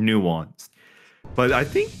so nuanced. But I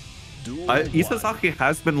think Isozaki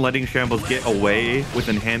has been letting Shambles get away with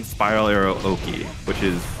enhanced spiral arrow Oki, which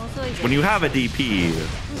is when you have a DP,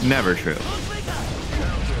 never true.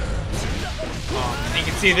 You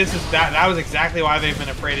can see this is that was exactly why they've been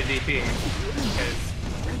afraid of DP. Because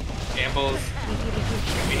Shambles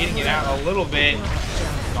beating it out a little bit,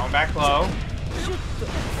 going back low.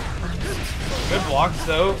 Good blocks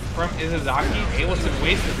though from Isozaki, able to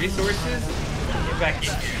waste the resources. Get back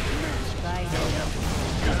in.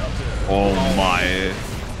 Oh my.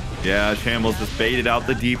 Yeah, Shambles just baited out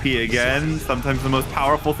the DP again. Sometimes the most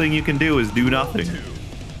powerful thing you can do is do nothing.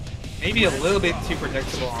 Maybe a little bit too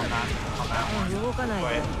predictable on that one.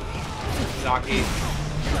 But Isozaki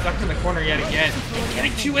stuck in the corner yet again.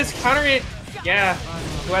 Getting 2S counter it. Yeah,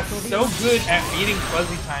 2S so good at beating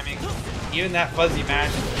fuzzy timing. Even that fuzzy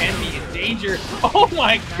match can be in danger. Oh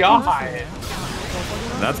my god!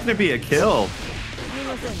 That's gonna be a kill.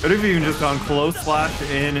 Could have even just gone close slash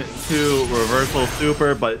into reversal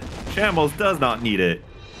super, but Shambles does not need it.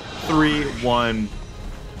 3-1.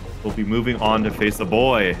 We'll be moving on to face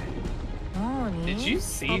Aboii. Did you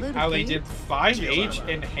see how they did 5H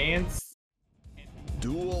enhance?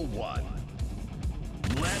 Duel 1.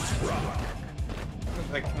 Let's rock.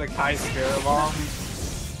 The Kai Spirit Bomb.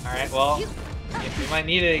 Alright, well, we might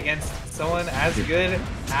need it against someone as good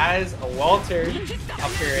as Walter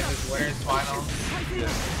up here in this winners final.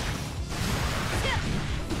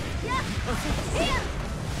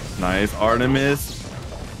 Nice Artemis.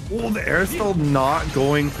 Oh, the air still not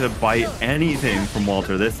going to bite anything from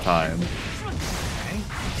Walter this time. Okay.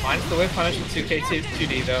 Finds the whip punish with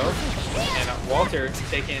 2K2D though, and Walter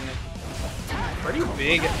taking pretty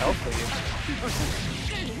big health lead.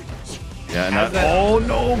 Yeah, and that, oh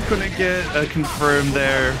no, couldn't get a confirm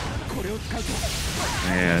there.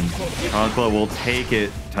 And Conquela will take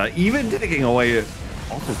it, even taking away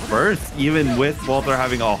Walter's burst, even with Walter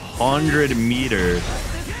having 100 meters.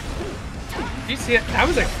 Did you see it? That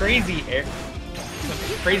was a crazy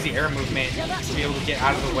air movement to be able to get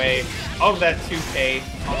out of the way of that 2K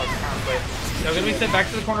on the ground. But so gonna be sent back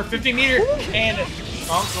to the corner, 50 meters, and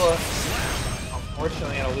Conquela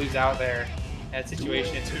unfortunately gonna lose out there in that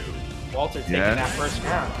situation. Walter taking that first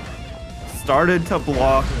round. Started to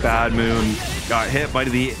block Bad Moon, got hit by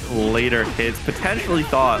the later hits, potentially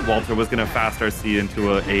thought Walter was going to fast RC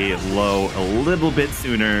into a low a little bit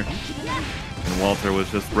sooner, and Walter was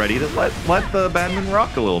just ready to let the Bad Moon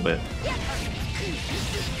rock a little bit.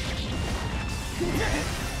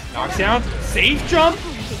 Knocks down, safe jump,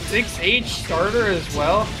 6H starter as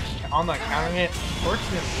well on that counter hit.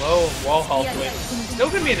 Fortunate low wall health, which still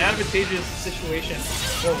going to be an advantageous situation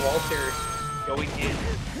for Walter going in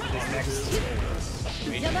this next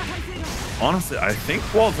situation. Honestly, I think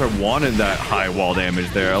Walter wanted that high wall damage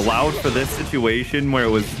there. Allowed for this situation where it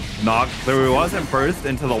was knocked, there wasn't burst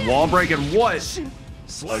into the wall break, and what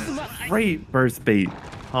a great burst bait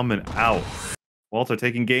coming out. Walter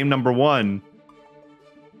taking game number 1.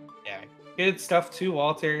 Yeah, good stuff too,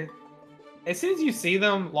 Walter. As soon as you see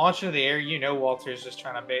them launch into the air, you know Walter's just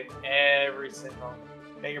trying to bait every single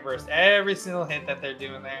mega burst, every single hit that they're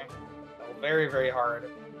doing there. So very, very hard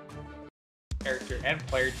character and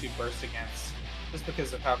player to burst against, just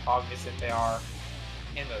because of how cognizant they are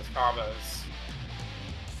in those combos.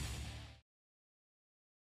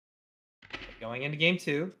 Going into game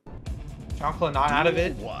 2, Chonkla not out of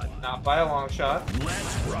it, not by a long shot.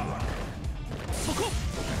 Let's rock.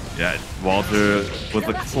 Yeah, Walter with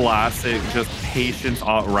the classic just patience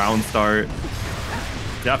round start.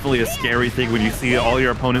 Definitely a scary thing when you see all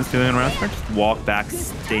your opponents doing round start. Just walk back,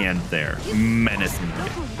 stand there,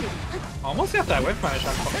 menacingly. Almost got that whip punish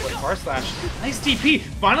on with Bar Slash. Nice DP.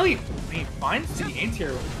 Finally, he finds the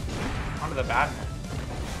anti-hero onto the bat.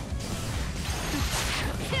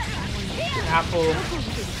 Apple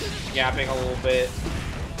yapping a little bit.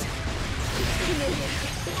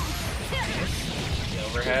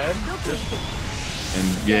 Overhead.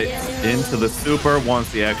 And get into the super,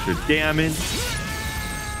 wants the extra damage.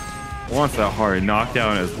 Wants that hard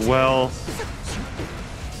knockdown as well.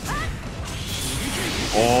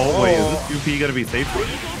 Oh, wait, is this 2P gonna be safe?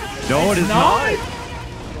 No, it is not.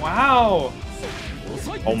 Wow.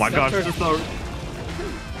 Oh my gosh, just the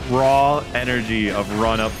raw energy of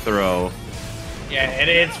run-up throw. Yeah, and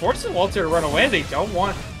it's forcing Walter to run away. They don't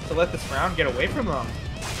want to let this round get away from them.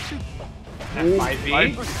 That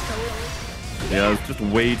 5v. Yeah, it's just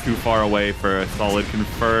way too far away for a solid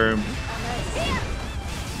confirm.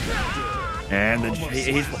 And the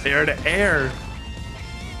J8 air to air.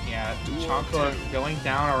 Yeah, Chonkla going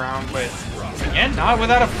down around, but again, not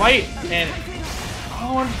without a fight. And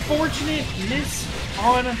oh, unfortunate miss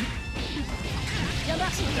on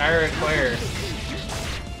Direct Claire.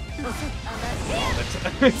 Oh,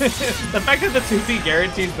 the fact that the 2P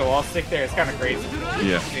guarantees the wall stick there is kind of crazy.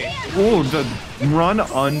 Yeah. Oh, the run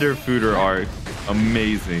under Fooder arc.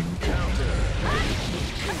 Amazing.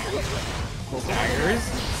 Daggers,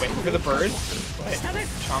 waiting for the burst, but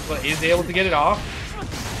Chonkla is able to get it off,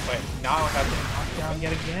 but not without the knockdown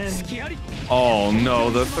yet again. Oh no,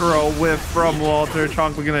 the throw whiff from Walter.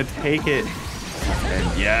 Chonkla gonna take it.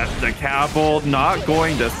 And yes, the Capel not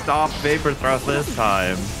going to stop Vapor Thrust this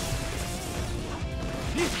time.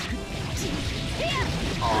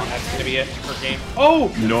 Oh, that's gonna be it for game.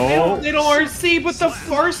 Oh no! Little RC, but the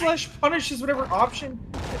Bar Slash punishes whatever option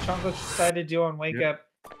that Chonkla decided to do on Wake Up.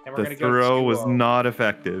 And we're The gonna go throw 2-0. was not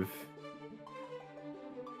effective.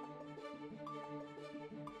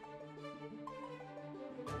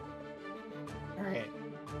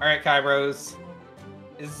 All right, Kai Bros.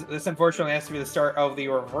 This unfortunately has to be the start of the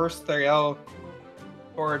reverse 3-0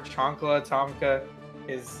 for Chonkla. Tomka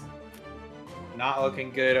is not looking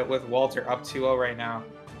good with Walter up 2-0 right now.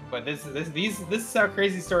 But this is how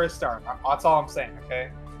crazy stories start. That's all I'm saying,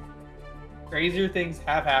 okay? Crazier things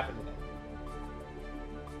have happened today.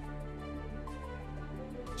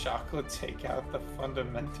 Chocolate take out the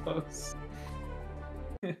fundamentals.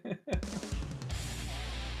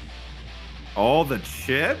 Oh, the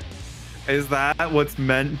chip? Is that what's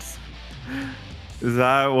meant? Is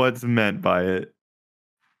that what's meant by it?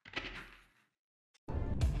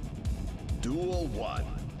 Duel 1.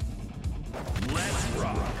 Let's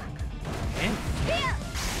rock.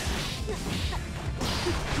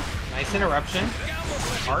 Nice interruption.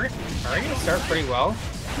 Are going to start pretty well.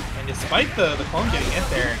 And despite the clone getting hit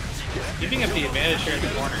there, giving up the advantage here in the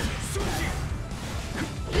corner.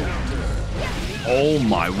 Oh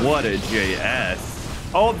my, what a JS.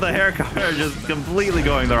 Oh, the hair color just completely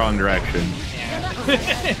going the wrong direction.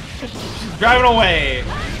 Yeah. Driving away.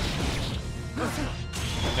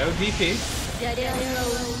 No DP.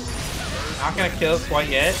 Not going to kill quite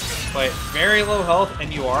yet, but very low health,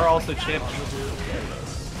 and you are also chipped.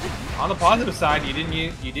 On the positive side, you didn't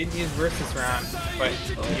use burst this round, but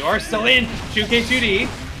you are still in 2K2D.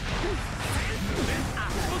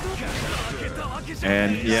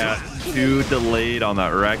 And yeah, 2 delayed on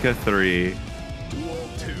that Rekka 3. Duel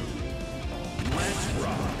 2. Let's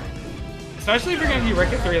rock. Especially if you're going to do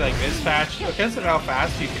Rekka 3 like this patch, because of how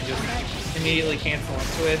fast you can just immediately cancel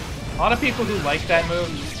into it. A lot of people who like that move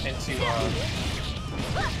just tend to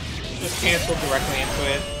just cancel directly into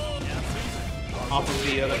it off of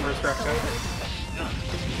the first Rekka.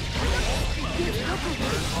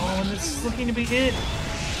 Oh, and this is looking to be it.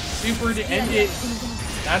 Super to end it.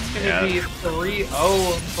 That's going to be 3-0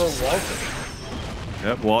 for Walter.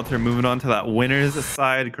 Yep, Walter moving on to that winner's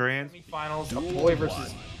side grand. Semi-finals, Aboii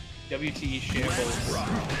versus WTE Shambles. Alright,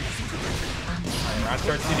 round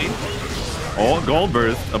start 2D. Oh, Gold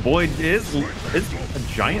Burst. Aboii is a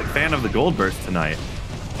giant fan of the Gold Burst tonight.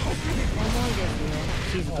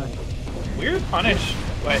 Weird punish,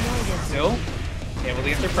 but still able to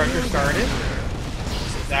get their pressure started.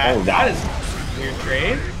 That is a weird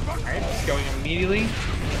trade. Alright, just going immediately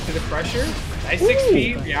to the pressure. Nice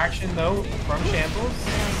 6P reaction though from Shambles.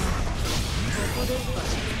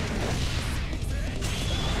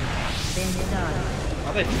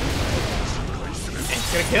 Oh,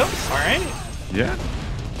 it's gonna kill. Alright. Yeah.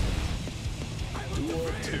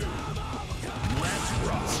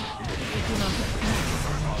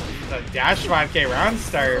 The dash 5K round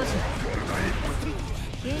start.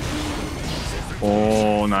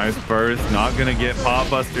 Oh, nice burst. Not gonna get pop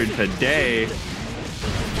busted today.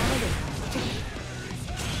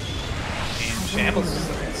 And Shambles is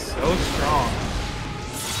looking so strong.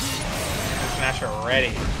 Smash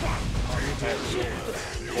already.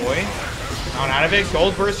 Boy, not out of it.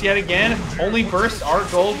 Gold burst yet again. Only bursts are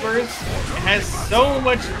gold bursts. It has so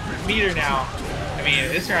much meter now. I mean,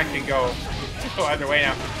 this round can go either way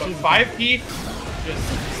now. But 5P, just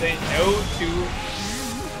say no to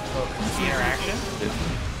the interaction.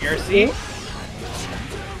 ERC.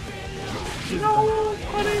 No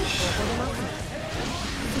punish.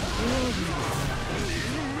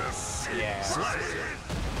 Yeah.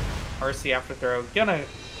 RC after throw. Gonna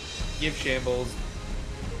give Shambles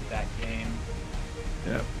that game.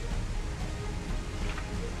 Yep.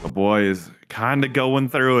 Aboii is kind of going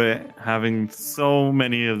through it, having so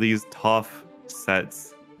many of these tough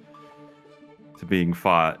sets to being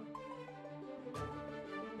fought.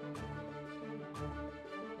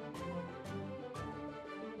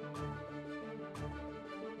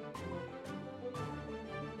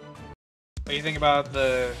 What do you think about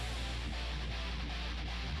the...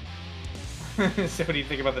 So what do you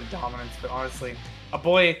think about the dominance? But honestly,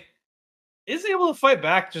 Aboii is able to fight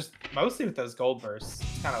back just mostly with those gold bursts.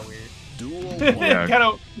 It's kind of weird. Yeah. Kind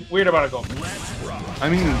of weird about a gold burst. I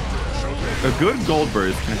mean, a good gold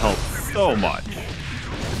burst can help so much.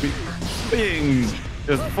 Being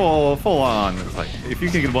just full on. It's like, if you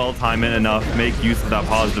can well time it enough, make use of that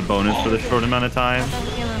positive bonus for the short amount of time,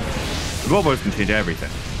 the gold burst can change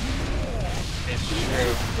everything. It's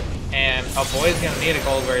true. And Aboii's gonna need a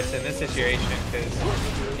gold burst in this situation because,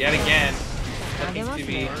 yet again, looking to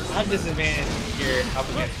be at disadvantage here up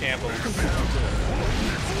against Shambles.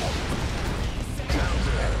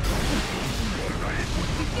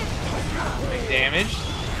 Big damage.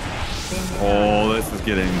 Oh, this is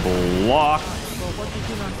getting blocked.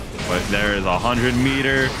 But there is 100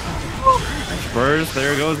 meter burst.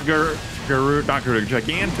 There goes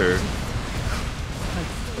Gigantor.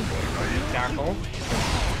 Tackle.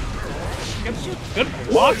 Good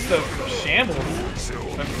blocks though from Shambles. So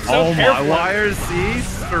oh careful. my, YRC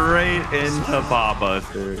straight into Pop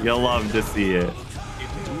Buster. You'll love to see it.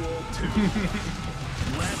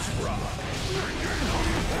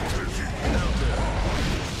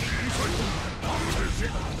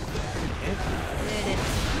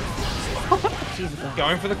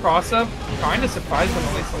 Going for the cross-up, kind of surprised them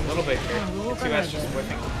at least a little bit here. 2S just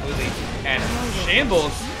whipping completely. And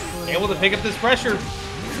Shambles able to pick up this pressure.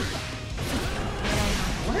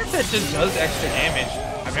 I wonder if that just does extra damage.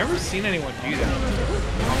 I've never seen anyone do that on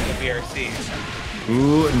the BRC.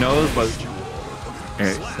 Who knows, but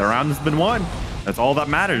hey, the round has been won. That's all that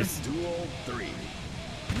matters.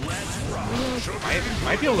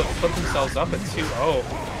 Might be able to put themselves up at 2-0,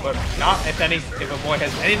 but not if Aboii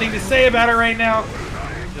has anything to say about it right now.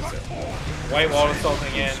 Just white wall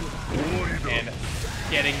assaulting in and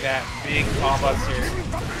getting that big bomb buster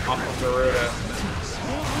off of Garuda.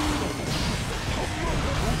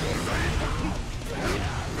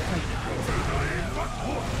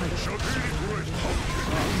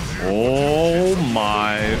 Oh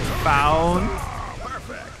my, found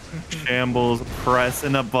Shambles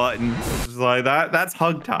pressing a button. It's like that's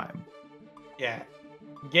hug time. Yeah,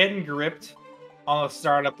 getting gripped on the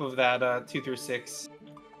startup of that 2 through 6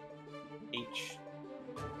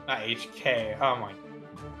 not HK. Oh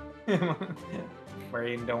my,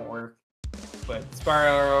 brain don't work. But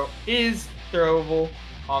Spiral Arrow is throwable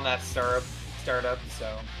on that startup,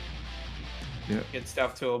 so Yep. good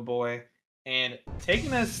stuff to Aboii. And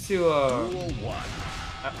taking us to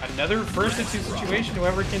another first to two situation.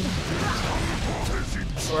 Whoever can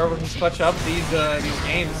clutch up these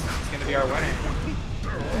games is going to be our winner.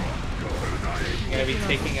 gonna be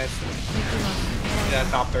taking us to that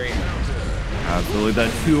top 3. Absolutely,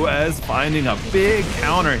 that 2S finding a big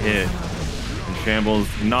counter hit. And Shambles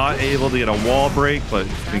not able to get a wall break, but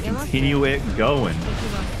to continue it going.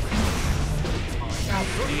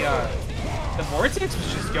 The Vortex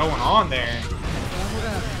was just going on there.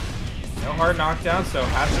 No hard knockdown, so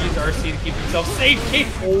has to use RC to keep himself safe.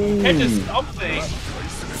 Catches something.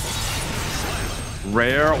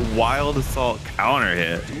 Rare Wild Assault counter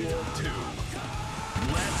hit.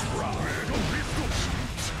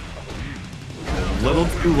 A little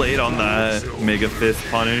too late on that Mega Fist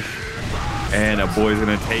punish. And Aboii's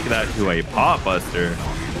gonna take that to a pot buster.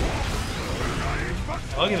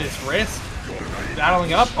 Look at his wrist.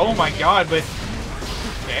 Battling up. Oh my god, but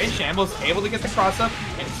okay, Shambles able to get the cross up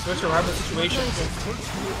and switch around the situation.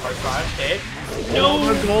 R5 hit.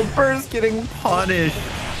 No! The gold burst getting punished.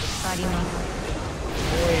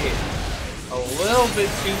 Wait, a little bit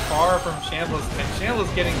too far from Shambles, and Shambles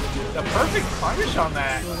getting the perfect punish on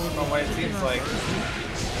that, from what it seems like.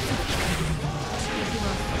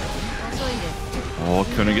 Oh,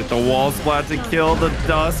 couldn't get the wall splat to kill. The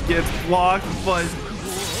dust gets blocked, but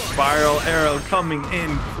Spiral Arrow coming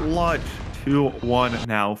in clutch. 2-1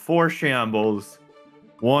 now for Shambles.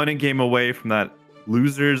 1 game away from that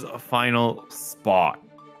loser's final spot.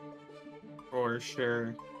 For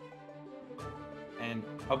sure. And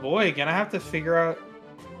Aboii gonna have to figure out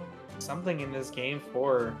something in this game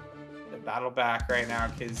for the battle back right now,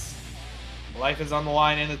 because life is on the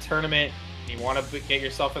line in the tournament. You want to get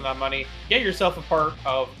yourself in that money. Get yourself a part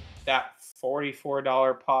of that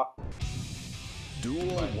 $44 pot.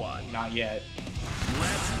 Duel 1. Not yet.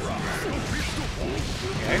 Let's rock.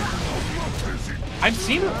 Okay. I've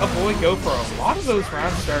seen Aboii go for a lot of those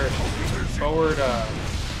round start forward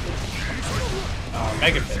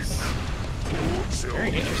Mega Fist. Very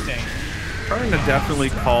interesting. Trying to definitely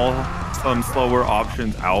call some slower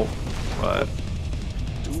options out, but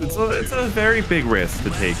it's a very big risk to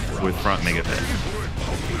take with front Mega Fist.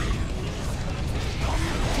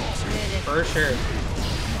 For sure.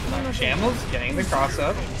 Shambles getting the cross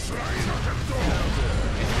up.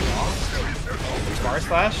 Bar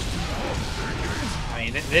slash. I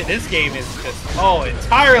mean, this game is just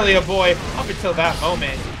entirely Aboii up until that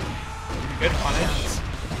moment. Good punish,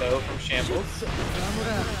 though, from Shambles.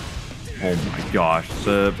 Oh my gosh,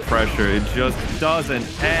 the pressure, it just doesn't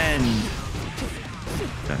end.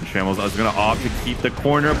 And Shambles is going to opt to keep the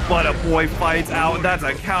corner, but Aboii fights out. That's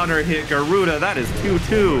a counter hit, Garuda. That is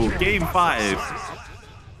 2-2. Game 5.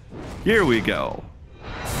 Here we go.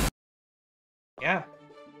 Yeah.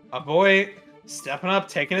 Aboii stepping up,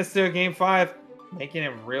 taking us to a game 5, making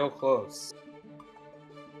it real close.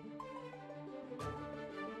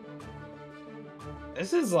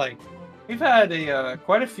 This is like, we've had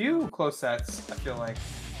quite a few close sets, I feel like,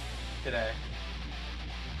 today.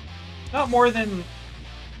 Not more than,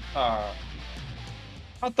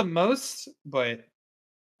 not the most, but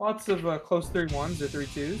lots of close 3-1s or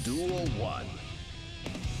 3-2s. Duel 1.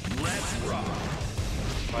 Let's rock.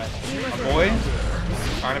 But Aboii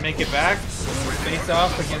trying to make it back. Face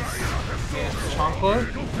off against Chancla.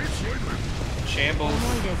 Shambles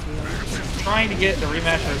trying to get the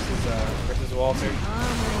rematch versus Walter.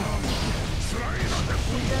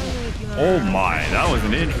 Oh my, that was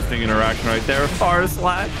an interesting interaction right there. Far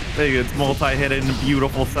slash. I think it's multi-hit in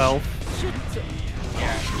beautiful self.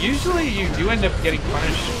 Yeah, usually you do end up getting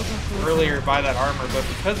punished earlier by that armor, but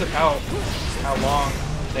because of how long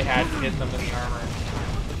they had to hit them in the armor,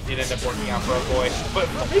 it ended up working out for Aboii. But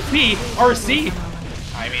AP, RC,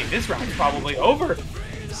 I mean, this round's probably over.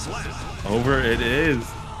 Over it is.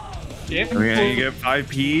 Yeah, I mean, you get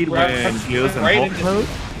 5P'd when he was in Hulk mode.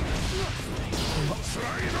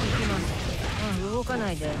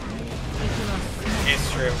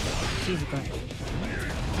 It's true.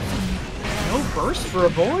 No burst for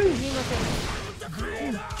Aboii?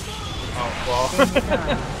 Oh, well.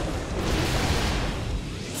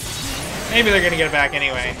 Maybe they're gonna get it back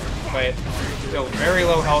anyway, but still very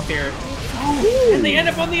low health here. Ooh, and they end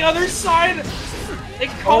up on the other side! They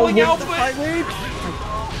calling out, but...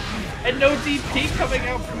 And no DP coming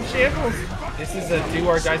out from Shambles. This is a do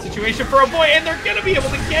or die situation for Aboii, and they're gonna be able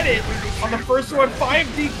to get it on the first one.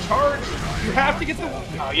 5D charge. You have to get the...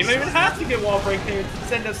 Oh, you don't even have to get wall break there to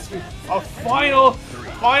send us to a final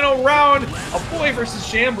round. Aboii versus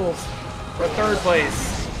Shambles for 3rd place.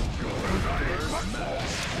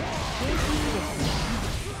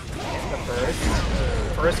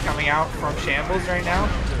 First coming out from Shambles right now.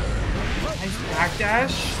 Nice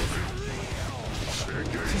backdash.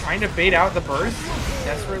 Trying to bait out the burst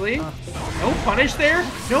desperately. No punish there.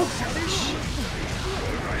 No punish.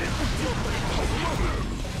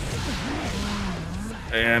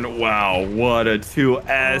 And wow, what a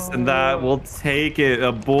 2S, and that will take it.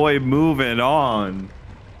 A boy moving on.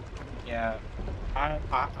 Yeah.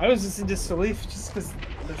 I was just in disbelief just because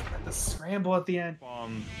the scramble at the end.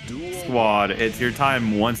 Squad, it's your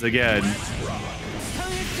time once again.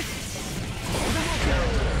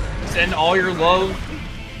 Send all your love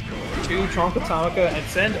to Trunk Atomica and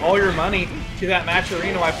send all your money to that match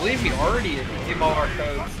arena. I believe we already gave all our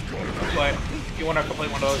codes, but if you want to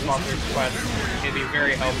complete one of those sponsored quests, it'd be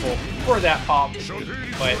very helpful for that pop.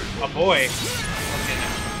 But Aboii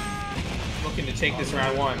looking to take this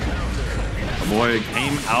round one. Aboii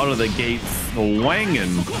came out of the gate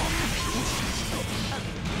swinging.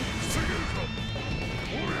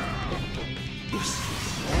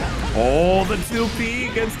 Oh, the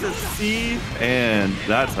 2P gets to C, and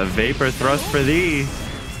that's a vapor thrust for thee.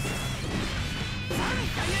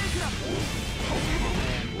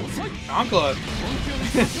 Ankla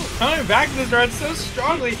coming back to this round so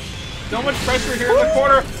strongly. So much pressure here in the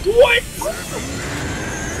corner. What?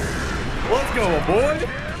 Let's go, boy.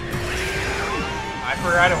 I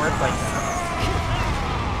forgot it worked like that.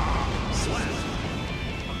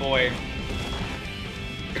 Boy.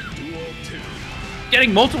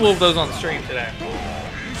 Getting multiple of those on stream today.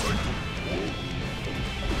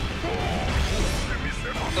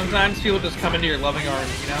 Sometimes people just come into your loving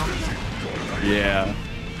arms, you know? Yeah.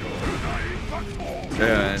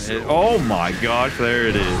 Yeah. Oh my gosh, there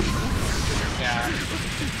it is. Yeah.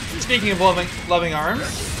 Speaking of loving arms,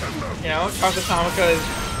 you know, Chocolate Atomica is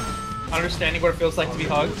understanding what it feels like to be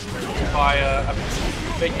hugged by a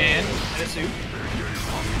big man in a suit.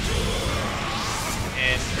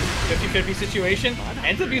 And 50-50 situation,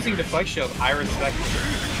 ends up using Deflect Shield. I respect it.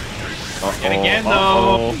 And again,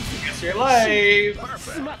 though, guess your life.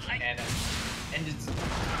 And it's,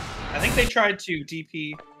 I think they tried to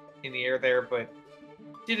DP in the air there, but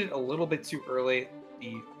did it a little bit too early.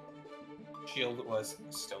 The shield was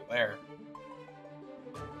still there.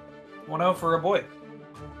 1-0 for Aboii.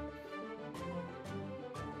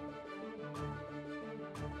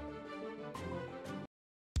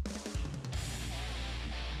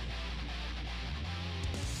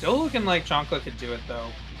 Still looking like Chonkla could do it, though.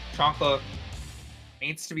 Chonkla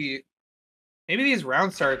needs to be... Maybe these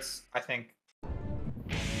round starts, I think.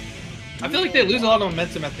 I feel like they lose a lot of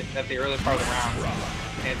momentum at the early part of the round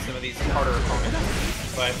and some of these harder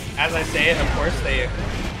opponents. But as I say it, of course, they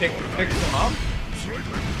pick them up.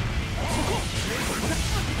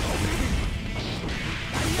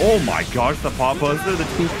 Oh my gosh, the pop buster, the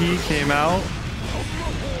 2P came out.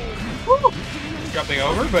 Woo! Jumping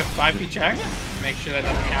over, but 5P check. Make sure that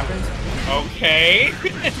nothing happens. Okay.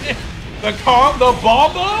 the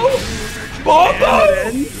Bombo? Bombo!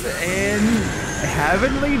 And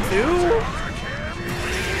Heavenly too?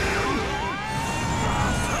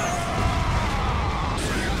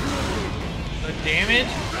 The damage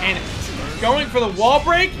and going for the wall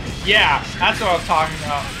break? Yeah, that's what I was talking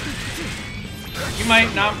about. You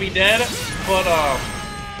might not be dead, but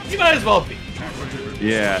you might as well be.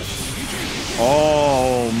 Yeah.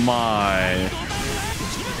 Oh my.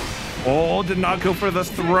 Oh, did not go for the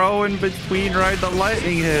throw in between, right? The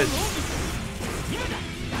lightning hit.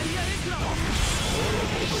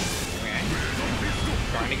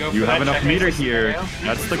 Okay. You have enough meter here.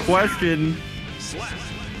 That's the question.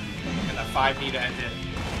 And a 5 to end it.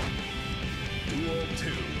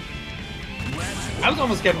 I was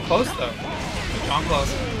almost getting close though. John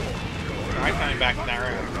close. Alright, coming back in that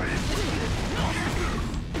round.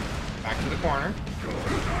 Back to the corner.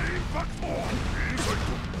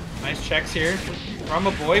 Nice checks here from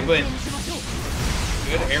Aboii, but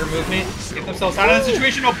good air movement. Get themselves out of the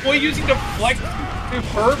situation. Aboii using Deflect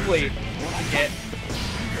superbly to get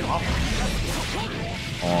off.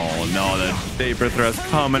 Oh no, the vapor thrust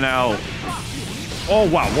coming out. Oh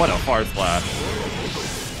wow, what a far slash.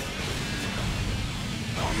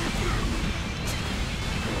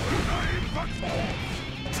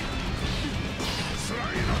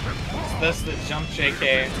 That's the jump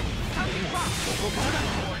JK.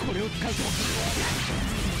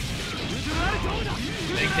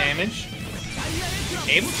 Big damage.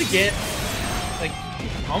 Able to get, like,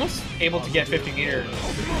 almost able to get 50 meter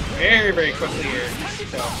very, very quickly here.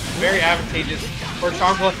 So, very advantageous for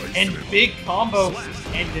Chonkla. And big combo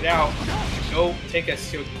ended out to go take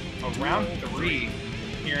us to a round 3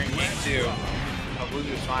 here in game 2 of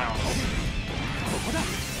Lulu's Finals.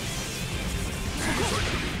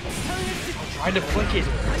 Trying to flick it.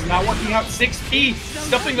 It's not working out. 6P.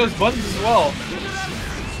 Stuffing those buttons as well.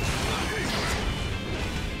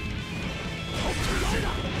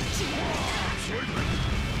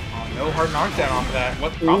 Oh, no hard knockdown off of that.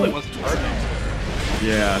 What probably wasn't perfect.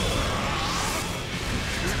 Yeah.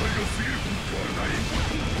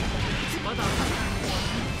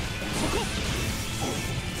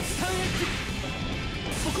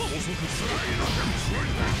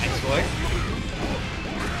 Nice boy.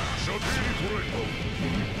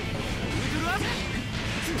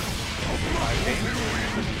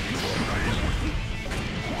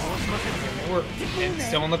 And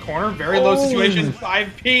still in the corner, very low situation.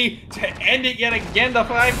 5P to end it yet again. The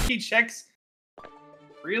 5P checks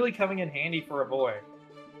really coming in handy for Aboii.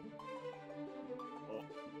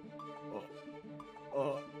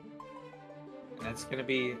 And that's going to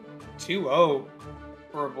be 2-0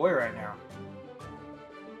 for Aboii right now.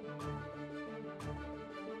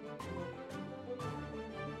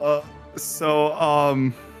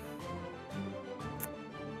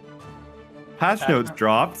 Patch notes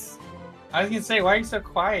dropped. I was gonna say, why are you so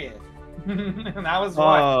quiet? That was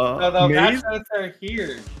why. So the patch notes are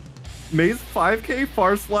here. Mei's 5K,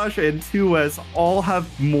 Far Slash, and 2S all have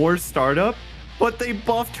more startup, but they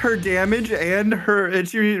buffed her damage and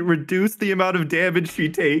she reduced the amount of damage she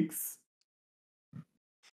takes.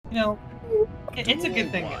 You know, it's a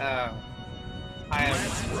good thing.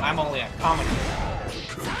 I'm only a commentator.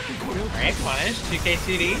 Alright, punish, 2K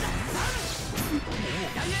CD.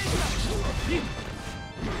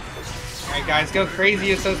 Alright guys, go crazy.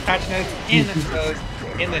 Use those patch notes in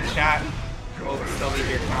the chat. We'll still be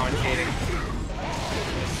here commentating.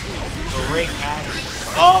 Great match.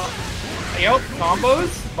 Oh! Yo,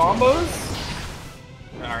 bombos.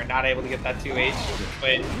 Alright, not able to get that 2H.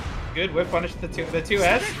 But good whip punish the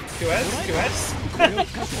 2S.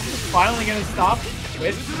 Finally gonna stop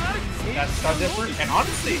with that stun dipper. And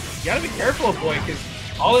honestly, you gotta be careful, boy, because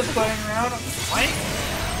all this playing around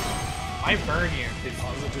might burn you.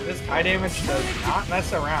 This high damage does not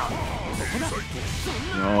mess around.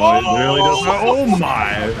 No, it really does not. Oh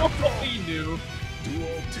my! He knew.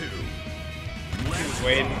 He was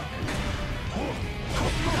waiting.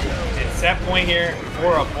 And set point here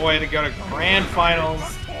for Aboii to go to grand finals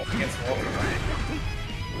against Wolverine.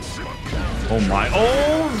 Oh my!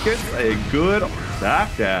 Oh, gets a good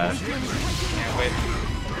back dash. Can't wait.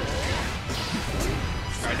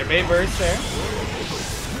 Alright, debate burst there.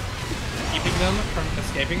 Keeping them from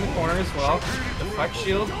escaping the corner as well. The flex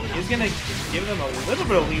shield is going to give them a little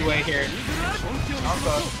bit of leeway here.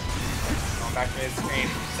 Also, going back to his screen.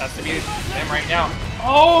 That's to be them right now.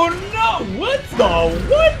 Oh no! What the?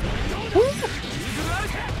 What?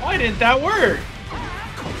 Why didn't that work?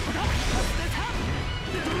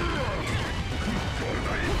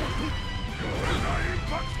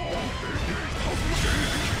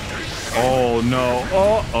 Oh no!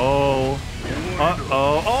 Uh-oh!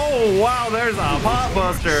 Uh-oh! Oh wow! There's a pot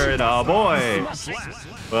buster and Aboii!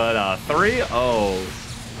 But 3-0.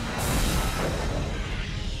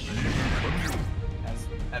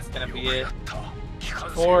 That's gonna be it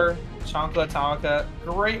for Chankla Tamaka.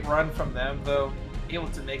 Great run from them though. Able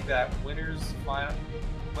to make that winners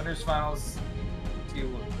finals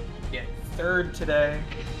to get third today.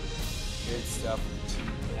 Good stuff to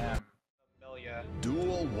them. Millia.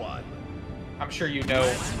 Duel 1. I'm sure you know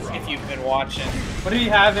if you've been watching. But if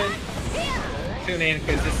you haven't, tune in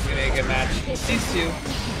because this is going to be a good match. These two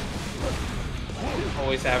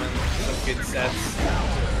always having some good sets.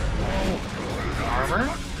 Armor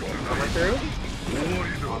through.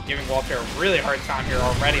 Giving Walter a really hard time here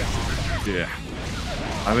already. Yeah.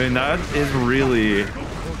 I mean, that is really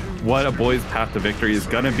what Aboii's path to victory is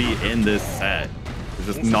going to be in this set. It's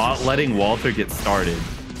just not letting Walter get started.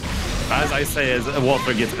 As I say, as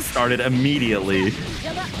Walter gets started immediately.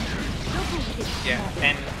 Yeah,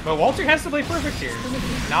 but Walter has to play perfect here.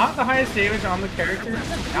 Not the highest damage on the character,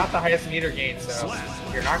 not the highest meter gain, so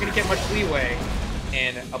you're not going to get much leeway,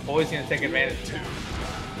 and Aboii's going to take advantage of it.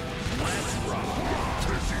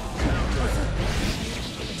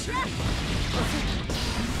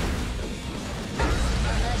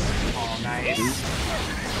 Oh, nice.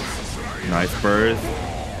 Nice burst.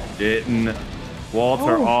 Getting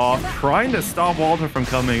Walter off, trying to stop Walter from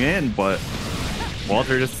coming in, but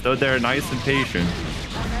Walter just stood there nice and patient.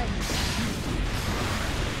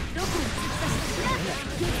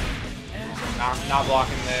 Not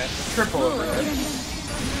blocking the triple overhead.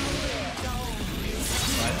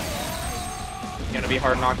 But gonna be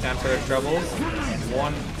hard knockdown for their troubles. And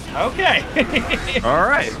one. Okay. All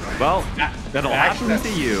right. Well, that'll happen to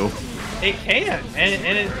you. It can,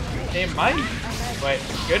 and it might. But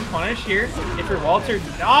good punish here. If you're Walter,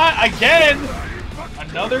 not again.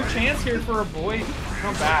 Another chance here for Aboii to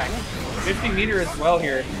come back. 50 meter as well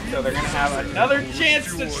here, so they're gonna have another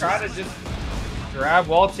chance to try to just grab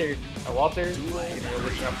Walter. Walter, able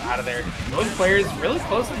to jump out of there. Both players really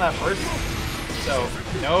close in that first, so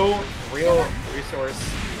no real resource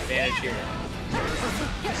advantage here.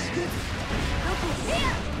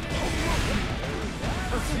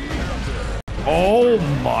 Oh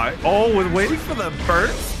my! Oh, was waiting for the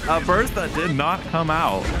burst. A burst that did not come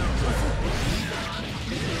out.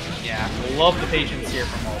 Yeah, love the patience here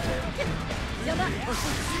from Walter.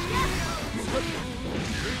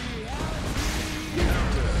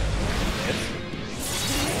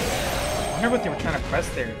 I wonder what they were trying to press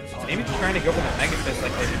there. Maybe they're trying to go for the Mega Fist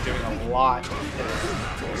like they've been doing a lot.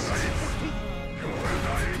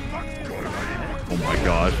 Oh my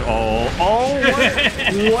gosh.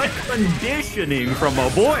 What conditioning from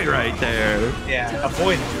Aboii right there. Yeah,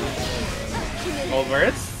 Aboii. Gold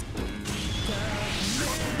burst.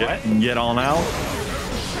 Get on out.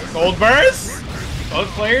 Gold burst. Both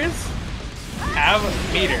players have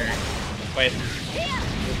meter, but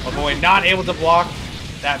Aboii not able to block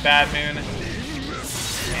that bad moon.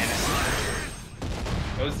 And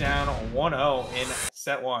it goes down 1-0 in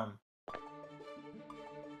set 1.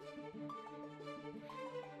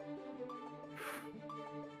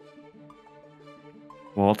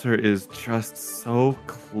 Walter is just so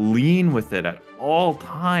clean with it at all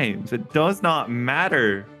times. It does not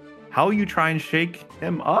matter how you try and shake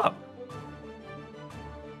him up.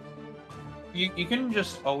 You can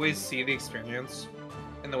just always see the experience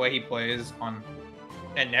in the way he plays on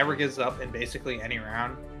and never gives up in basically any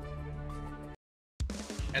round.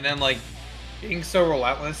 And then like being so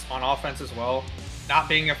relentless on offense as well, not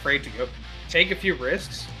being afraid to go take a few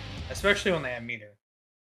risks, especially when they have meter.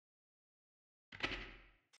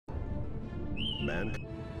 Man.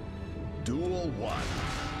 Duel 1.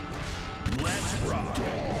 Let's rock.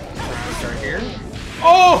 Start here.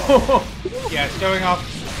 Oh! Yeah, showing off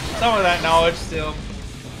some of that knowledge still.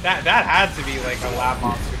 That had to be like a lab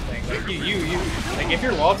monster thing. Like you like if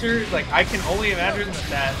you're Walter, like I can only imagine that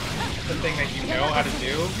that's the thing that you know how to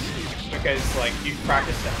do because like you've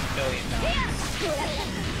practiced that a million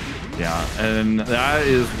times. Yeah, and that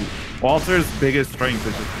is Walter's biggest strength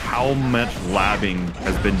is just how much labbing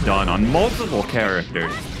has been done on multiple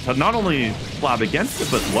characters. So not only lab against it,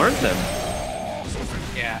 but learn them.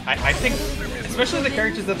 Yeah, I think, especially the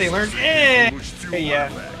characters that they learned, yeah,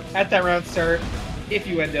 at that round start, if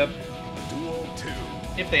you end up,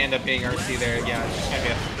 if they end up being RC there, yeah, it's just gonna be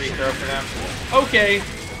a free throw for them. Okay,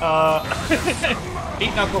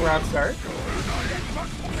 8 knuckle round start.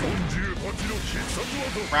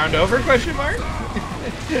 Round over, question mark?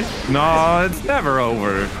 No, it's never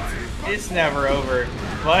over. It's never over.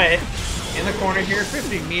 But in the corner here,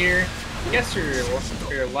 50 meter. Guess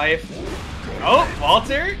your life. Oh,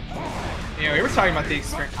 Walter. You know, we were talking about the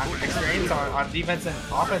experience on defense and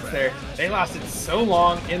offense there. They lasted so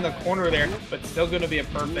long in the corner there, but still going to be a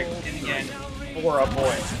perfect in the end for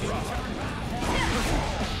Aboii.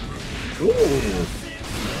 Ooh.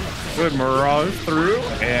 Good mirage through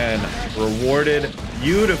and rewarded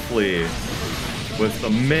beautifully with the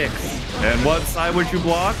mix. And what side would you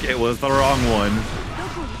block? It was the wrong one.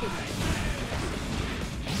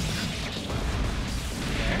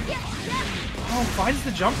 Oh, finds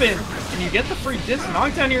the jump in, and you get the free disc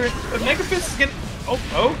knockdown here. The Mega Fist is getting. Oh,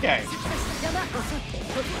 okay.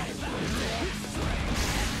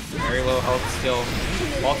 Very low health still.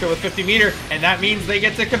 Walter with 50 meter, and that means they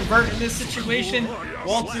get to convert in this situation.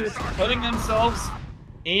 Walter putting themselves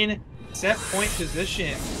in set point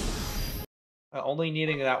position. Only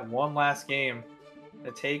needing that one last game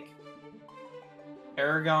to take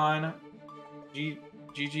Paragon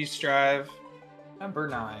GG Strive number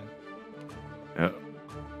 9. Yeah.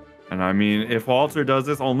 And I mean, if Walter does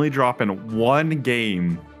this, only dropping one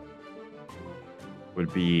game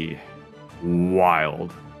would be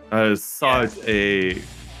wild. That is such a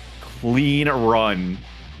clean run.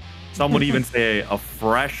 Some would even say a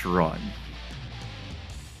fresh run.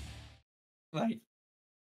 Like,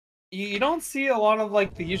 you don't see a lot of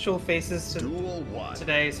like the usual faces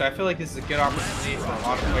today, so I feel like this is a good opportunity for a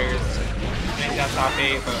lot of players to make that top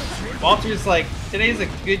 8. But Walter's like, today's a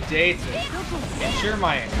good day to ensure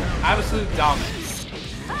my absolute dominance,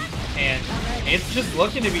 and it's just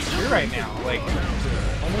looking to be true right now. Like,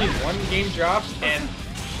 only one game dropped, and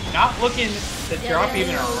not looking to drop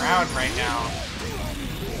even a round right now.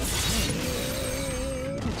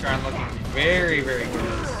 Trying looking very, very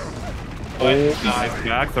good. But, nice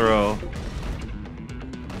back throw.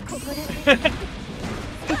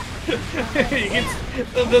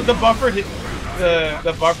 the buffer,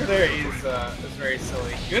 the buffer there is very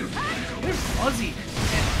silly. Good fuzzy,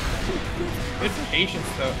 and good patience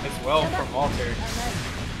though as well from Walter.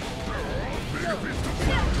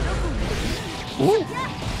 Ooh.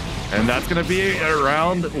 And that's gonna be a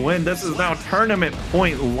round win. This is now tournament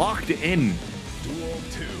point locked in.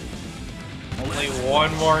 Only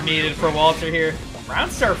one more needed for Walter here.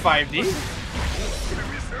 Round start 5D.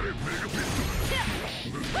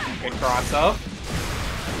 Good cross up.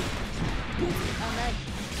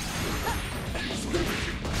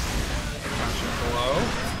 Below.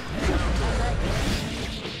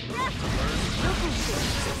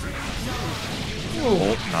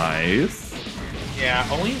 Oh, nice. Yeah,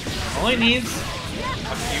 only needs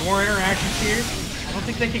a few more interactions here. I don't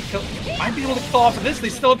think they can kill. Might be able to kill off of this. They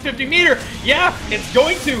still have 50 meter. Yeah, it's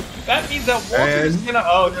going to. That means that Walter is gonna.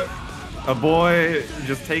 Oh no. Aboii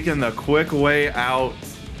just taking the quick way out.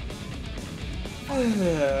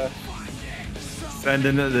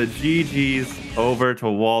 Sending the GGs over to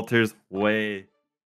Walter's way.